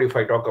Singapore, if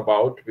I talk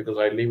about, because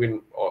I live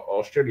in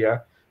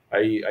Australia,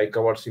 I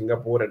covered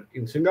Singapore, and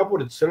in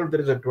Singapore itself,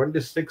 there is a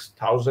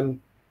 26,000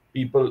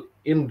 people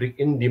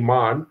in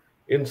demand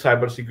in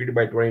cybersecurity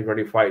by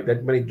 2025.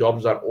 That many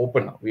jobs are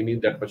open. We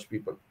need that much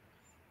people.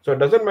 So it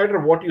doesn't matter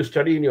what you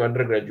study in your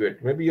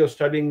undergraduate. Maybe you're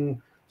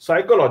studying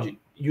psychology.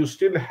 You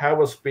still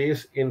have a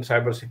space in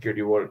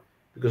cybersecurity world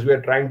because we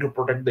are trying to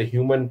protect the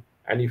human.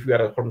 And if you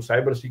are from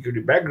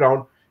cybersecurity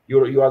background,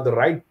 you are the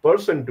right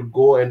person to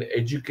go and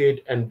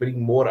educate and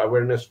bring more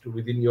awareness to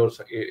within your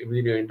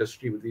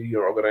industry, within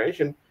your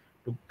organization,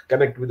 to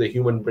connect with the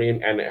human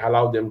brain and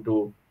allow them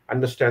to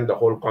understand the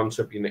whole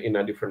concept in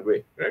a different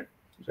way, right?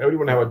 So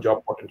everyone have a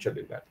job potential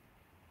in that.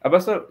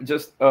 Abbas, sir,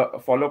 just a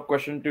follow-up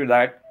question to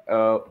that.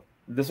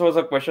 This was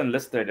a question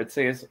listed. It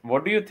says,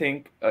 what do you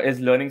think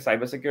is learning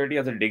cybersecurity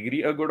as a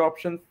degree a good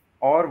option,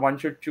 or one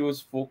should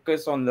choose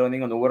focus on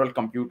learning an overall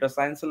computer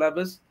science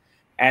syllabus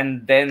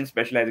and then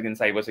specializing in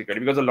cybersecurity?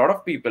 Because a lot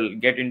of people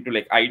get into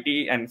like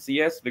IT and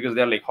CS because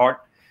they're like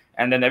hot,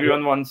 and then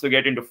everyone wants to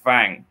get into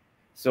FANG.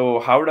 So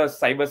how does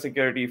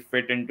cybersecurity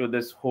fit into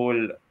this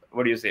whole,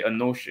 what do you say, a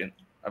notion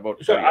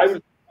about So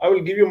careers? I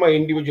will give you my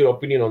individual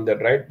opinion on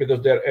that, right?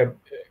 Because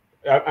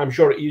I'm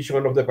sure each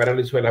one of the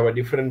panelists will have a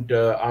different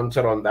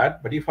answer on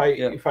that. But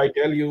Yeah. if I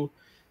tell you,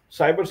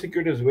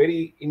 cybersecurity is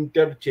very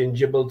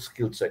interchangeable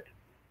skill set.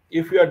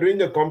 If you are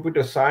doing a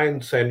computer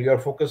science and you are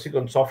focusing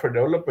on software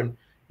development,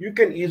 you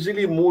can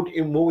easily move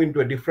into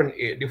a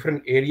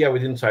different area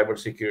within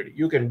cybersecurity.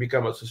 You can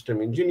become a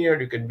system engineer.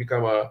 You can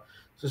become a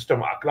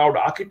cloud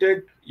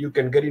architect. You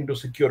can get into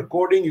secure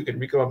coding. You can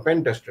become a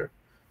pen tester.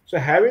 So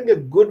having a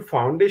good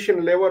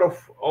foundation level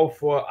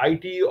of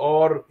IT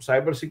or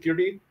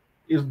cybersecurity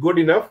is good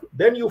enough.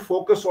 Then you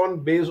focus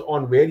on based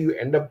on where you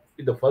end up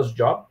with the first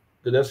job.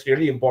 So that's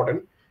really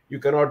important. You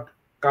cannot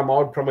come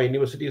out from a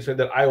university and say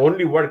that I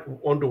only want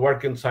to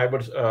work in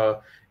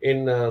software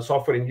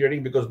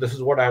engineering because this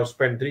is what I have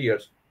spent 3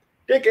 years.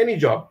 Take any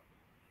job,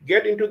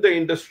 get into the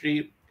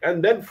industry,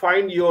 and then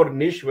find your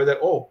niche. Whether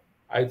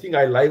I think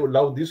I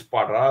love this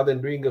part rather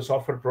than doing a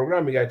software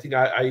programming. I think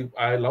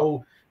I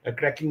love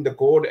cracking the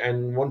code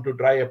and want to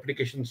try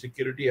application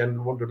security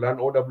and want to learn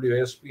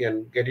OWASP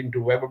and get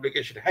into web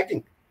application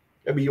hacking.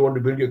 Maybe you want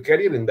to build your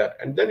career in that,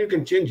 and then you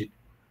can change it.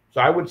 So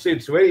I would say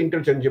it's very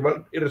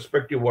interchangeable,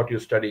 irrespective of what you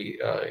study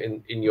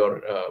in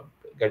your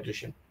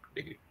graduation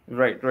degree.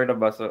 Right, right,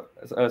 Abbas.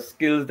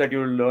 Skills that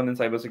you learn in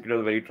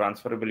cybersecurity are very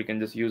transferable. You can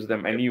just use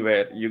them Yep.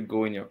 anywhere you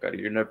go in your career.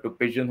 You don't have to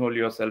pigeonhole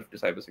yourself to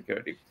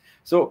cybersecurity.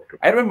 So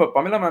I remember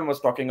Pamela ma'am was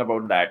talking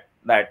about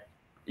that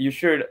you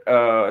should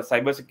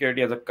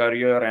cybersecurity as a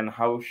career and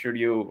how should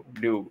you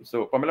do.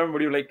 So Pamela,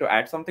 would you like to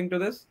add something to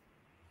this?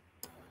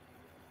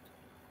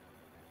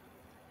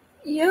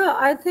 Yeah,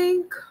 I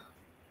think,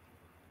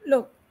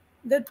 look,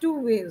 there are two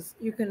ways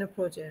you can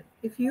approach it.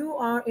 If you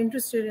are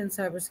interested in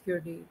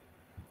cybersecurity,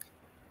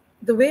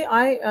 the way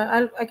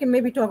I can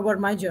maybe talk about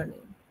my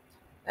journey.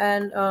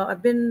 And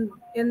I've been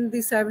in the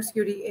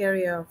cybersecurity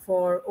area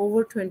for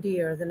over 20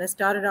 years. And I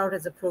started out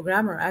as a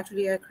programmer.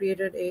 Actually, I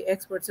created a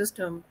expert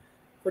system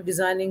for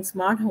designing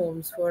smart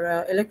homes,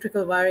 for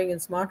electrical wiring in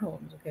smart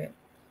homes. Okay.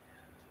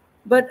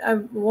 But I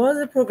was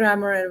a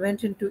programmer and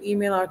went into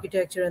email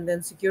architecture and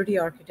then security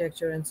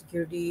architecture and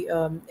security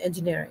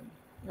engineering.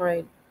 All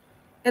right.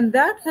 And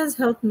that has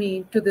helped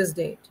me to this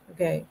date.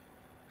 Okay.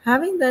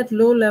 Having that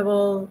low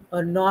level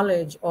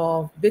knowledge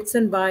of bits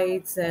and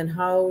bytes and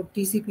how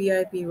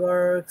TCP/IP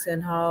works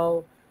and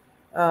how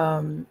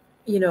um,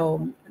 you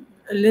know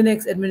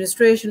Linux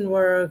administration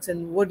works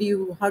and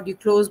how do you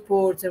close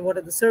ports and what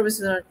are the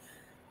services are,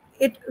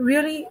 it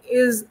really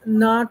is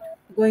not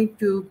going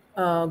to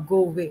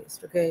go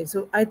waste. Okay,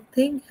 so I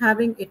think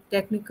having a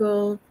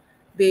technical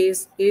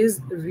base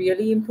is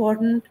really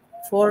important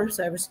for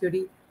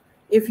cybersecurity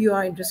if you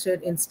are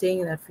interested in staying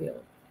in that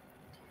field.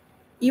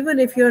 Even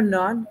if you're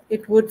not,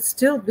 it would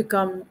still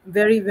become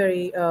very,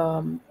 very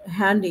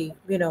handy,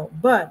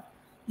 but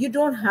you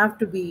don't have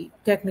to be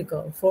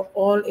technical for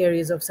all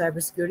areas of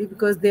cybersecurity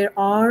because there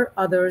are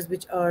others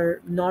which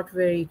are not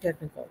very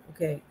technical.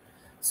 Okay.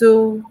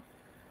 So,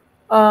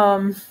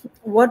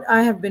 what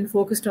I have been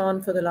focused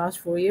on for the last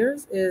 4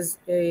 years is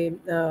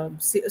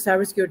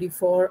cybersecurity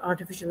for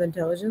artificial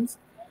intelligence.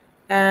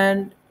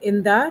 And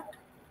in that,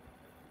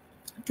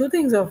 two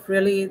things of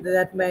really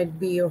that might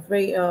be of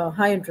very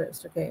high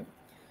interest. Okay,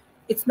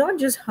 it's not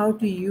just how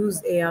to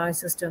use AI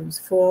systems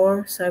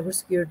for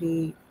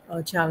cybersecurity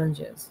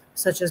challenges,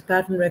 such as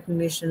pattern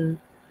recognition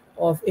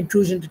of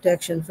intrusion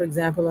detection, for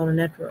example, on a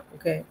network.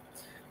 Okay,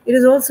 it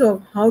is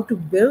also how to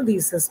build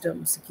these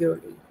systems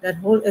securely. That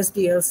whole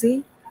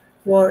SDLC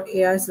for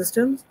AI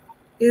systems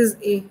is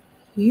a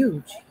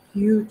huge,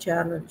 huge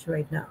challenge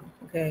right now.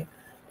 Okay,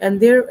 and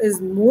there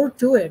is more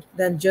to it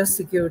than just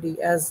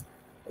security. As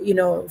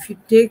if you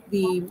take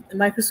the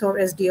Microsoft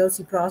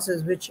SDLC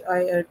process, which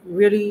I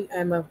really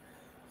am a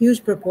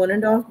huge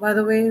proponent of, by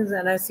the way,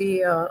 and I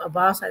see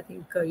Abbas, I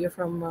think you're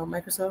from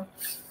Microsoft.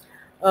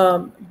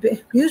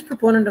 Huge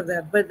proponent of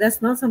that, but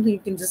that's not something you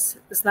can just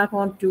slap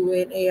onto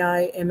an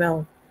AI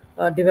ML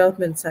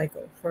development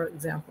cycle, for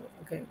example.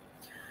 Okay,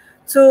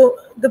 so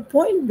the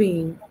point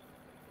being,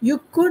 you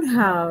could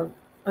have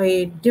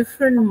a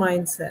different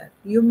mindset.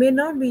 You may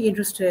not be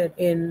interested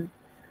in,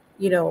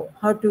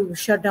 how to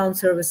shut down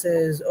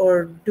services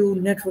or do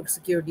network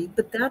security,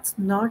 but that's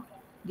not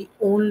the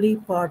only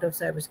part of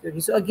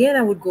cybersecurity. So again,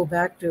 I would go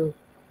back to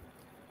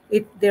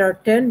it. There are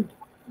 10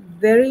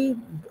 very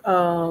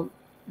uh,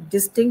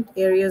 distinct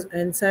areas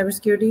in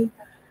cybersecurity.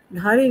 I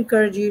highly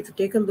encourage you to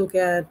take a look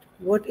at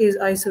what is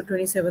ISO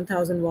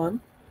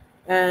 27001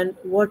 and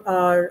what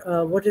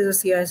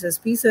is a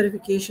CISSP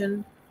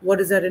certification, what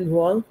does that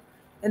involve,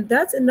 and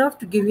that's enough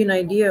to give you an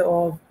idea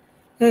of,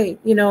 hey,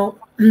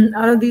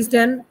 out of these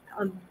 10,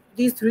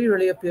 these three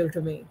really appeal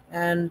to me,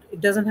 and it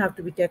doesn't have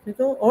to be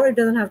technical, or it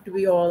doesn't have to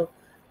be all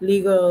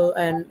legal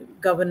and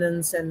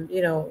governance and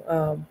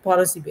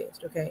policy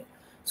based. Okay,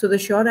 so the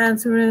short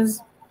answer is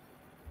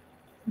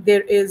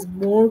there is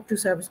more to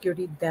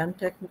cybersecurity than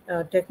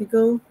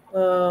technical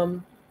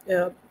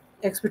uh,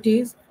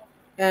 expertise,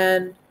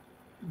 and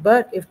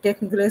but if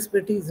technical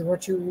expertise is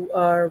what you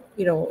are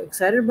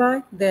excited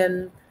by,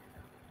 then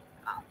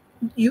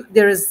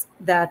there is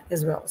that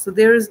as well. So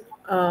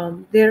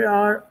there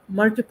are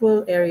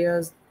multiple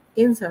areas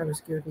in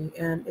cybersecurity,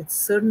 and it's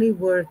certainly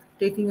worth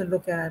taking a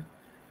look at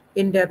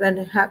in depth.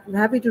 And I'm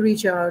happy to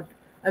reach out.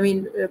 I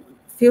mean,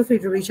 feel free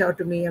to reach out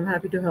to me. I'm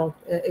happy to help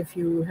if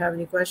you have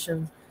any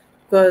questions,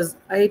 because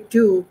I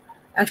too,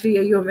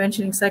 actually, you were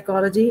mentioning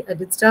psychology. I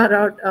did start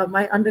out.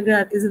 My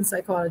undergrad is in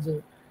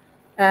psychology,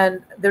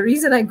 and the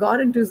reason I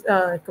got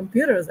into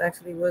computers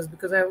actually was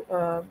because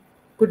I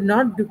could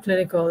not do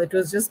clinical. It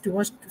was just too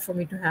much for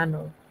me to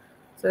handle.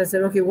 So I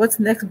said, okay, what's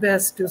next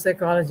best to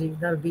psychology?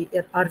 That'll be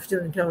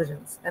artificial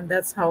intelligence. And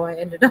that's how I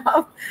ended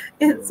up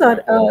in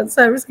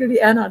cybersecurity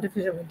and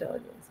artificial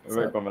intelligence.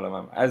 Right, Pamela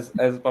ma'am. As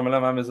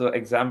Pamela ma'am is an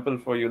example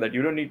for you that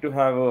you don't need to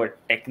have a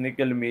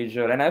technical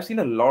major. And I've seen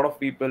a lot of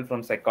people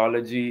from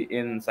psychology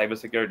in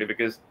cybersecurity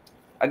because,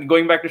 and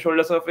going back to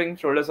shoulder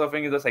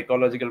surfing is a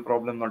psychological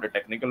problem, not a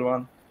technical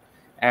one.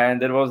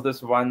 And there was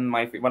this one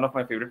of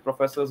my favorite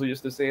professors who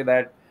used to say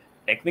that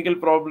technical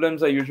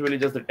problems are usually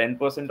just the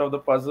 10% of the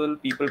puzzle.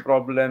 People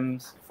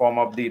problems form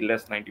up the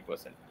less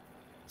 90%.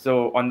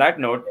 So on that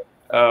note,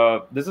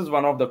 this is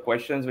one of the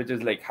questions which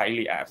is like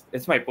highly asked.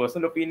 It's my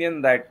personal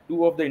opinion that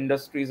two of the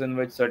industries in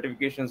which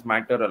certifications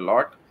matter a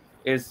lot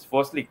is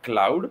firstly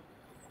cloud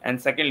and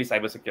secondly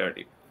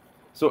cybersecurity.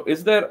 So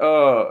is there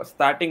a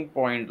starting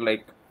point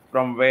like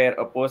from where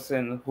a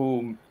person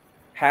who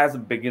has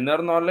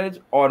beginner knowledge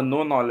or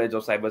no knowledge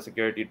of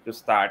cybersecurity to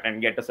start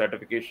and get a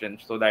certification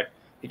so that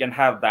he can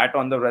have that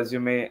on the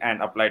resume and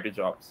apply to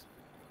jobs?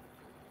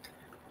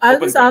 I'll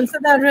Open just question. answer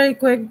that very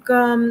quick,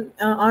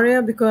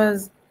 Arya,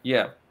 because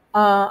Yeah.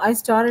 I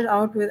started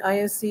out with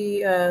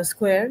ISC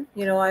Squared.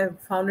 I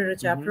founded a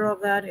chapter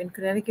of that in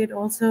Connecticut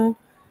also,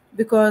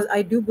 because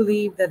I do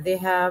believe that they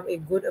have a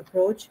good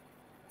approach.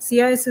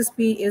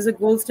 CISSP is a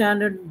gold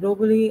standard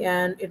globally,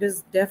 and it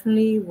is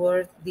definitely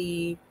worth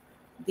the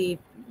the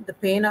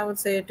pain, I would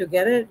say, to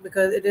get it,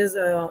 because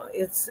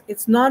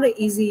it's not an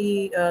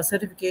easy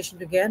certification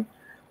to get,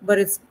 but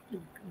it's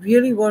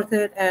really worth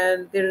it,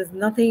 and there is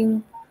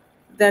nothing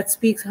that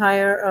speaks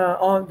higher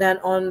than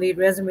on the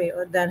resume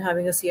than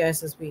having a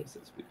CISSP.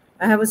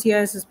 I have a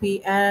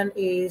CISSP and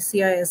a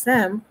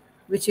CISM,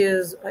 which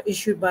is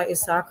issued by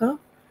ISACA,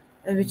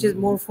 and which is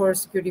more for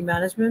security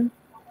management.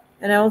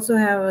 And I also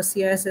have a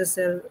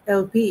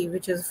CISSLP,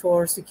 which is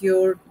for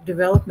secure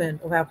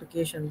development of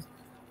applications.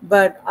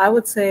 But I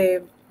would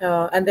say,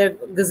 and there are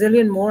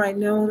gazillion more I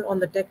know on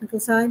the technical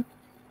side,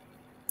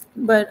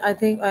 but I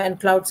think, and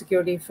cloud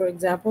security, for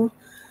example,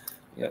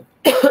 Yeah.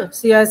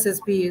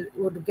 CISSP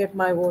would get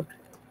my vote.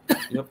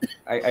 Yep,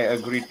 I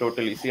agree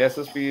totally.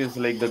 CSSP is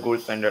like the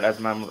gold standard, as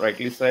ma'am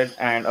rightly said.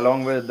 And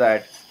along with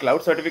that,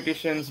 cloud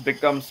certifications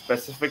become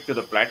specific to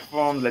the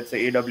platform, let's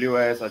say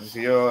AWS,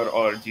 Azure,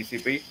 or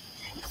GCP.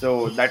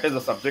 So that is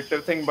a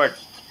subjective thing. But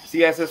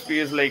CSSP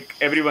is like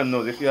everyone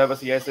knows. If you have a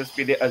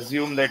CSSP, they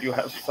assume that you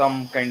have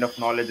some kind of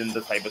knowledge in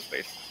the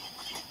cyberspace.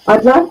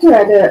 I'd like to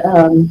add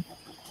a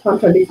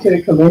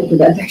contradictory comment to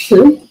that,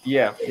 actually.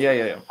 Yeah,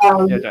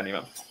 Chani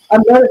ma'am.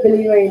 I'm not a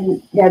believer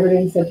in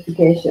gathering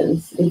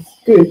certifications. It's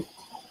good,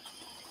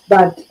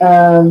 but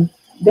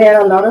there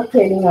are a lot of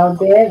training out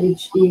there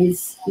which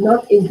is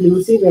not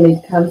inclusive when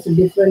it comes to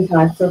different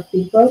types of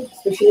people,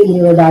 especially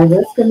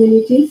neurodiverse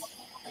communities.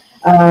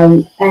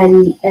 And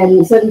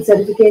certain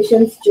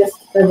certifications just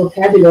a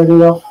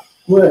vocabulary of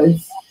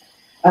words.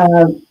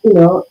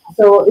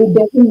 So it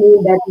doesn't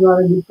mean that you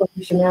are a good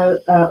professional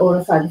or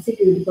a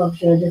cybersecurity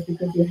professional just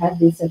because you have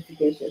these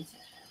certifications.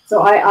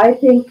 So I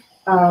think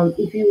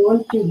if you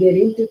want to get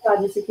into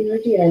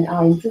cybersecurity and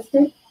are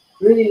interested,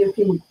 really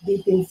looking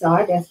deep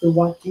inside as to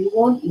what you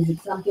want. Is it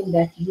something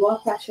that you are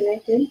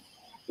passionate in?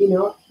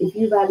 If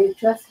you value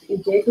trust,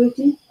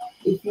 integrity,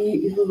 if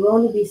you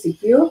want to be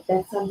secure,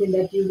 that's something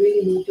that you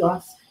really need to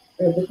ask,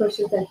 the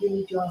questions that you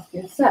need to ask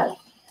yourself.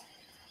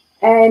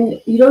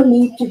 And you don't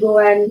need to go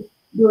and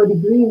do a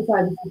degree in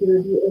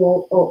cybersecurity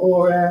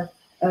or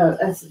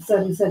a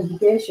certain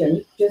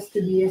certification just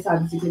to be a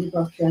cybersecurity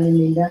professional in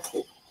the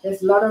industry.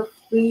 There's a lot of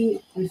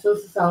free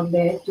resources out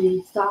there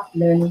to start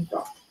learning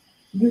from.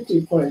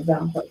 YouTube, for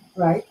example,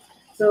 right?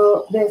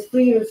 So there's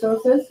free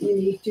resources. You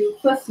need to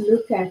first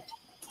look at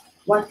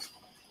what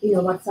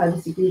what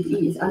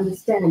cybersecurity is.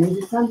 Understand, is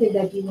it something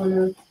that you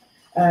want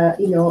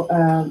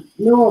to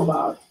know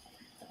about?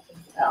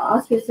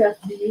 Ask yourself,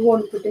 do you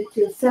want to protect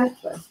yourself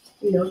first?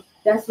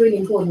 That's really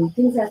important.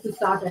 Things have to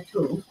start at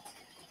home.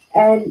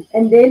 And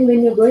then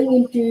when you're going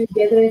into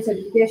gathering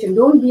certification,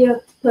 don't be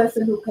a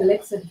person who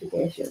collects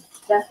certifications.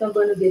 That's not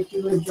going to get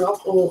you a job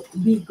or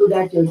be good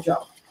at your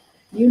job.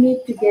 You need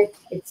to get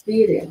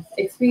experience.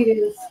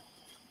 Experience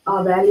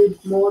are valued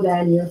more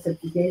than your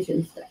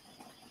certifications.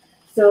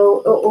 So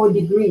or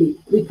degree,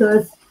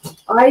 because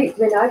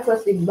when I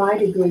first did my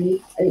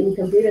degree in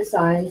computer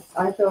science,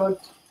 I thought,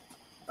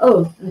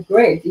 oh,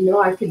 great,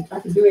 I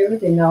could do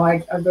everything now. I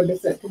got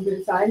a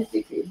computer science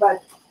degree,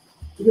 but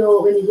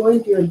when you go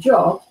into your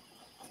job,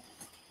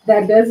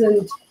 that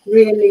doesn't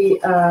really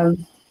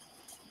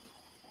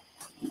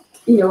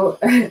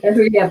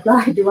really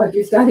apply to what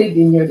you studied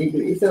in your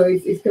degree. So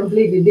it's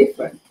completely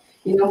different.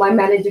 My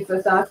manager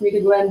first asked me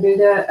to go and build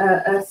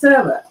a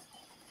server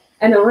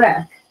and a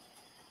rack.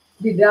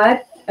 Did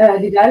I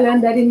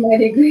learn that in my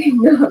degree?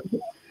 No.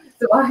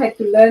 So I had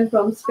to learn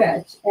from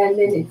scratch. And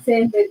then it's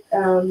same with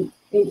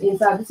in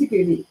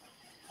cybersecurity.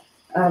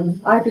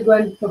 I had to go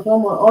and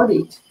perform an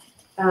audit.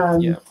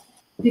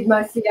 Did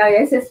my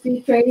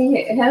CISSP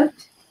training help?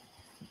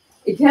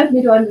 It helped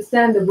me to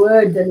understand the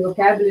words and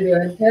vocabulary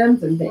and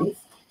terms and things.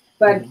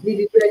 But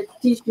did it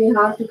teach me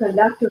how to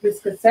conduct a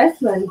risk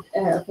assessment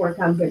for a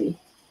company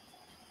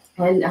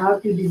and how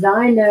to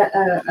design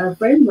a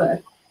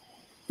framework?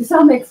 To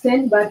some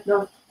extent, but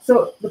not.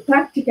 So the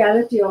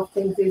practicality of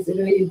things is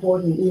really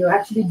important.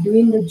 Actually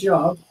doing the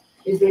job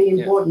is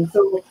really important.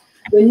 So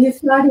when you're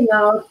starting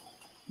out,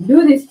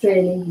 do this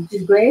training, which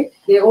is great.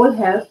 They all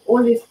help.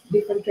 All these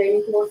different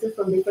training courses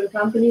from different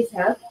companies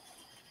help.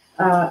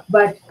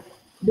 But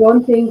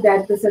don't think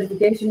that the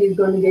certification is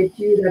going to get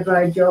you the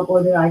right job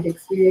or the right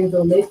experience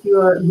or make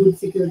you a good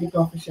security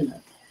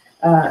professional.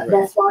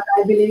 That's what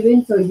I believe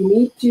in. So you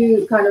need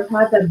to kind of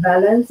have that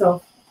balance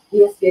of,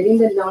 yes, getting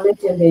the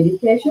knowledge and the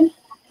education,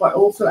 but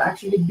also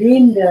actually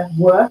doing the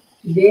work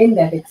to gain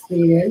that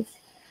experience.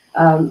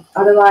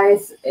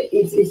 Otherwise,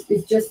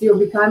 it's just you're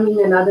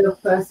becoming another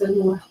person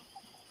who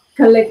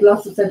collect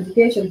lots of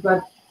certifications,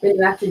 but when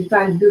you're actually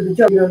trying to do the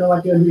job, you don't know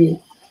what you're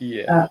doing.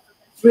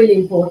 It's really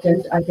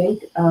important, I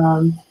think.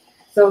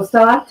 So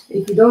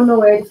if you don't know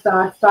where to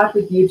start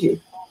with YouTube.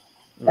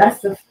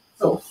 That's the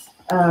source.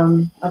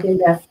 I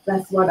think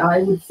that's what I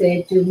would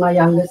say to my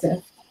younger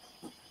self.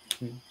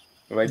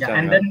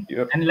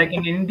 And like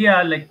in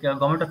India, like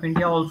Government of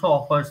India also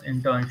offers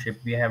internship.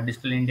 We have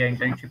Digital India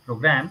internship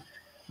program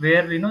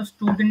where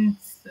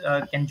students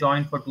can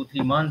join for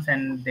 2-3 months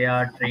and they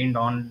are trained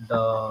on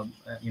the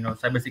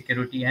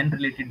cybersecurity and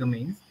related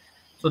domains.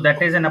 So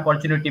that is an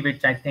opportunity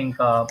which I think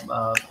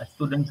a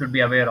student should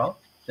be aware of.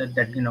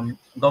 That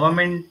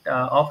Government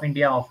of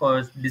India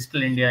offers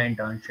Digital India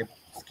internship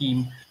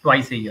scheme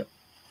twice a year.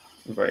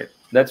 Right.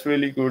 That's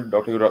really good,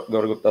 Dr. Gaurav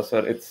Gupta,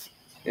 sir.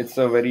 It's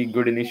a very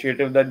good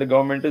initiative that the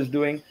government is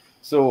doing.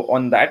 So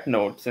on that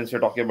note, since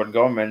you're talking about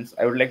governments,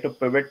 I would like to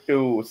pivot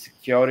to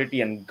security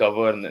and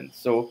governance.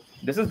 So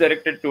this is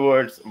directed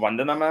towards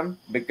Vandana ma'am,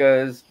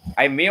 because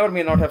I may or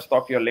may not have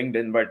stalked your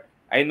LinkedIn, but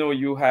I know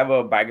you have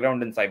a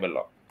background in cyber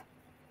law.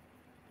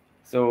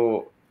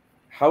 So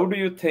how do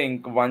you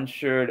think one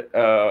should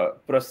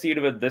proceed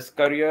with this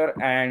career?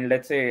 And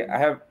let's say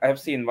I have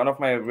seen one of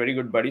my very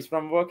good buddies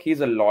from work.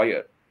 He's a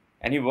lawyer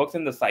and he works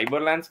in the cyber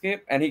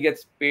landscape and he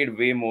gets paid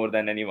way more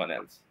than anyone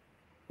else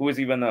who is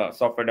even a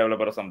software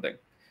developer or something.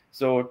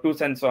 So 2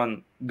 cents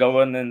on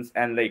governance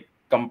and like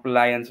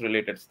compliance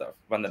related stuff.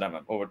 Vandana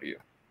ma'am, over to you.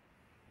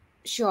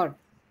 Sure.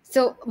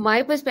 So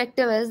my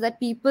perspective is that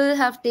people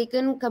have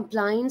taken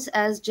compliance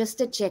as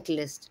just a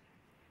checklist,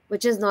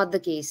 which is not the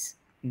case.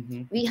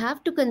 We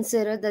have to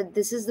consider that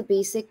this is the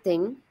basic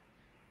thing,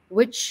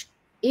 which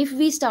if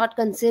we start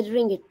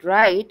considering it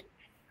right,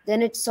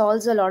 then it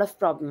solves a lot of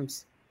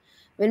problems.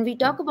 When we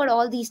talk about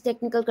all these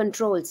technical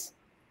controls,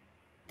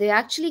 they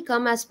actually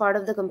come as part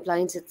of the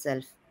compliance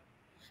itself.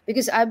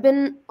 Because I've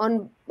been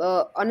on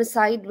a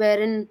side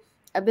wherein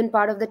I've been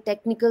part of the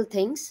technical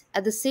things.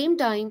 At the same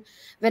time,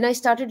 when I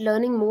started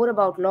learning more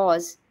about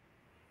laws,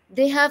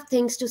 they have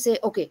things to say,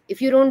 okay,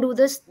 if you don't do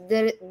this,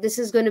 this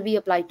is going to be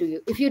applied to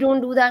you. If you don't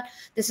do that,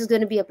 this is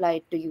going to be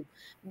applied to you.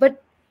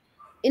 But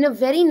in a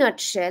very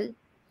nutshell,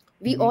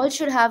 we all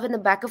should have in the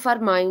back of our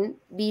mind,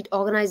 be it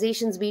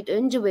organizations, be it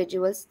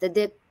individuals, that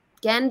there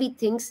can be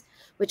things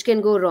which can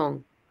go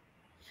wrong.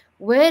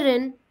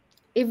 Wherein,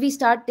 if we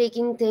start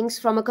taking things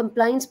from a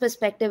compliance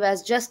perspective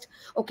as just,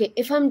 okay,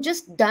 if I'm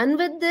just done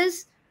with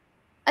this,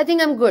 I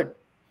think I'm good.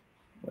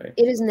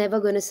 It is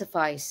never going to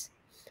suffice.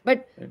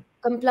 But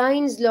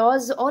compliance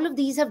laws, all of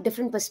these have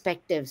different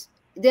perspectives.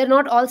 They're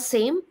not all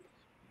same,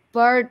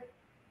 but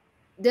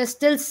they're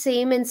still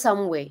same in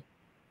some way.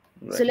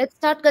 So let's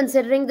start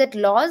considering that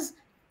laws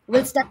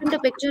will step into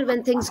picture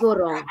when things go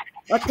wrong,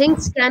 or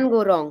things can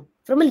go wrong.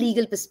 from a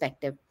legal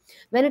perspective.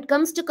 When it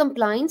comes to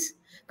compliance,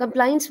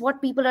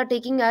 what people are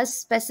taking as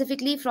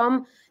specifically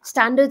from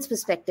standards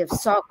perspective,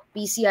 SOC,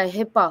 PCI,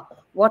 HIPAA,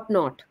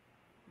 whatnot,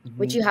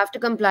 which Mhm. you have to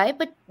comply.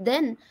 But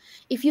then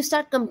if you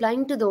start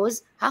complying to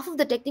those, half of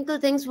the technical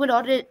things will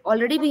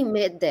already be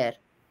made there.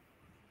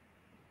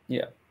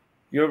 Yeah,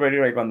 you're very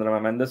right, Vandana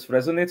ma'am. And this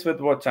resonates with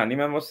what Chani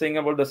ma'am was saying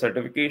about the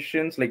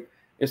certifications. Like,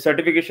 if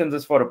certifications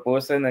is for a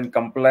person and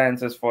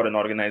compliance is for an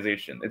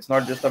organization, it's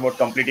not just about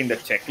completing the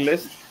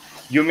checklist.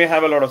 You may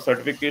have a lot of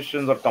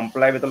certifications or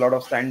comply with a lot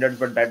of standards,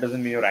 but that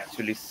doesn't mean you're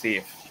actually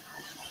safe.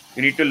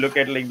 You need to look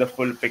at like the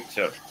full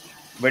picture.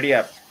 But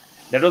yeah,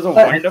 that was a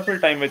But wonderful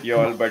time with you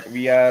all, but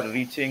we are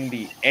reaching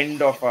the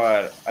end of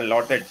our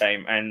allotted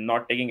time and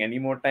not taking any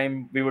more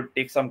time. We would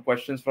take some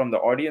questions from the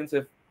audience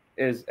if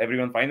is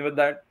everyone fine with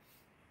that?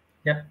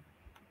 Yeah.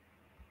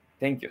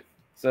 Thank you.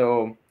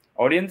 So,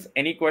 audience,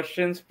 any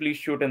questions, please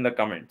shoot in the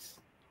comments.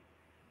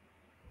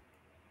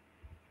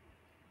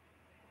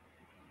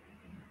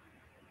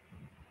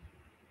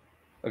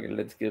 Okay,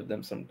 let's give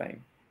them some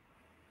time.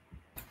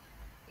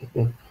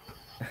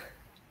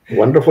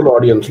 Wonderful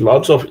audience,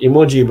 lots of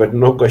emoji, but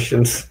no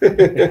questions.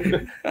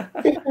 that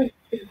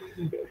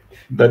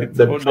It's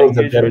that about the shows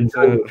that they're engagement,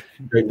 sir.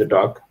 enjoying the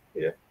talk.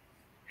 Yeah.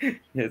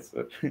 Yes,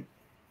 sir.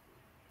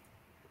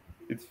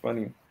 It's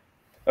funny.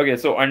 Okay,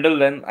 so until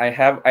then, I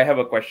have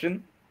a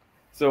question.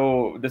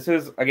 So this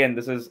is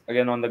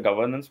again on the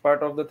governance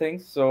part of the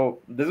things. So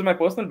this is my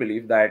personal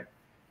belief that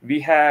we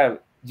have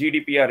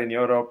GDPR in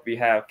Europe, we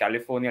have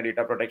California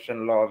data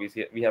protection law,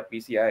 we have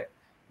PCI,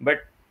 but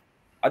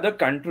other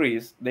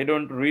countries they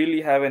don't really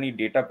have any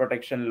data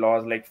protection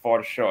laws, like,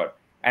 for sure.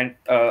 And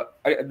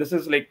this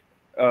is like,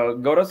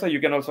 Gaurav sir, you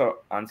can also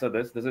answer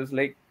this. This is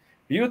like,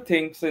 do you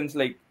think, since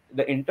like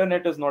the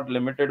internet is not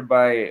limited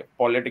by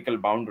political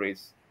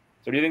boundaries,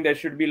 so do you think there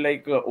should be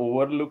like a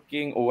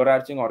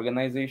overarching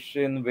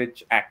organization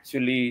which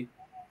actually,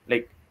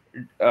 like,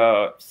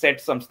 set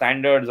some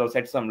standards or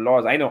set some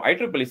laws? I know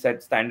IEEE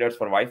set standards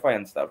for Wi-Fi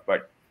and stuff,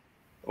 but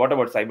what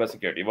about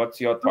cybersecurity? What's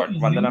your So thought,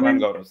 Vandana and UN,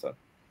 Gaurav sir?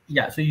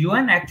 yeah, so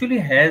UN actually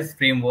has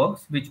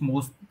frameworks which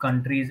most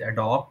countries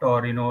adopt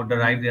or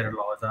derive Mhm. their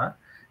laws are.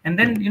 And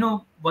then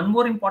one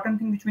more important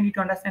thing which we need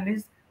to understand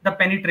is the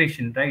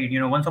penetration, right?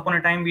 Once upon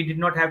a time we did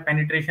not have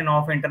penetration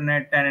of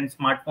internet and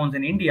smartphones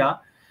in India,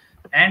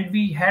 and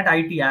we had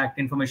IT Act,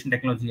 Information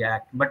Technology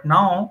Act. But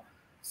now,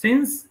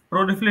 since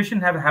proliferation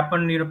have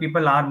happened,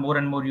 people are more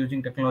and more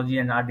using technology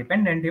and are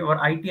dependent. Our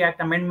IT Act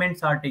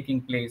amendments are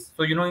taking place.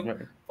 So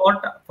Right.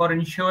 for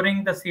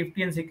ensuring the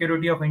safety and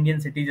security of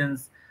Indian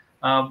citizens,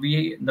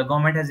 the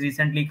government has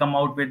recently come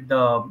out with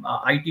the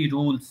IT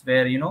rules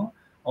where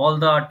all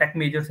the tech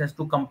majors has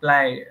to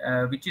comply,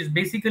 which is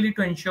basically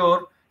to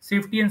ensure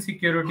safety and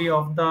security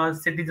of the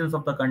citizens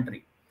of the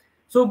country.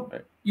 So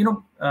Right.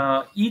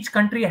 each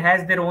country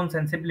has their own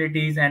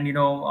sensibilities and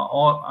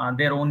or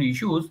their own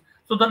issues.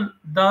 So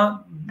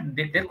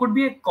there could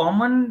be a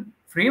common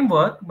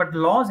framework, but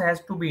laws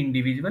has to be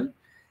individual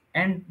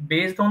and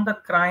based on the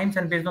crimes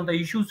and based on the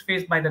issues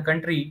faced by the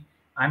country.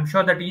 I'm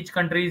sure that each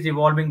country is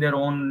evolving their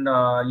own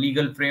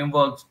legal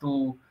frameworks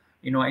to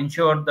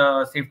ensure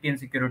the safety and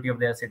security of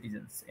their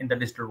citizens in the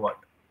digital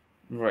world.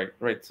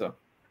 Right, sir.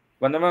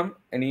 Vanda ma'am,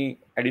 any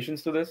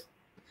additions to this?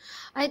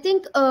 I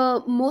think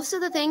most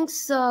of the things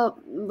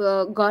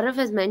Gaurav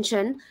has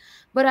mentioned,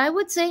 but I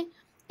would say,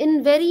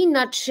 in very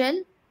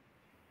nutshell,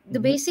 the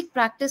Hmm. basic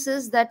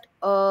practices that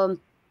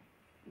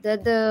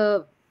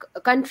the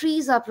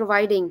countries are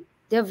providing,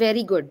 they're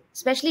very good.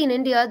 Especially in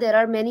India, there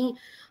are many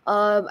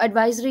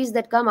advisories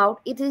that come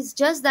out. It is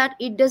just that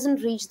it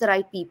doesn't reach the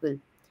right people.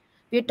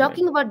 We're Right.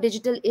 talking about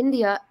digital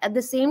India. At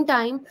the same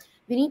time,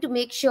 we need to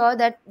make sure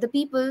that the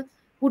people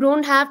who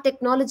don't have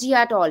technology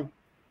at all,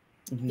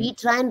 Hmm. we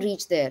try and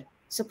reach there.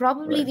 So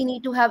probably Right. we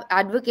need to have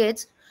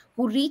advocates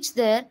who reach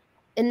there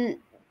and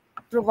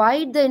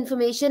provide the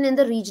information in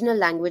the regional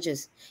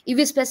languages. If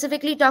we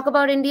specifically talk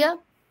about India,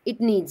 it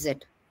needs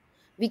it.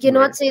 We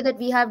cannot Right. say that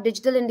we have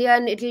digital India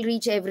and it'll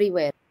reach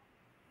everywhere.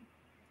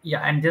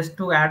 Yeah, and just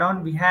to add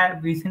on, we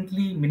have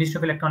recently Ministry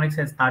of Electronics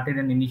has started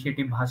an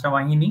initiative Bhasha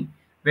Vahini,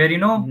 where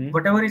Hmm.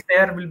 whatever is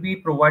there will be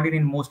provided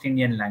in most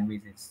Indian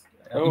languages,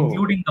 Oh,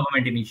 including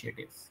government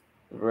initiatives.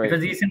 It was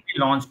right. recently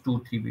launched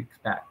 2 3 weeks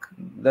back.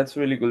 That's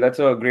really cool. That's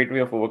a great way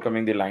of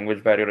overcoming the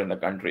language barrier in the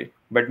country.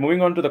 But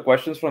moving on to the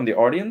questions from the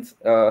audience,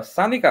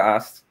 Sanika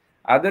asks,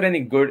 are there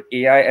any good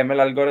AI ML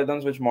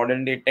algorithms which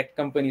modern day tech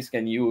companies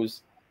can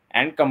use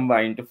and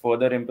combine to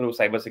further improve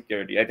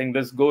cybersecurity? I think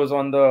this goes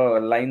on the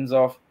lines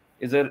of,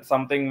 is there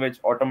something which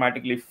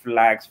automatically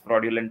flags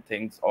fraudulent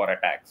things or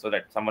attacks so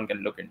that someone can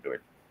look into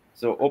it?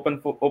 So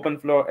open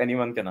floor,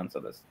 anyone can answer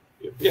this.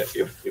 Yeah,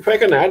 if I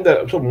can add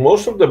that, so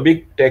most of the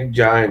big tech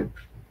giant,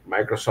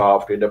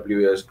 Microsoft,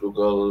 AWS,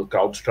 Google,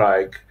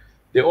 CrowdStrike,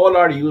 they all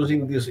are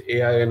using this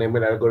AI and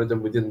ML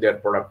algorithm within their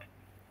product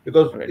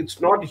because Right.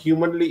 it's not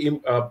humanly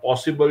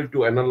possible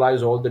to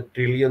analyze all the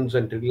trillions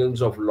and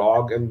trillions of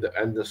log and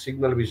the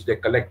signal which they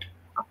collect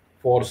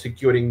for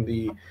securing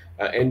the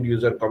end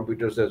user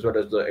computers as well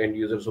as the end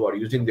users who are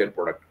using their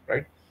product,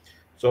 right?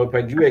 So if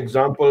I give you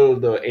example,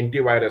 the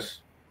antivirus,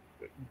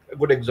 a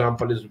good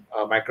example is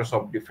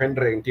Microsoft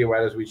Defender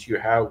antivirus, which you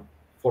have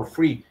for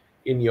free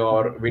in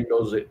your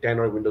Windows 10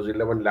 or Windows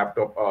 11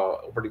 laptop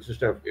operating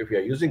system if you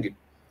are using it.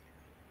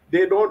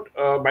 They don't,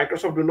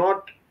 Microsoft do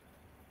not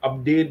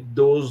update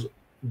those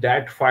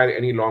that file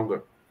any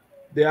longer.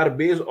 They are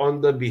based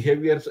on the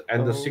behaviors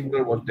and the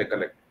signal what they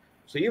collect.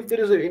 So if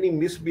there is any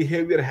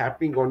misbehavior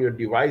happening on your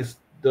device,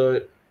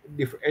 the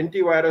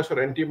antivirus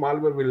or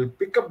anti-malware will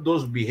pick up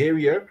those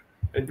behavior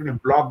and it will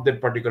block that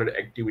particular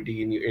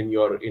activity in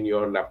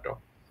your laptop.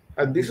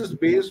 And this is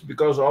based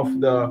because of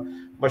the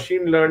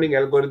machine learning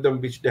algorithm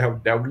which they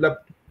have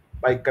developed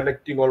by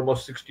collecting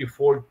almost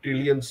 64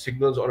 trillion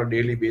signals on a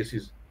daily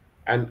basis,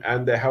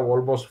 and they have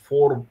almost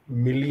 4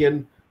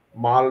 million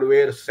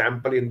malware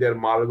sample in their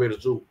malware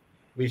zoo,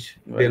 which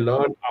they Right.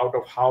 learn out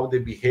of how they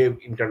behave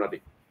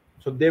internally.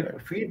 So they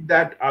Right. feed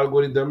that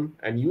algorithm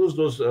and use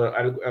those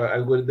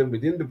algorithm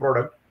within the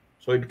product,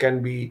 so it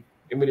can be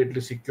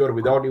immediately secure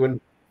without even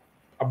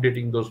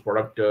updating those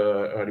product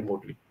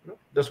remotely.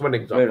 That's one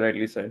Very example.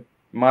 rightly said.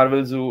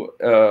 Malware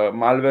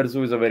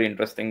zoo is a very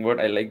interesting word.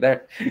 I like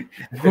that.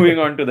 Moving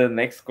on to the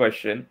next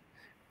question.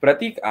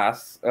 Pratik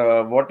asks,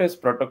 what is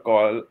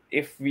protocol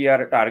if we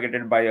are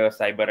targeted by a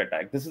cyber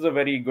attack? This is a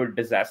very good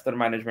disaster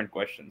management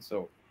question.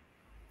 So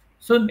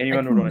So I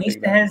anyone would think want to take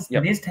NIST that? has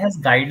Yep. NIST has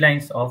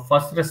guidelines of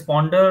first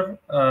responder,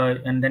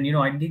 and then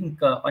I think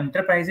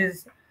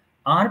enterprises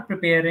are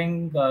preparing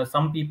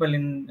some people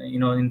in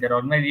in their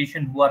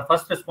organization who are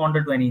first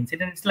responder to any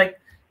incident. It's like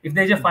if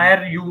there's a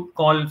fire, you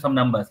call some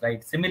numbers,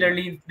 right?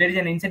 Similarly, if there is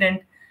an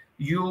incident,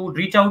 you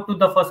reach out to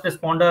the first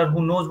responder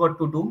who knows what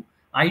to do.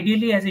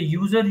 Ideally, as a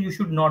user, you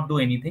should not do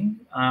anything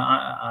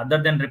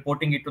other than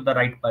reporting it to the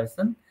right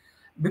person,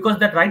 because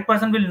that right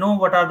person will know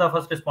what are the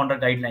first responder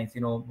guidelines,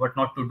 what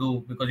not to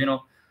do. Because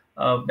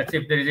let's say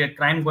if there is a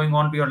crime going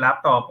on to your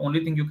laptop,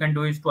 only thing you can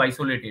do is to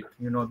isolate it,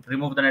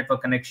 remove the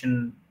network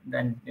connection,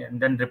 and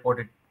then report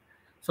it.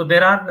 So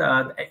there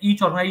are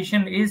each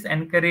organization is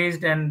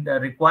encouraged and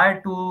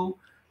required to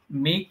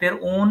make their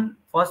own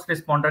first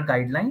responder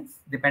guidelines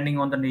depending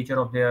on the nature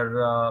of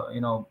their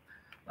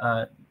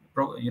uh,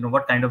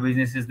 what kind of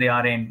businesses they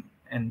are in,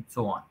 and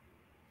so on.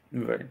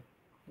 Right.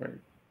 Right.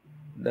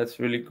 That's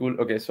really cool.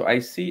 Okay, so I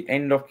see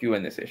end of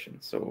Q&A session.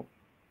 So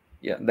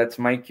yeah, that's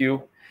my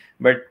cue.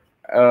 But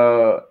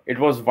it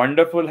was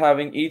wonderful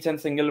having each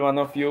and single one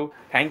of you.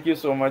 Thank you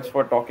so much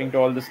for talking to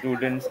all the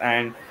students,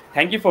 and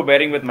thank you for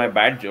bearing with my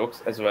bad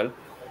jokes as well.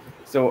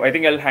 So I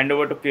think I'll hand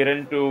over to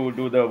Kiran to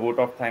do the vote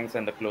of thanks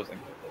and the closing.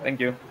 Thank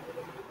you.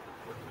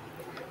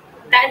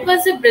 That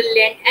was a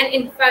brilliant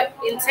and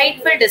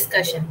insightful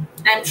discussion.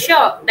 I'm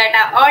sure that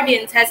our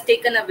audience has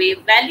taken away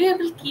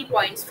valuable key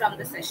points from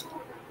the session.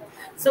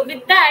 So,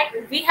 with that,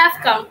 we have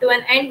come to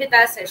an end with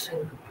our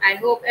session. I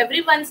hope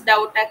everyone's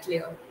doubts are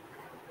clear.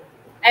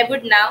 I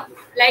would now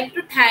like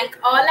to thank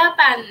all our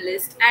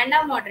panelists and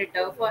our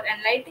moderator for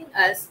enlightening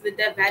us with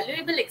their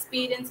valuable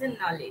experience and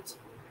knowledge.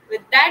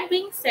 With that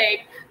being said,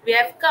 we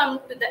have come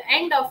to the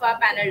end of our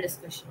panel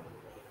discussion.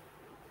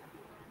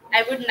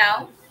 I would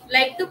now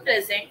like to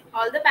present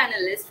all the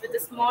panelists with a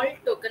small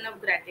token of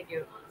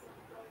gratitude.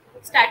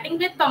 Starting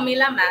with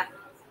Pamela ma'am.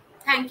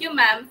 Thank you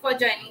ma'am for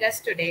joining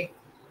us today.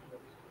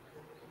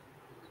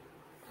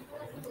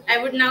 I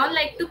would now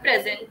like to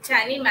present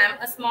Chani ma'am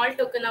a small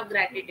token of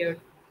gratitude.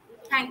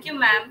 Thank you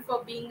ma'am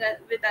for being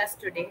with us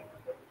today.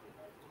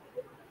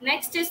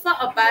 Next is for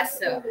Abbas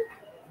sir.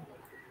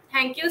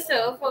 Thank you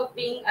sir for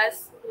being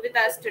with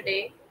us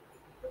today.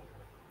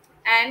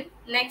 And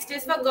next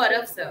is for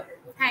Gaurav sir.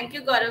 Thank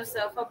you Gaurav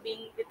sir for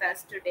being with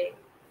us today.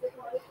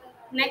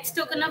 Next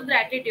token of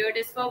gratitude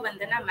is for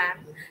Vandana ma'am.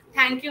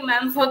 Thank you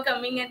ma'am for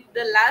coming at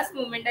the last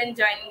moment and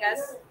joining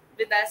us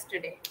with us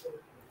today.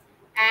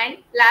 And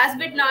last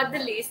but not the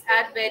least,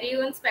 our very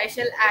own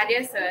special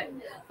Arya sir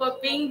for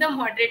being the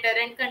moderator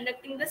and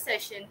conducting the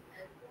session.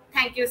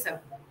 Thank you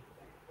sir.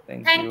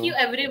 Thank Thank you you.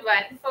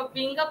 everyone for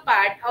being a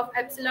part of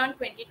Epsilon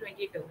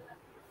 2022.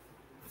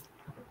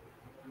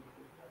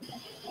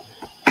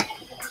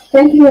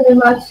 Thank you very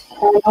much,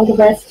 and all the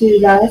best to you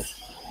guys.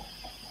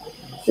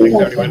 See you Thanks,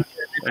 later. everyone.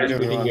 Thank Nice you,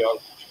 meeting everyone. you all.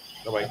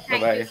 Bye bye. Bye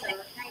Thank you bye.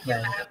 sir. Thank you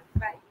Bye. ma'am.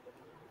 Bye.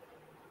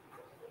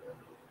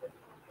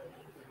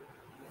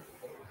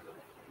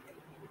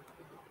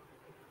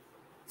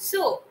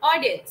 So,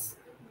 audience,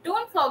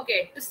 don't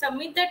forget to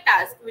submit the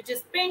task which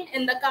is pinned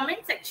in the comment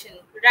section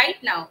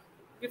right now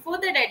before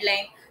the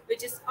deadline,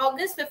 which is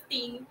August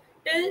 15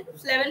 till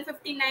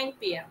 11:59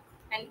 p.m.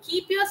 and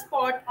keep your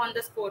spot on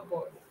the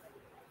scoreboard.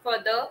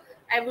 Further,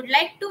 I would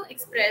like to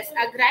express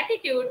our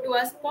gratitude to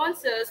our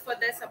sponsors for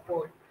their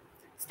support.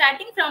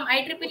 Starting from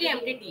IEEE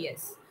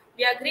MTTS,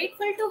 we are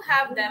grateful to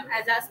have them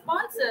as our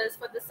sponsors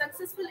for the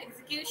successful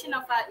execution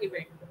of our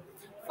event.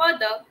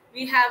 Further,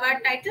 we have our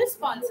title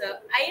sponsor,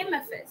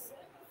 IMFS.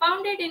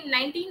 Founded in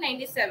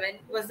 1997,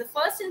 was the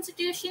first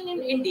institution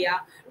in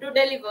India to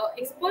deliver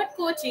expert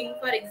coaching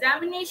for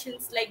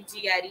examinations like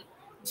GRE,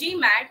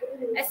 GMAT,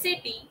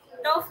 SAT,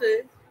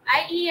 TOEFL,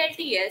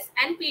 IELTS,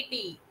 and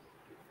PTE.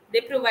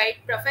 They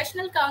provide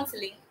professional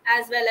counseling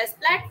as well as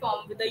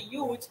platform with a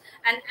huge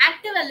and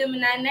active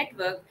alumni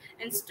network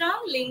and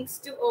strong links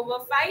to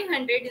over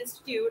 500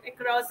 institutes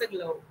across the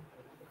globe.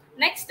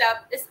 Next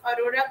up is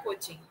Aurora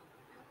Coaching.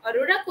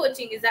 Aurora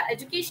Coaching is our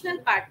educational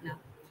partner.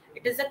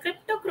 It is a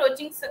crypto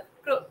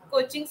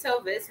coaching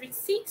service which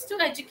seeks to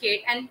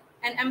educate and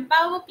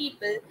empower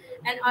people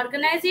and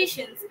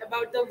organizations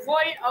about the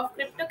world of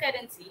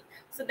cryptocurrency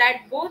so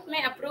that both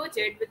may approach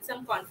it with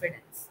some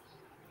confidence.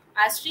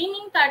 Our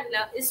streaming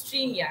partner is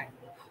StreamYard.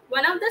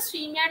 One of the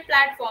StreamYard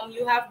platform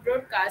you have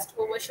broadcast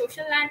over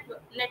social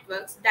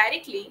networks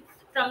directly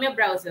from your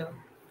browser.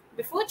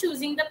 Before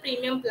choosing the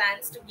premium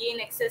plans to gain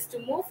access to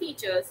more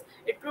features,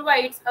 it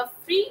provides a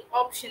free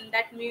option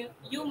that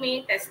you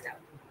may test out.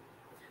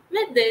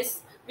 With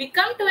this, we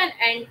come to an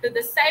end to the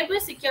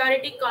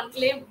Cybersecurity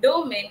Conclave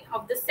domain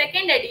of the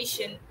second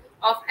edition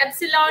of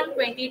Epsilon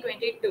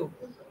 2022,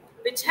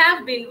 which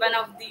have been one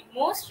of the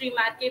most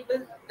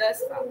remarkable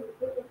thus far.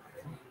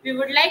 We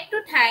would like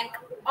to thank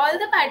all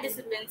the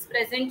participants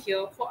present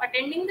here for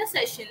attending the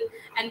session,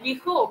 and we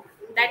hope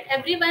that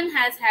everyone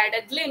has had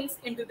a glimpse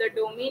into the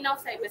domain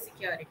of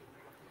cybersecurity.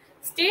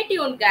 Stay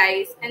tuned,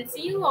 guys, and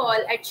see you all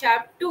at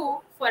Sharp 2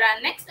 for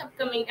our next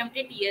upcoming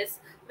MTTS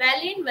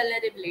Valiant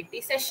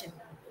Vulnerability session,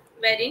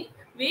 wherein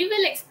we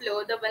will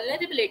explore the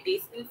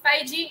vulnerabilities in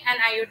 5G and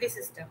IoT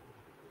system.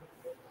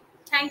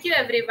 Thank you,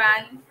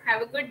 everyone.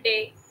 Have a good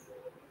day.